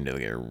teeth came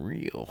together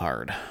real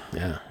hard.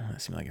 Yeah,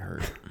 That seemed like it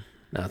hurt.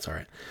 no, it's all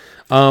right.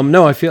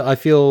 No, I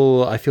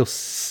feel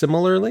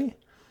similarly.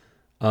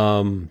 I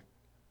don't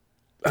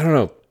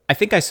know. I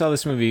think I saw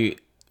this movie.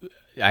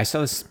 I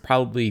saw this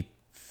probably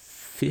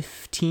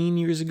 15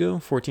 years ago,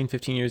 14,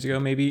 15 years ago,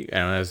 maybe.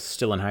 And I was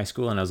still in high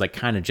school, and I was like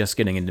kind of just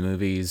getting into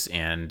movies,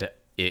 and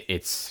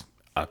it's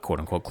a quote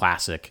unquote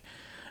classic.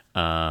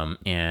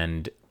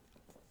 And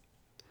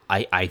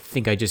I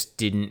think I just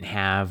didn't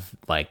have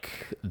like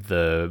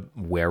the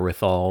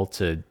wherewithal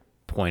to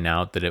point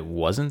out that it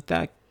wasn't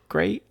that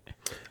great.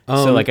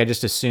 So like I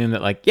just assumed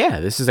that like, yeah,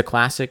 this is a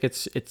classic.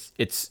 It's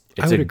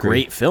a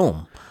great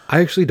film. I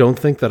actually don't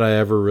think that I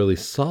ever really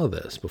saw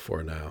this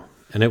before now,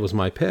 and it was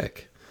my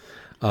pick.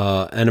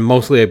 And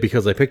mostly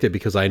because I picked it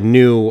because I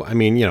knew, I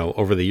mean, you know,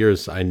 over the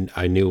years,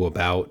 I knew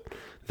about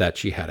that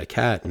she had a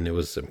cat, and it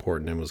was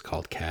important, and it was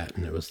called Cat,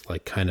 and it was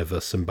like kind of a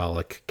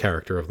symbolic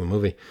character of the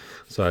movie.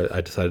 So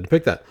I decided to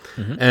pick that.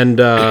 Mm-hmm.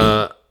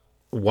 And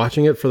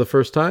watching it for the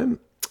first time,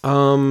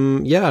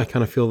 yeah, I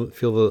kind of feel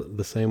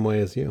the same way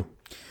as you.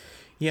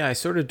 Yeah, I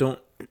sort of don't.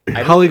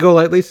 Holly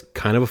Golightly's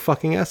kind of a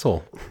fucking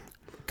asshole.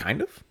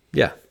 Kind of?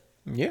 Yeah.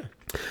 Yeah.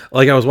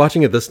 Like I was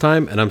watching it this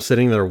time, and I'm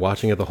sitting there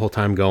watching it the whole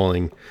time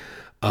going,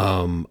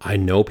 I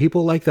know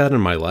people like that in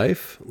my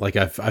life. Like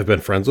I've been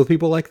friends with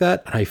people like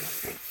that, and I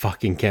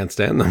fucking can't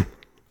stand them.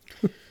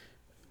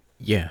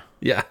 Yeah.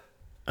 Yeah.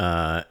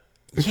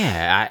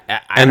 Yeah.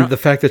 And the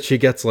fact that she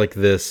gets like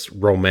this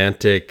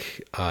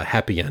romantic,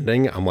 happy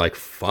ending, I'm like,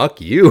 fuck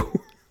you.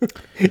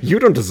 You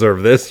don't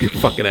deserve this, you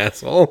fucking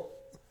asshole.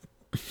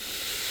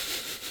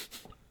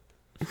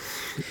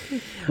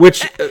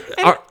 Which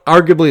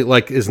arguably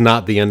like is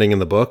not the ending in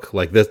the book.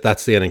 Like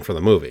that's the ending for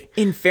the movie.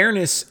 In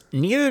fairness,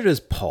 neither does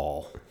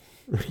Paul.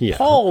 Yeah.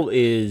 Paul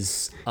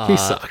is he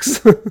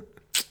sucks.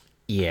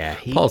 Yeah,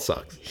 Paul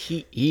sucks.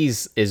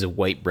 He's as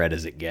white bread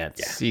as it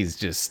gets. Yeah.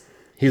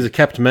 He's a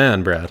kept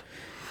man, Brad.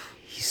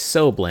 He's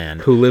so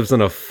bland. Who lives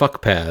in a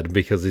fuck pad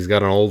because he's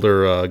got an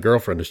older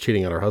girlfriend who's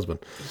cheating on her husband.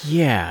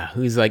 Yeah,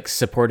 who's like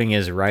supporting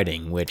his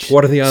writing, which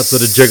what are the odds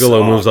that a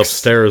gigolo moves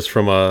upstairs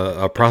from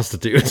a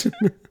prostitute?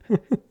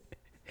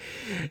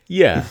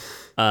 Yeah.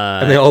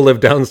 And they all live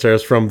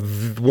downstairs from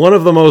one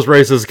of the most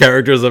racist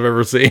characters I've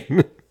ever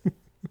seen.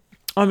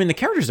 I mean, the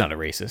character's not a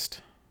racist.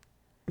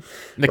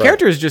 The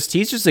character is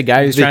he's just a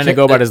guy who's trying to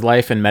go about his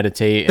life and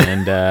meditate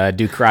and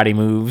do karate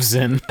moves.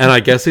 And I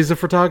guess he's a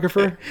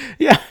photographer.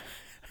 Yeah.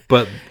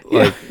 But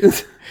like,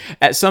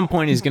 at some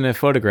point he's going to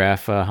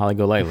photograph Holly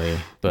Golightly,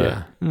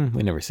 but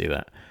we never see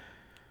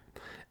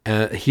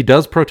that. He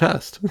does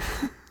protest.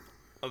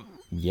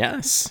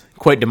 Yes.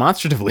 Quite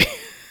demonstratively.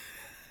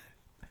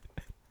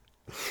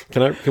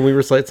 Can we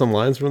recite some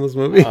lines from this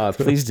movie?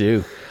 Please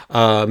do.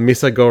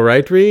 Misa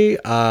Golightly,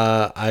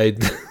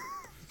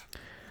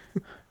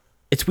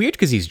 It's weird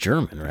because he's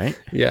German, right?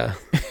 Yeah,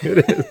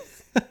 it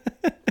is.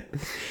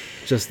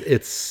 Just,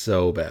 it's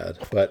so bad.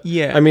 But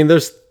yeah, I mean,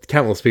 there's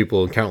countless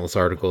people and countless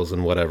articles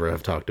and whatever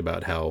have talked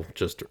about how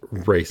just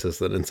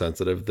racist and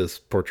insensitive this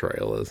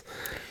portrayal is.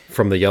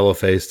 From the yellow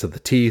face to the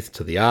teeth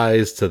to the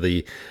eyes to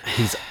the,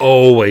 he's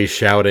always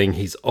shouting,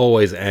 he's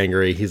always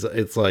angry.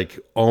 It's like,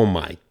 oh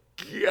my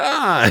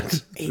God,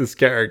 this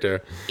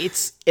character.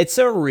 It's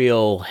a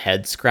real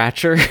head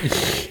scratcher.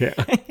 Yeah.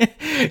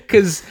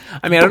 Because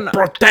I mean, I don't know.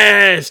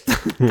 Protest.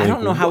 I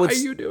don't know how Why it's.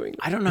 are you doing?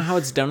 I don't know how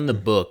it's done in the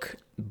book,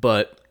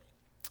 but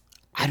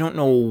I don't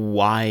know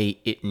why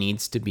it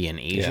needs to be an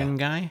Asian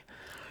guy.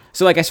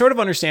 So like, I sort of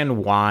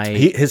understand why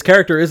his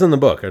character is in the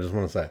book. I just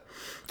want to say,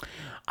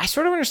 I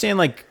sort of understand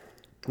like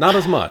not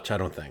as much. I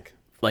don't think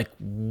like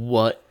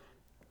what,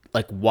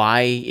 like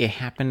why it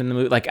happened in the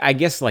movie. Like I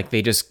guess like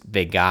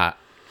they got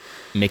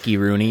Mickey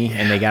Rooney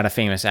and they got a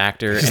famous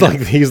actor.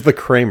 He's the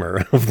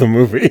Kramer of the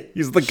movie.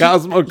 He's the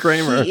Cosmo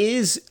Kramer. He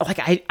is like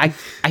I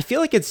feel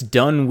like it's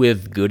done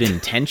with good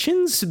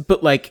intentions,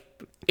 but like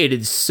it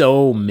is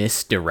so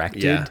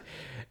misdirected. Yeah.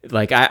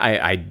 Like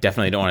I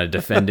definitely don't want to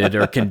defend it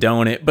or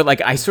condone it, but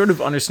like I sort of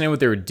understand what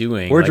they were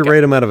doing. Where'd you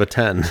rate him out of a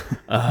 10?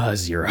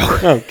 0.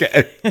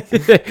 Okay.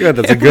 Good.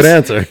 That's a good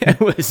answer. It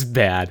was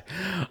bad.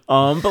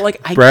 But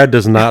like Brad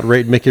does not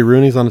rate Mickey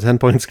Rooney's on a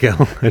 10-point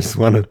scale. I just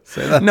want to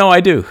say that. No, I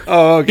do.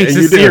 Oh, okay. It's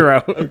you a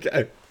 0.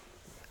 Okay.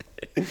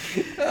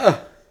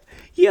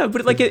 Yeah,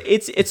 but like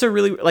it's a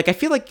really like I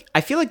feel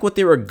like what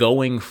they were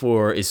going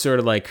for is sort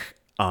of like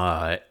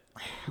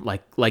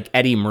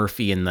Eddie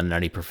Murphy in The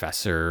Nutty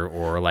Professor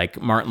or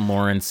like Martin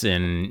Lawrence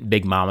in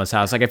Big Mama's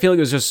House. Like I feel like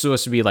it was just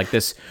supposed to be like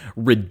this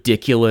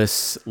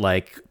ridiculous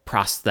like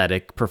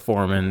prosthetic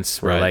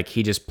performance where like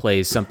he just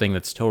plays something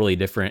that's totally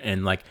different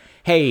and like,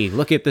 hey,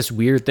 look at this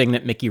weird thing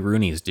that Mickey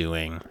Rooney's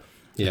doing.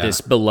 Yeah.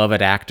 This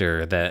beloved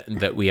actor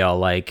that we all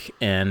like.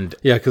 And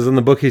yeah, because in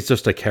the book he's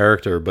just a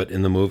character, but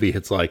in the movie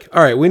it's like,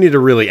 all right, we need to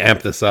really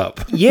amp this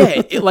up.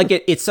 Yeah,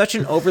 it's such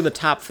an over the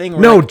top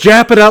thing. No, like,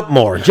 jap it up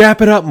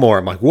more.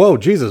 I'm like, whoa,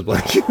 Jesus,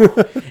 Blake.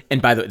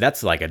 And by the way,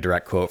 that's like a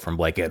direct quote from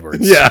Blake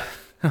Edwards. Yeah.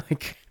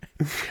 Like,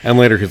 and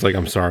later he's like,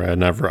 I'm sorry, I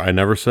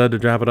never said to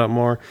jap it up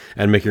more.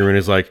 And Mickey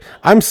Rooney's like,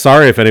 I'm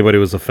sorry if anybody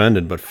was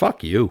offended, but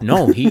fuck you.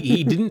 No,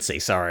 he didn't say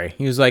sorry.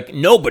 He was like,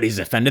 nobody's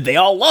offended. They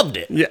all loved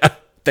it. Yeah.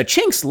 The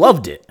Chinks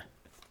loved it.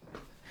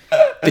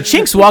 The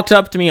Chinks walked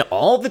up to me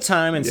all the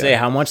time and say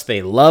how much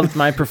they loved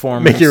my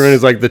performance. Mickey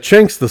Rooney's like, the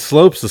Chinks, the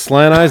Slopes, the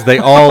Slant Eyes, they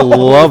all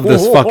love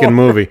this fucking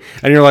movie.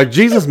 And you're like,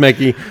 Jesus,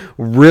 Mickey,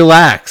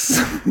 relax.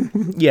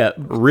 Yeah.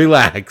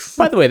 Relax.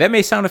 By the way, that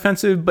may sound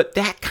offensive, but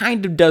that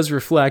kind of does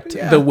reflect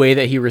the way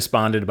that he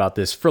responded about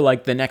this for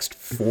like the next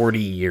 40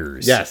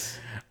 years. Yes.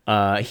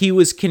 He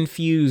was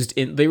confused.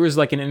 There was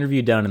like an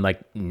interview done in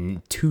like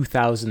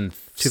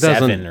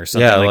 2007 or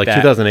something like that.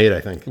 2008, I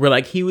think. Where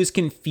like he was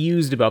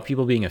confused about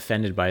people being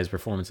offended by his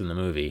performance in the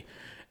movie.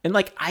 And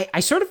like I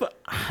sort of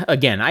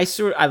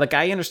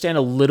I understand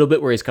a little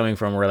bit where he's coming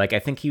from, where like I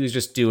think he was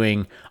just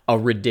doing a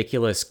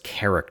ridiculous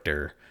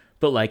character.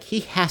 But like he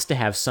has to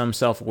have some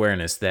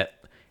self-awareness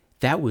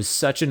that was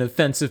such an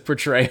offensive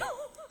portrayal.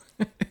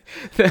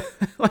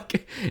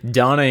 Like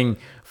donning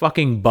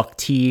fucking buck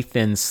teeth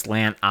and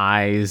slant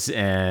eyes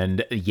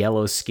and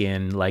yellow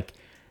skin, like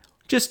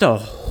just a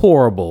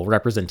horrible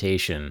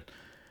representation.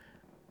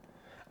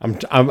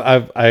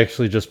 I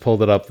actually just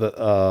pulled it up.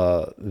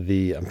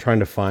 I'm trying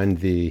to find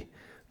the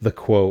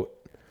quote.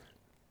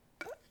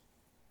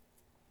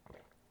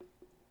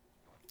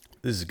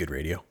 This is good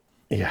radio.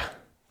 Yeah.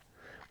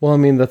 Well, I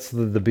mean, that's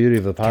the beauty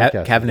of the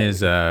podcast. Kevin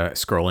is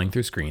scrolling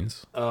through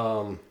screens.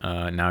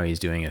 Now he's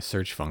doing a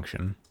search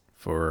function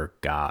for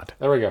God.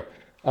 There we go.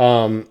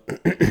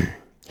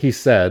 He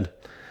said,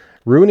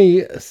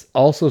 Rooney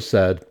also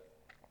said,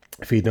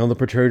 if he'd known the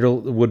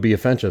portrayal would be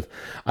offensive,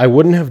 I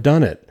wouldn't have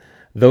done it.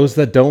 Those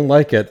that don't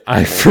like it,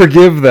 I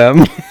forgive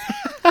them.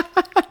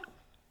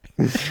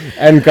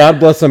 And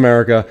God bless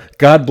America.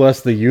 God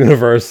bless the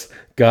universe.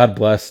 God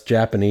bless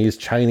Japanese,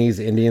 Chinese,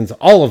 Indians,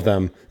 all of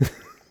them.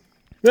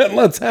 And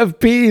let's have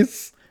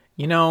peace.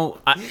 You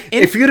know,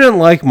 if you didn't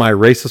like my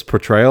racist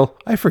portrayal,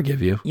 I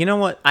forgive you. You know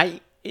what?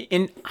 I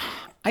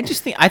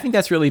think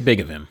that's really big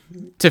of him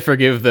to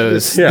forgive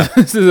those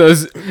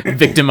those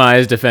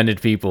victimized,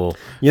 offended people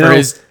for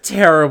his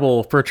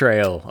terrible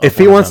portrayal. If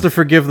he wants to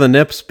forgive the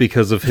Nips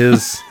because of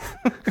his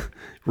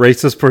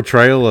racist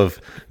portrayal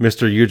of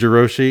Mr.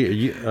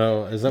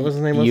 Yujiroshi, is that what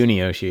his name was?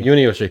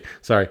 Uniyoshi.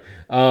 Sorry.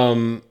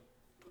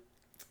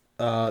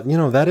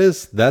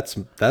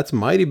 That's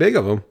mighty big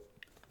of him.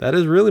 That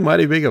is really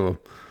mighty big of him.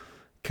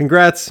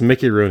 Congrats,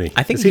 Mickey Rooney.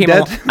 I think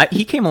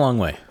he came a long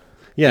way.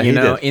 Yeah, he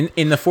did.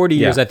 In the 40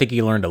 years, I think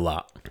he learned a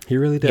lot. He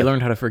really did. He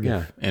learned how to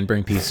forgive and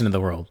bring peace into the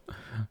world.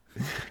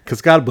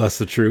 Because God bless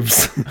the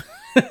troops.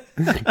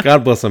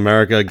 God bless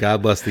America.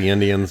 God bless the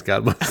Indians.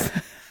 God bless.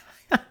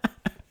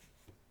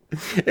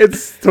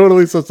 It's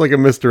totally such like a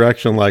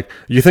misdirection. Like,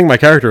 you think my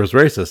character was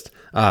racist?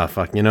 Ah,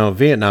 fuck.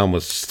 Vietnam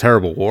was just a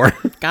terrible war.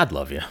 God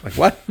love you. Like,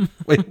 what?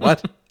 Wait,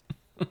 what?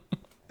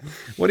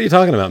 What are you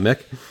talking about,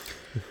 Mick?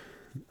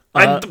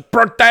 I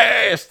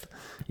protest.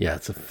 Yeah,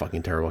 it's a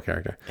fucking terrible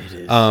character. It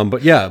is.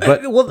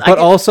 But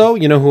also,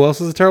 you know who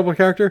else is a terrible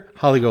character?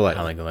 Holly Golightly.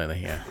 Holly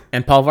Golightly, yeah.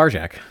 And Paul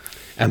Varjak.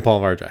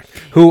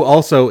 Who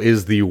also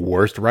is the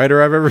worst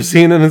writer I've ever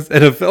seen in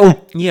a film.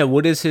 Yeah,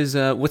 what is his?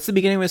 What's the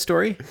beginning of his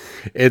story?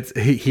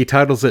 He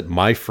titles it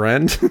 "My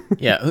Friend."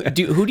 Yeah,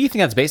 who do you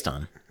think that's based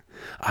on?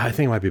 I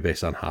think it might be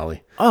based on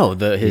Holly. Oh,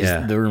 the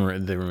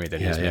roommate that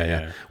he has.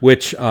 Yeah.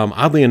 Which,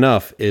 oddly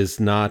enough, is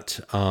not.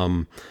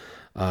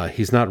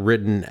 He's not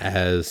written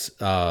as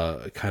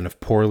kind of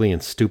poorly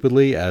and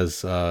stupidly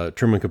as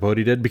Truman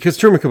Capote did, because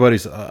Truman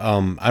Capote's. I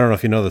don't know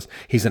if you know this.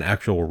 He's an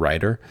actual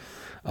writer.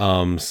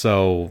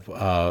 So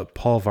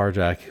Paul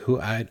Varjak, who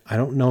I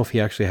don't know if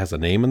he actually has a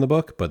name in the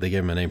book, but they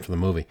gave him a name for the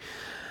movie.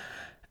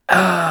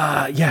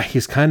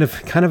 He's kind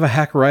of a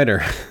hack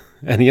writer,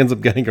 and he ends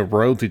up getting a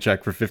royalty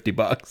check for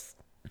 $50.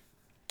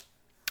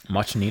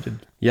 Much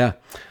needed. Yeah.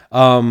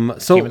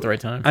 So came at the right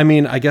time. I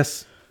mean, I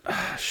guess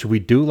should we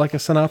do like a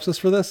synopsis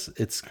for this?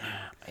 It's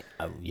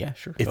yeah,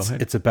 sure. Go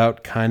ahead. It's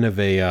about kind of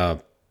a.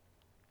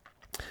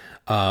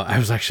 I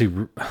was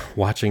actually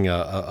watching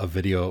a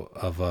video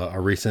of a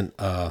recent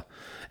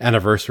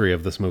anniversary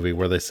of this movie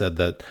where they said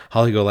that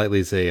Holly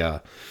Golightly's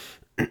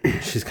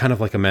she's kind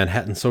of like a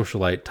Manhattan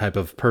socialite type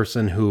of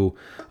person who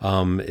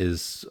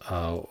is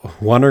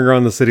wandering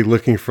around the city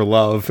looking for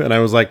love. And I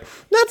was like,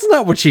 that's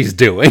not what she's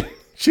doing.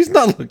 She's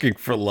not looking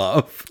for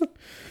love.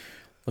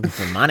 Looking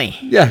for money.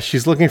 Yeah,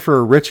 she's looking for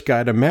a rich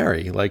guy to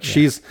marry. Like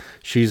she's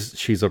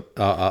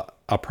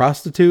a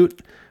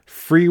prostitute,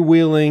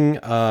 freewheeling,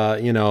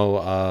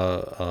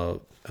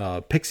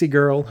 pixie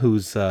girl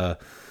who's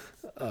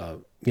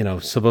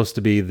supposed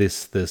to be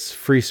this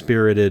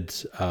free-spirited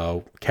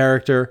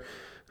character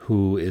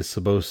who is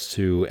supposed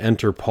to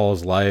enter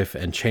Paul's life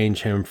and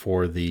change him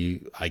for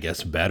the, I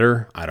guess,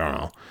 better. I don't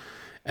know.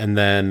 And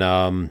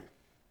then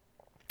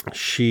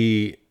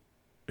she's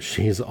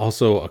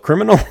also a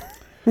criminal.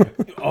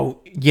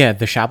 Oh, yeah,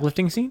 the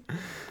shoplifting scene?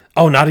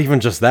 Oh, not even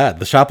just that.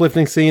 The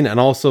shoplifting scene and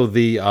also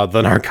the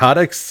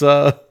narcotics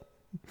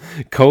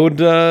code.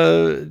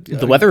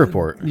 The weather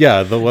report.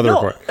 Yeah, the weather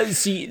report.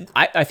 See,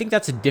 I think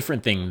that's a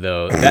different thing,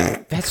 though.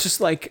 That's just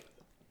like...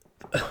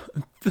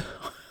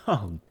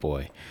 Oh,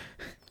 boy.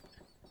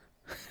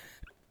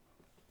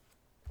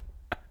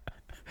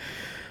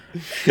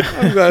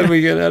 I'm glad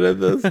we can edit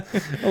this,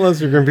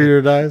 unless your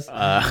computer dies.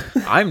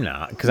 I'm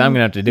not, because I'm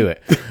gonna have to do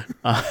it.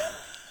 I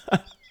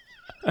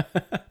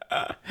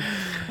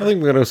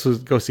think we're gonna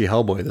go see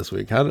Hellboy this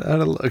week. How'd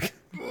it look?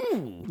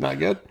 Not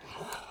good.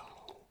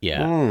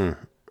 Yeah.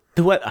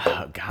 The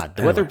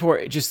weather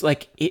report, just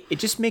like it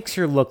just makes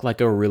her look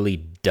like a really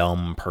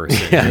dumb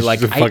person. Yeah, You're like,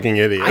 she's a fucking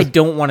idiot. I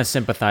don't want to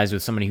sympathize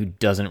with somebody who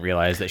doesn't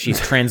realize that she's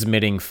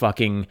transmitting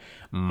fucking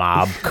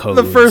mob codes.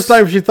 The first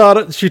time she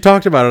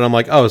talked about it, I'm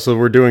like, oh, so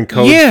we're doing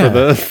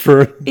codes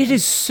for. It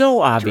is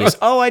so obvious.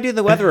 Oh, I do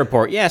the weather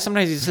report. Yeah,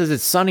 sometimes it says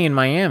it's sunny in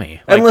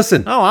Miami. Like, And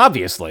listen, oh,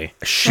 obviously.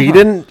 she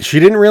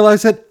didn't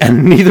realize it,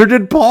 and neither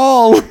did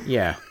Paul.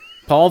 Yeah.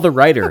 Paul the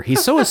writer.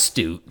 He's so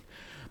astute.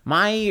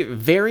 My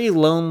very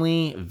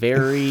lonely,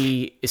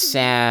 very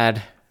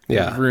sad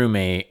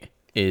roommate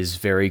is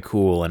very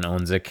cool and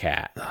owns a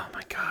cat. Oh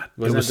my god.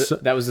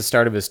 That was the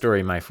start of his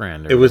story, my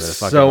friend. It was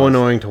so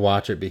annoying to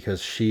watch it because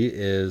she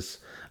is.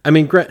 I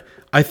mean,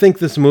 I think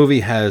this movie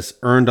has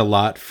earned a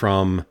lot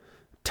from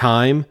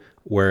time,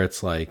 where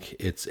it's like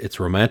it's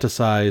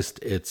romanticized,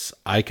 it's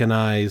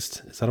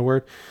iconized. Is that a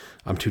word?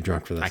 I'm too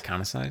drunk for this.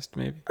 Iconicized,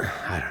 maybe?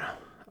 I don't know.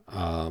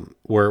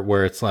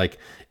 Where it's like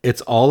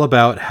it's all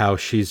about how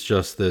she's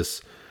just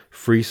this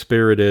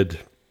free-spirited,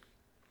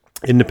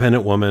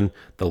 independent woman,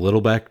 the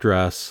little back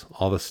dress,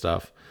 all this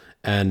stuff,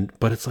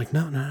 but it's like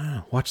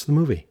no. Watch the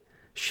movie.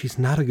 She's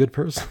not a good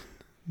person.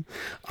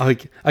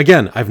 Like,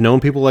 again, I've known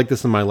people like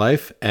this in my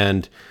life,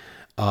 and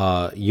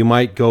you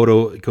might go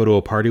to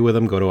a party with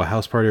them, go to a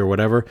house party or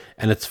whatever,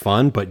 and it's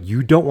fun, but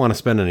you don't want to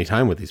spend any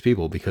time with these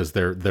people because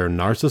they're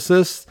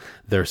narcissists.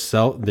 They're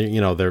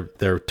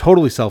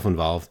totally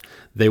self-involved.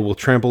 They will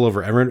trample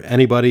over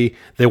anybody.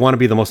 They want to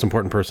be the most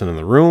important person in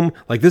the room.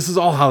 Like, this is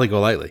all Holly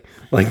Golightly.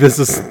 Like,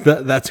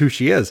 that's who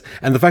she is.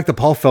 And the fact that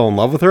Paul fell in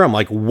love with her, I'm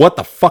like, what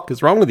the fuck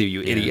is wrong with you,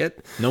 you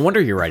idiot? No wonder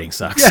your writing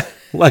sucks. Yeah.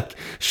 Like,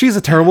 she's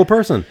a terrible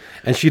person,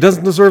 and she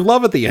doesn't deserve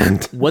love at the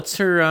end. What's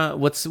her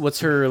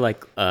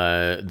like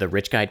the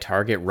rich guy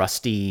target,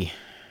 Rusty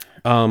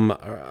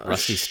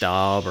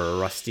Staub or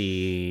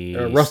Rusty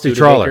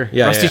Trawler.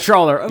 Yeah, Rusty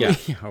Trawler. Yeah.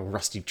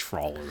 Rusty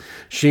Trawler.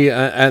 She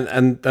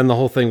and the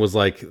whole thing was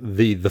like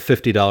the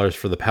 $50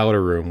 for the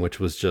powder room, which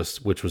was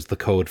the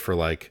code for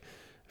like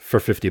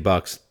for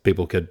 $50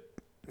 people could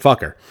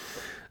fuck her,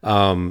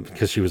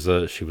 because she was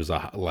a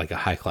like a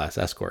high class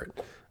escort.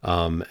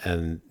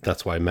 And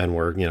that's why men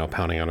were,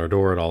 pounding on her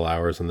door at all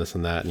hours and this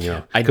and that,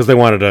 and, because they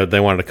wanted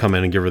to come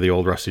in and give her the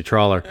old Rusty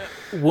Trawler.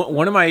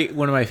 One of my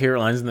favorite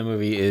lines in the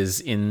movie is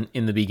in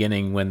the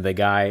beginning when the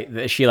guy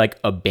that she like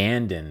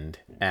abandoned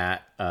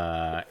at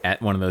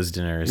one of those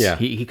dinners. Yeah.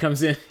 He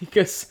comes in,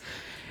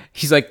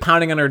 he's like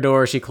pounding on her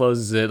door. She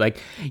closes it like,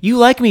 "You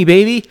like me,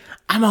 baby?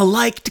 I'm a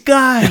liked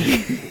guy."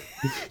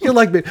 You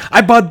like me?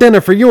 I bought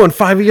dinner for you and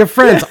 5 of your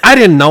friends. I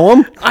didn't know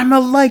him. I'm a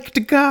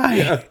liked guy.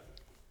 Yeah.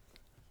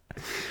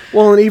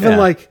 Well, and even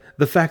like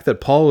the fact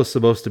that Paul was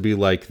supposed to be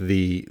like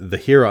the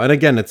hero, and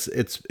again,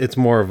 it's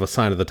more of a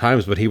sign of the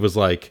times, but he was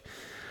like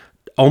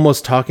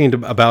almost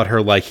talking about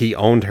her like he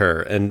owned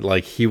her, and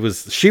like she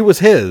was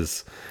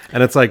his,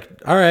 and it's like,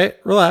 all right,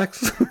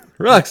 relax,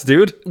 relax,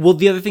 dude. Well,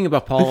 the other thing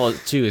about Paul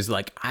too is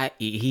like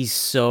he's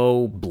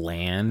so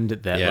bland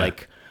that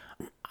like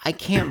I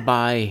can't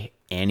buy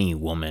any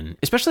woman,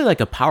 especially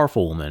like a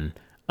powerful woman,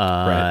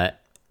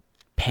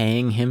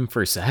 paying him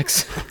for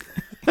sex.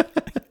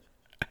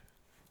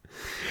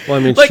 Well, I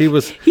mean, like, he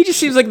just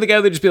seems like the guy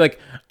that would just be like,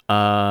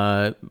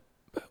 yeah.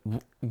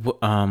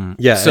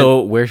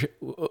 So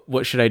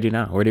what should I do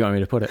now? Where do you want me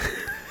to put it?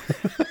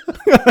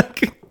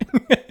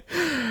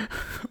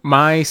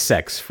 My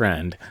sex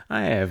friend.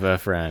 I have a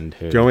friend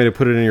who. Do you want me to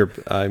put it in your?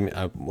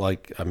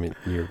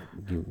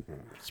 You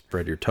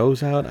spread your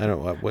toes out. I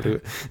don't. What do?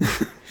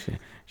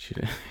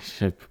 Should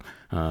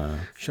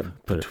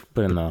put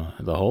it in the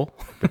hole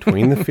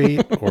between the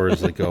feet, or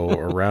does it go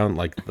around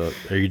like the?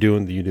 You do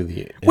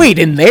the? Wait,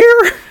 in there?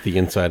 The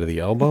inside of the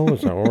elbow?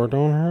 Is that what we're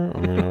doing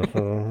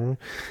here?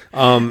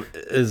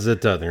 Is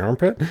it the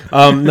armpit?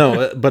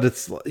 No, but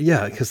it's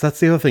because that's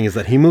the other thing is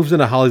that he moves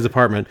into Holly's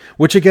apartment,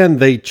 which again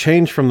they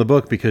changed from the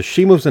book because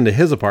she moves into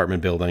his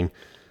apartment building.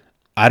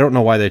 I don't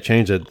know why they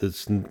changed it.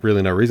 There's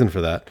really no reason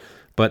for that.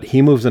 But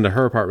he moves into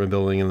her apartment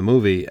building in the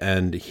movie,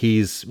 and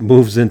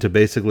moves into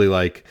basically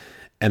like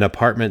an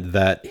apartment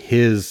that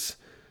his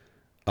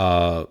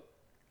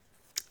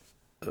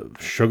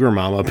sugar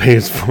mama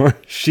pays for.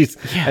 She's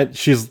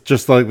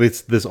just like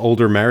this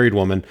older married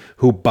woman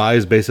who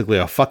buys basically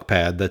a fuck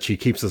pad that she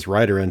keeps this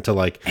writer in to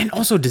like, and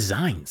also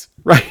designs.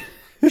 Right.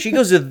 She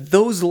goes to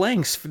those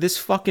lengths for this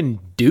fucking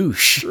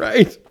douche.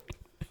 Right.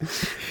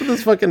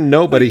 This fucking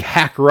nobody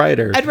hack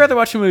writer. I'd rather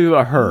watch a movie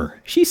about her.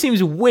 She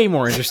seems way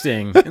more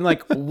interesting. And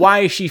like,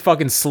 why she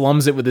fucking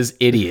slums it with this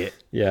idiot?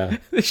 Yeah.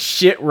 This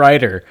shit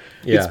writer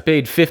gets Yeah.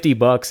 paid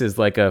 $50 as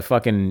like a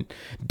fucking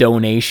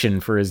donation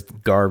for his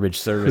garbage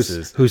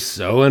services. Who's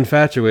so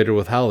infatuated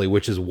with Holly,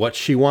 which is what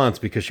she wants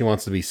because she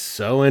wants to be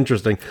so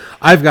interesting.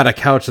 I've got a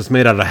couch that's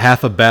made out of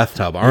half a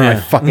bathtub. Aren't I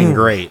Yeah. fucking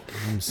great?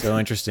 So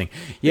interesting.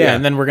 Yeah,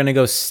 and then we're gonna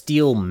go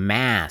steal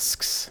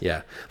masks.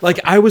 Yeah. Like,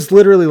 I was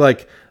literally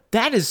like,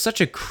 That is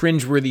such a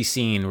cringeworthy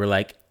scene. We're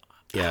like,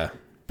 yeah.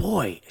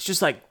 boy, it's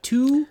just like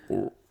two.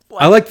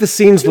 I like the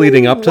scenes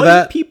leading up to white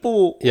that.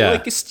 people Yeah.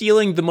 like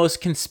stealing the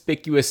most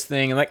conspicuous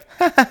thing, and like,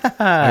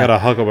 I got a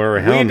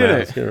Huckleberry Hound did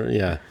mask.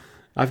 Yeah.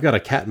 I've got a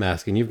cat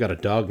mask and you've got a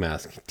dog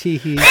mask.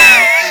 Tee-hee.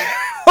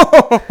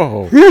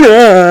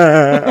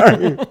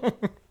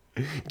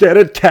 Get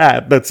it,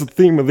 cat. That's the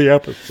theme of the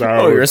episode.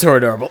 oh, you're so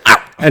adorable. Ow!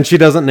 And she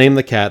doesn't name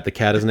the cat. The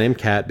cat is named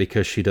Cat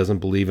because she doesn't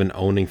believe in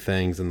owning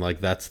things, and like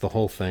that's the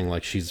whole thing.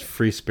 Like she's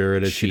free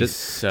spirited.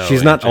 She's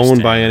She's not owned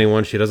interesting. by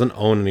anyone. She doesn't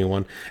own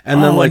anyone.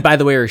 And then Oh, like and by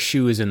the way, her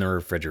shoe is in the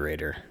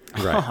refrigerator.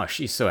 Right. Oh,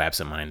 she's so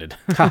absent-minded,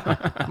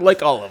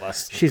 like all of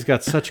us. she's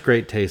got such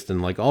great taste, and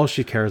like all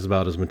she cares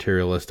about is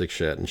materialistic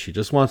shit, and she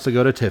just wants to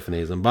go to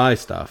Tiffany's and buy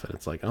stuff. And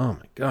it's like, oh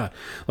my god,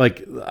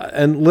 like,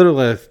 and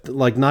literally,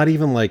 like, not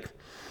even like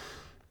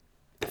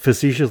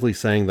facetiously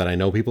saying that I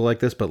know people like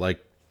this, but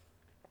like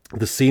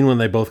the scene when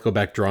they both go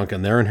back drunk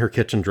and they're in her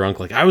kitchen drunk,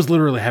 like I was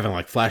literally having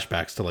like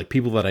flashbacks to like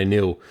people that I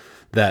knew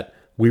that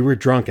we were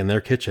drunk in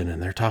their kitchen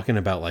and they're talking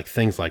about like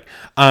things like,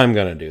 I'm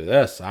gonna do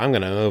this, I'm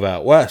gonna move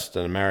out west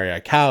and marry a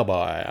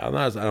cowboy, and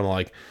I'm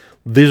like,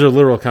 these are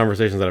literal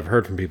conversations that I've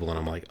heard from people, and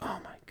I'm like, oh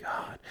my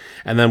god.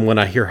 And then when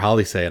I hear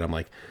Holly say it, I'm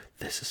like,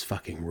 this is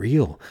fucking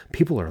real.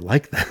 People are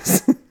like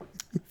this.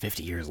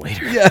 50 years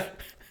later. Yeah.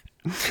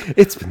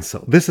 It's been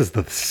so. This is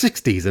the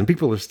 60s, and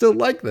people are still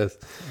like this.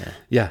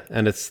 Yeah,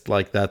 and it's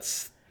like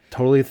that's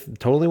totally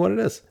what it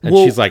is. And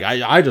Well- she's like,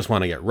 I just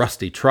want to get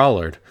rusty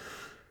trawlered.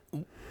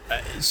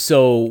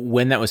 So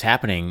when that was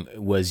happening,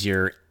 was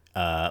your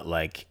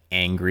like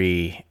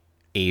angry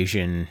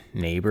Asian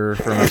neighbor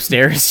from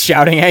upstairs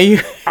shouting at you?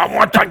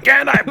 Once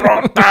again, I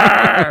brought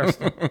this.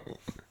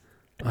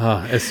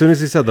 As soon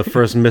as he said the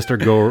first Mr.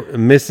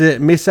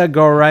 Missa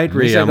Go Right,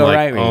 Missa I'm Go like,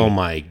 Right. oh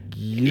my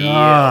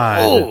god.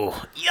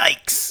 Oh,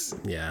 yikes!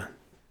 Yeah.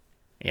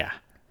 Yeah.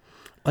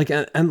 Like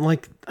and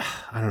like,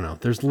 I don't know.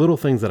 There's little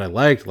things that I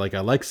liked. Like I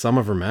liked some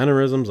of her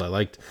mannerisms. I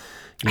liked.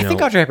 I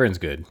think Audrey Hepburn's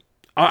good.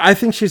 I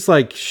think she's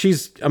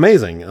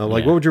amazing.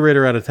 Like, Yeah. what would you rate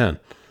her out of 10?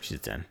 She's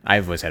 10.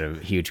 I've always had a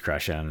huge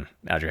crush on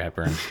Audrey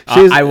Hepburn.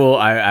 She's- I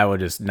will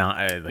just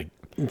not like.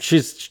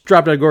 She's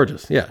drop dead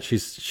gorgeous. Yeah,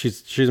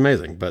 she's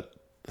amazing, but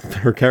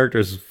her character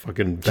is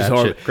fucking Horrible.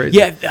 batshit crazy.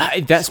 Yeah,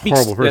 that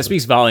horrible person.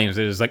 speaks volumes.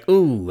 It's like,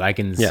 ooh, I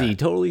can Yeah. see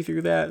totally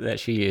through that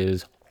she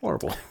is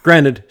horrible.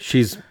 Granted,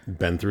 she's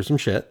been through some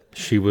shit.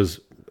 She was,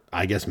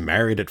 I guess,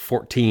 married at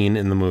 14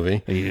 in the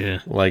movie. Yeah,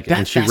 Like, that,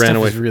 and she that ran stuff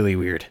away. was really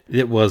weird.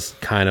 It was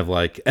kind of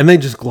like, and they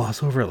just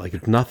gloss over it like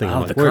it's nothing. I'm Oh,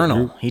 like, the wait, Colonel,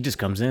 you he just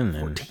comes in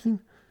and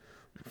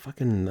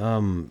fucking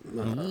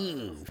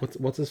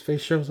what's his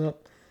face shows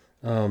up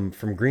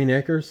from Green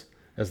Acres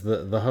as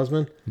the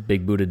husband,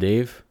 Big Buddha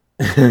Dave.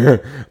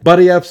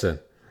 Buddy Epson.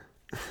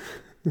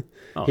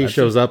 Oh, He that's-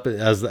 shows up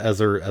as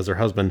her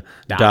husband,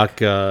 Doc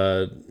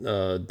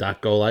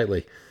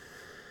Golightly,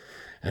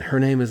 and her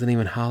name isn't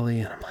even Holly,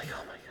 and I'm like,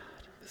 oh my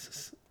god, this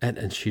is.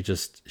 And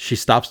she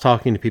stops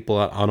talking to people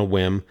on a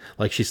whim.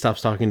 Like she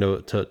stops talking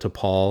to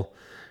Paul.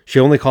 She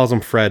only calls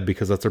him Fred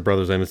because that's her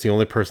brother's name. It's the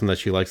only person that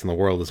she likes in the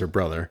world is her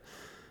brother.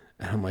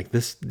 And I'm like,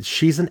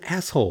 she's an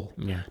asshole.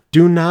 Yeah.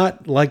 Do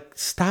not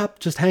stop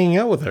just hanging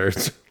out with her.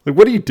 It's like,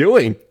 what are you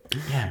doing?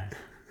 Yeah.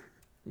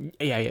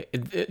 Yeah.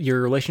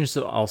 Your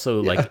relationship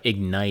also like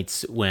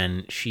ignites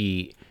when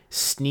she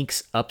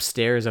sneaks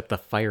upstairs up the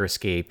fire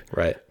escape,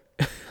 Right.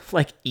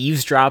 like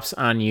eavesdrops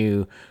on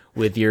you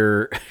with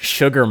your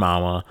sugar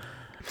mama,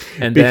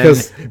 and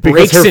Because then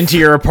breaks her- into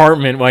your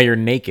apartment while you're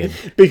naked.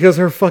 Because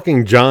her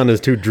fucking John is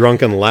too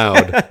drunk and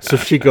loud, so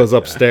she goes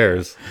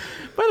upstairs.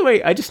 By the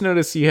way, I just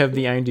noticed you have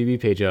the IMDb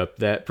page up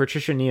that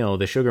Patricia Neal,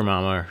 the sugar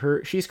mama,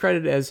 she's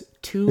credited as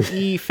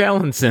 2E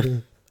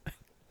Fallinson.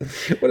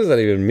 What does that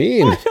even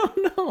mean? I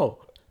don't know.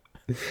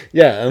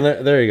 Yeah,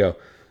 and there you go.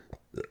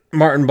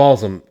 Martin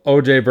Balsam,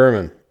 O.J.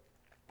 Berman,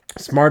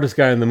 smartest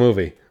guy in the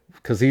movie,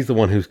 because he's the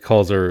one who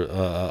calls her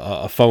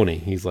a phony.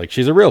 He's like,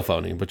 she's a real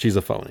phony, but she's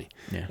a phony.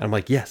 Yeah. And I'm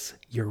like, yes,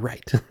 you're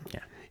right. Yeah.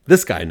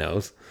 This guy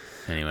knows.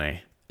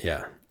 Anyway,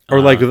 Yeah. Or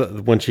like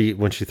when she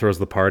throws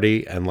the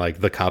party and like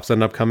the cops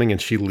end up coming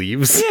and she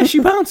leaves. yeah, she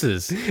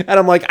bounces. And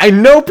I'm like, I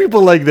know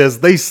people like this.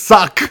 They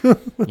suck.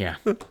 Yeah.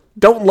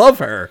 Don't love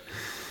her.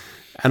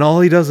 And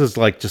all he does is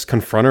like just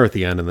confront her at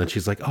the end, and then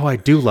she's like, "Oh, I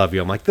do love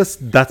you." I'm like, that's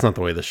not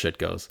the way this shit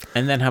goes.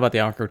 And then how about the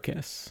awkward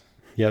kiss?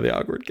 Yeah, the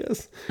awkward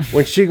kiss.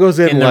 When she goes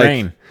in, In the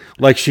rain.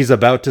 like she's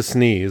about to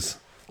sneeze.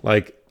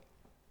 Like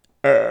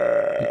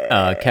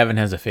Kevin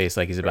has a face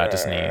like he's about to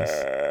sneeze.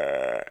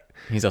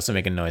 He's also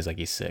making noise like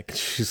he's sick.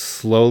 She's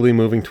slowly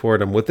moving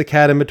toward him with the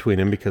cat in between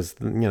him because,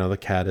 the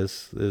cat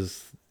is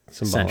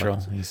symbolic. Central.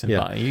 He's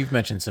symbolic. Yeah. You've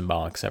mentioned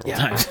symbolic several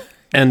times.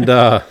 And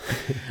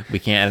we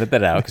can't edit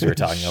that out because we're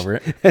talking over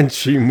it. And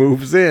she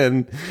moves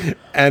in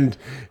and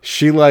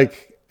she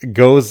like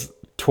goes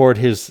toward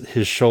his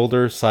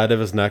shoulder, side of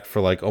his neck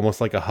for like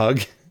almost like a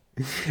hug.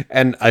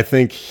 And I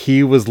think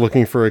he was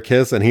looking for a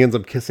kiss and he ends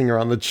up kissing her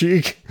on the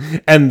cheek.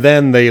 And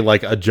then they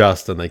like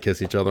adjust and they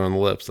kiss each other on the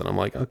lips. And I'm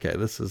like, okay,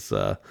 this is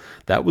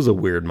that was a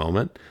weird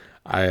moment.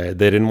 They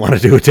didn't want to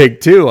do a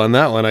take 2 on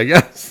that one, I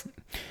guess.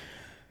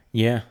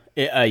 Yeah.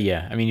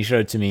 Yeah. I mean, you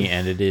showed it to me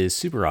and it is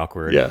super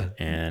awkward. Yeah.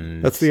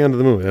 And that's the end of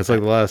the movie. That's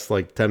like the last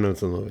 10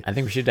 minutes of the movie. I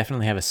think we should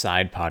definitely have a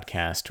side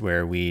podcast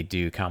where we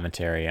do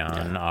commentary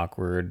on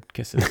awkward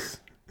kisses.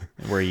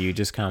 Where you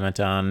just comment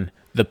on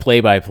the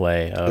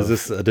play-by-play of... Is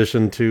this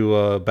addition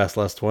to Best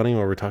Last 20,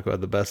 where we talk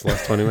about the best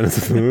last 20 minutes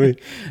of the movie?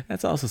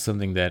 That's also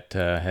something that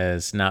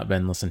has not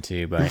been listened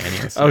to by any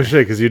of us. Oh,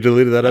 shit, because you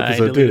deleted that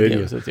episode too, didn't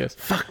you? Episodes, yes.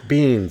 Fuck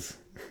beans.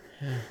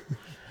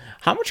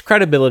 How much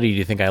credibility do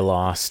you think I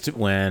lost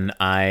when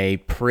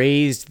I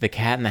praised the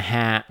Cat in the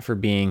Hat for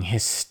being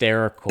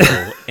hysterical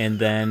and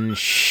then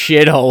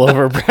shit all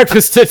over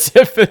Breakfast at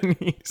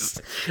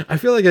Tiffany's? I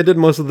feel like I did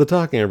most of the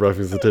talking at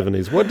Breakfast at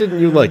Tiffany's. What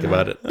didn't you like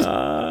about it?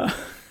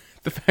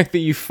 The fact that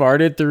you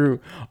farted through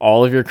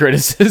all of your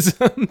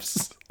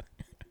criticisms.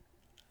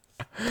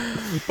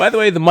 By the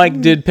way, the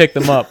mic did pick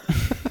them up.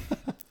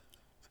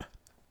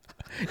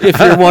 If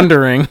you're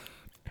wondering.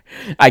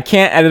 I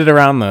can't edit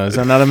around those.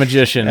 I'm not a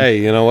magician. Hey,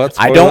 you know what?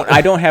 I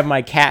don't have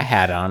my cat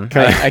hat on.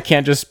 I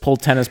can't just pull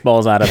tennis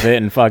balls out of it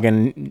and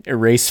fucking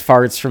erase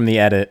farts from the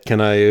edit.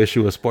 Can I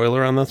issue a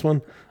spoiler on this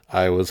one?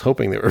 I was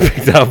hoping they were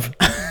picked up.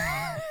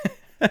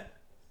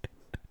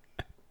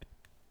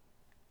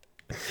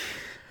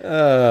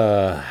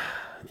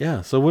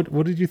 Yeah. So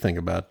what did you think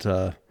about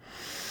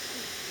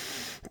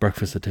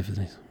Breakfast at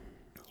Tiffany's?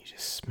 You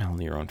just smell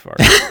your own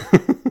fart.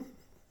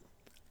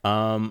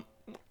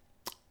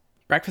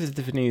 Breakfast at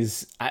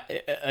Tiffany's,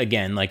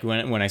 again, like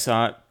when I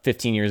saw it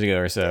 15 years ago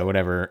or so,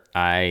 whatever,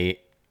 I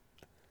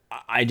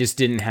just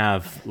didn't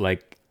have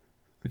like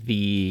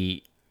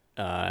the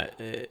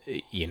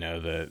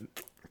the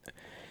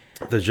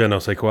je ne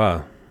sais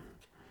quoi.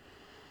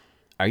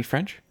 Are you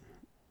French?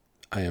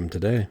 I am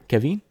today.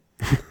 Kevin?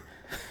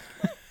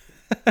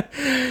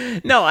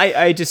 No,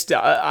 I just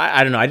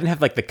I don't know. I didn't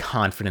have like the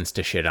confidence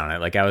to shit on it.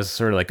 Like I was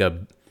sort of like a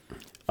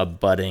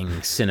budding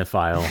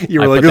cinephile. You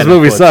were like, this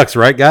movie sucks,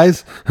 right,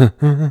 guys?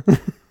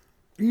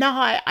 No,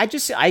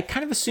 I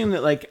kind of assumed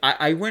that like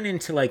I went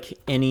into like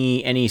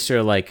any sort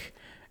of like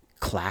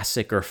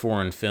classic or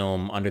foreign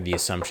film under the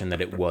assumption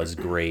that it was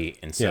great,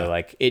 and so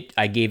like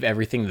I gave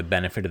everything the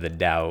benefit of the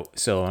doubt.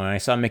 So when I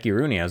saw Mickey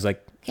Rooney, I was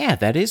like, yeah,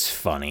 that is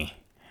funny.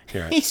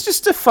 Right. He's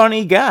just a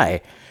funny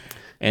guy.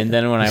 And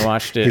then when I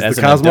watched it, he's as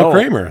the an Cosmo adult,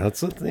 Kramer.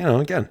 That's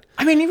again.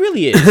 I mean, he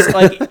really is.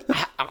 Like,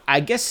 I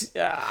guess.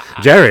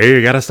 Jerry,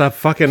 you gotta stop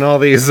fucking all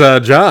these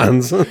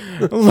Johns.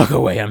 Look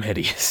away, I'm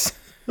hideous.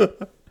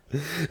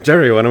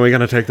 Jerry, when are we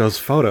gonna take those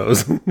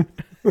photos?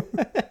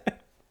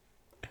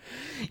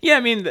 Yeah, I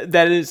mean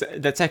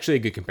that's actually a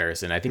good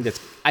comparison. I think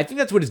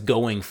that's what it's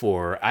going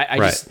for.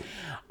 I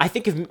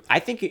think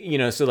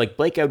so like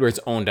Blake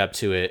Edwards owned up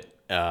to it.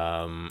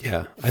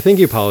 Yeah, I think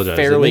he apologized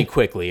fairly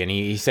quickly, and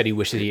he said he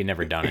wished that he had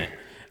never done it.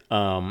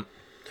 I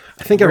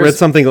think I read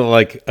something that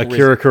like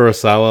Akira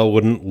Kurosawa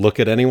wouldn't look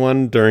at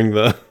anyone during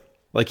the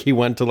like he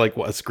went to like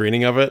a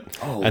screening of it,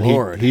 and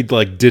Lord. he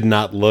like did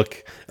not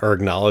look or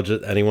acknowledge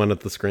anyone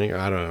at the screening.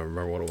 I don't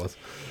remember what it was.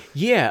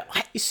 Yeah,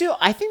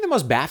 I think the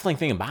most baffling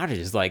thing about it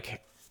is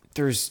like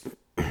there's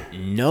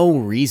no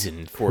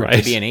reason for it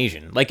to be an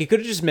Asian. Like it could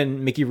have just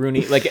been Mickey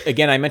Rooney. Like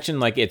again, I mentioned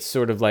like it's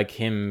sort of like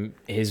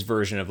his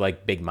version of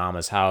like Big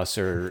Mama's House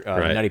or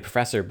Nutty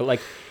Professor, but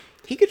like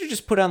he could have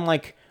just put on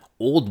like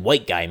old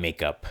white guy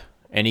makeup,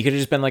 and he could have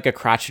just been like a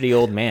crotchety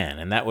old man,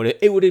 and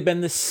it would have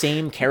been the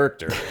same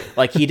character.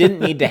 Like he didn't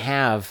need to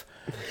have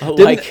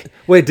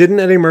didn't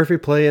Eddie Murphy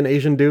play an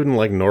Asian dude in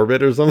like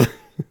Norbit or something?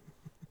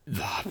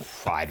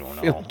 I don't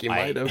know. I feel like you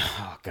might have.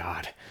 Oh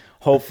God.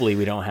 Hopefully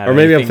we don't have. Or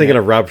maybe I'm thinking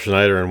of Rob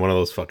Schneider in one of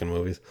those fucking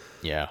movies.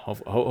 Yeah.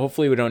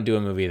 Hopefully we don't do a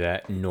movie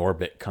that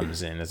Norbit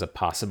comes in as a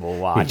possible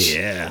watch.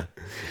 Yeah.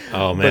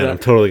 Oh man, I'm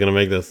totally gonna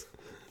make this.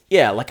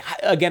 Yeah. Like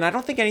again, I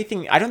don't think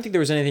there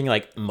was anything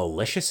like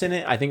malicious in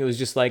it. I think it was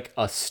just like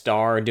a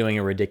star doing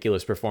a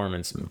ridiculous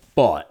performance.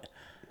 But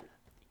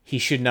he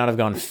should not have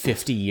gone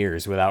 50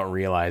 years without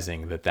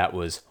realizing that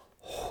was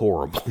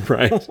horrible.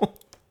 Right.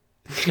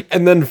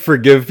 And then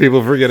forgive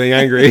people for getting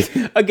angry.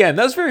 Again,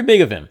 that was very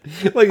big of him.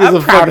 Like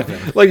he's proud of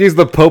him. Like he's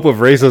the Pope of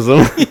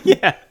racism.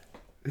 Yeah.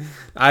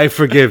 I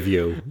forgive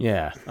you.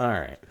 Yeah. All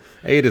right.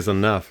 8 is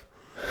enough.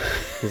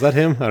 Was that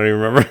him? I don't even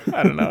remember.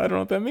 I don't know. I don't know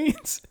what that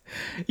means.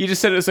 You just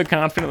said it so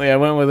confidently. I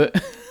went with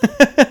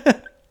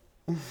it.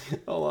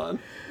 Hold on.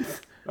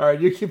 All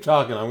right, you keep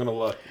talking. I'm going to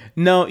look.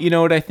 No, you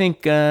know what? I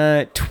think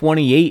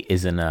 28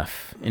 is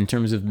enough in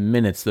terms of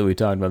minutes that we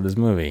talked about this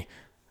movie.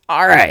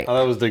 All right. Oh,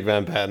 that was Dick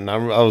Van Patten. I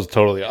was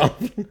totally off.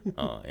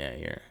 Oh, yeah,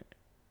 you're...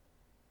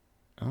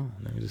 Oh,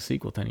 there was a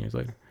sequel 10 years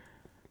later.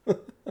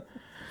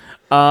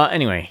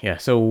 Anyway, yeah.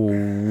 So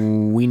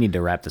we need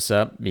to wrap this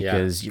up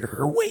because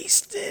you're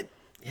wasted,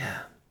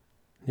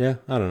 Yeah,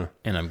 I don't know.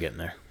 and I'm getting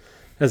there.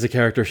 As a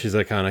character, she's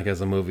iconic.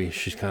 As a movie,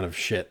 she's kind of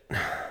shit.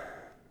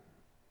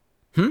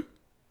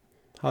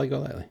 Holly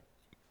Golightly.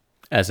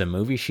 As a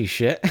movie, she's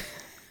shit.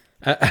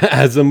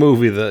 As a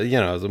movie,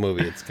 as a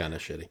movie, it's kind of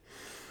shitty.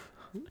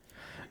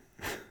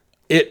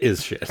 It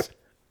is shit.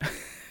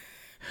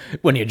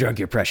 When you're drunk,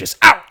 you're precious.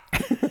 Ow!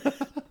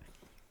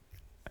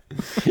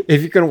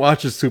 If you can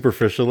watch it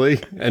superficially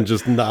and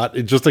just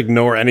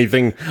ignore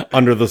anything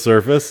under the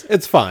surface,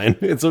 it's fine.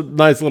 It's a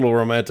nice little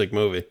romantic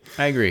movie.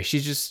 I agree.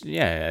 She's just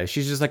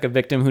like a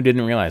victim who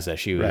didn't realize that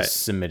she was Right.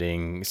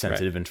 submitting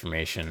sensitive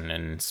information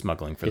and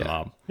smuggling for the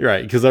mob. You're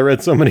right, because I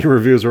read so many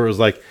reviews where it was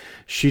like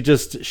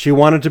she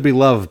wanted to be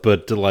loved,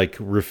 but to like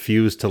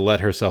refuse to let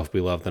herself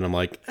be loved, and I'm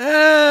like,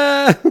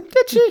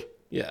 did she?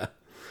 Yeah.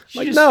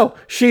 No,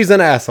 she's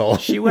an asshole.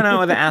 She went out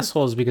with the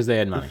assholes because they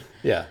had money.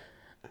 Yeah.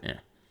 Yeah.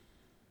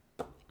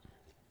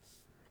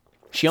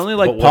 She only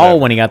liked But Paul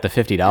whatever. when he got the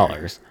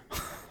 $50.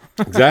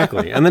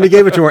 Exactly. And then he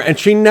gave it to her, and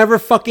she never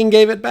fucking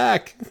gave it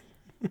back.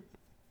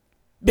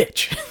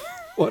 Bitch.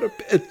 What a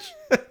bitch.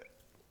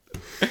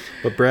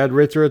 But Brad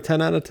rates her a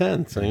 10 out of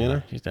 10, so you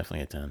know. She's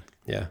definitely a 10.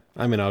 Yeah.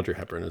 I mean, Audrey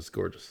Hepburn is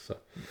gorgeous, so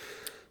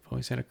I've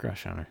always had a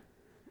crush on her.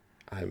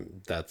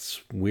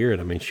 that's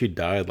weird. I mean, she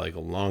died like a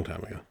long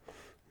time ago.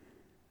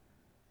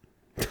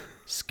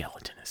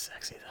 Skeleton is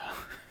sexy,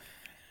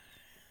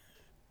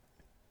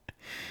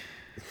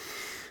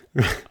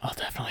 though. I'll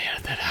definitely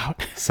edit that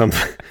out.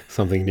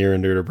 Something near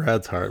and dear to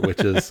Brad's heart, which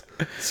is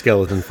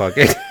skeleton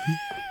fucking.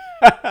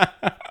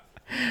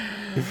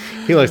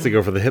 He likes to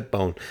go for the hip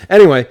bone.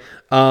 Anyway,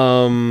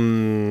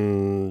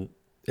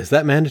 is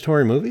that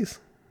mandatory movies?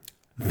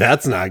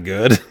 That's not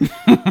good.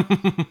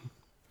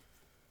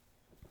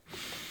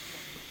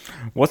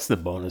 What's the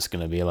bonus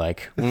going to be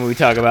like when we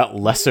talk about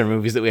lesser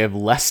movies that we have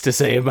less to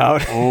say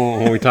about?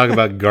 When we talk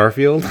about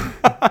Garfield,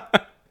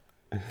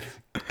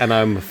 and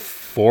I'm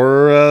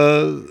for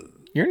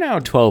You're now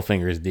 12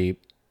 fingers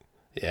deep.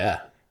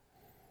 yeah.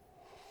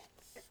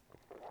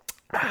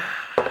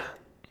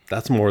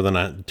 That's more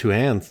than 2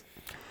 hands.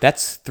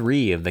 That's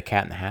 3 of the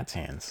Cat in the Hat's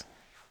hands.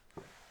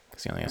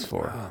 Because he only has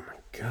 4. Oh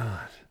my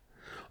god.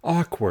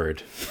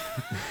 Awkward.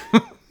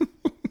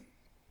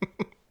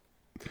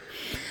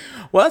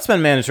 Well, that's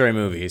been mandatory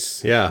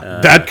movies.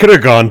 Yeah. That could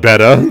have gone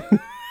better.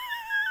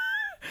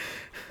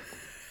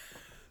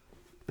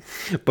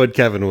 But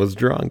Kevin was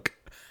drunk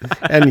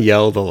and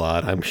yelled a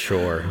lot, I'm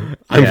sure.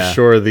 I'm Yeah.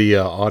 sure the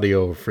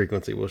audio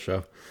frequency will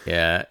show.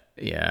 Yeah.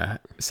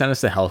 Send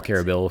us the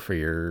healthcare bill for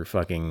your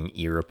fucking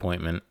ear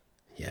appointment.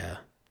 Yeah.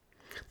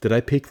 Did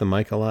I peak the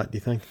mic a lot, do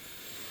you think?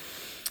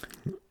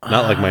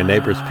 Not like my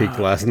neighbors peaked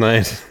last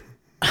night.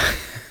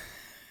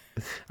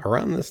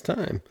 Around this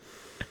time.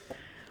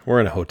 We're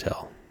in a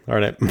hotel. All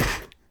right.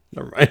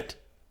 Never mind.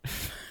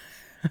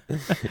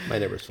 My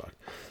neighbors fucked.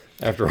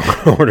 After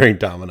ordering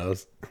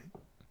Domino's.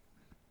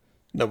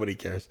 Nobody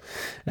cares.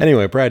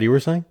 Anyway, Brad, you were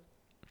saying?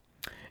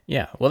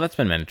 Yeah, well, that's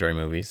been mandatory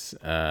movies.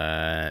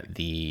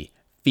 The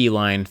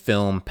feline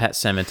film Pet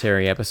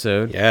Cemetery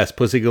episode. Yes,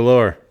 Pussy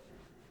Galore.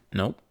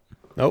 Nope.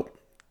 Nope.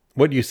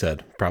 What you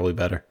said. Probably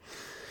better.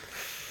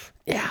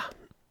 Yeah.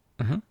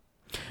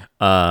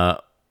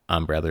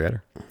 I'm Bradley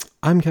Redder.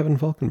 I'm Kevin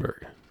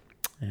Falkenberg.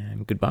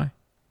 And goodbye.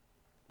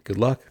 Good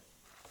luck.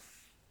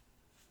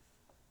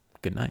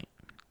 Good night.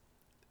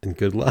 And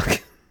good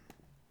luck.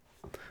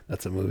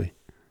 That's a movie.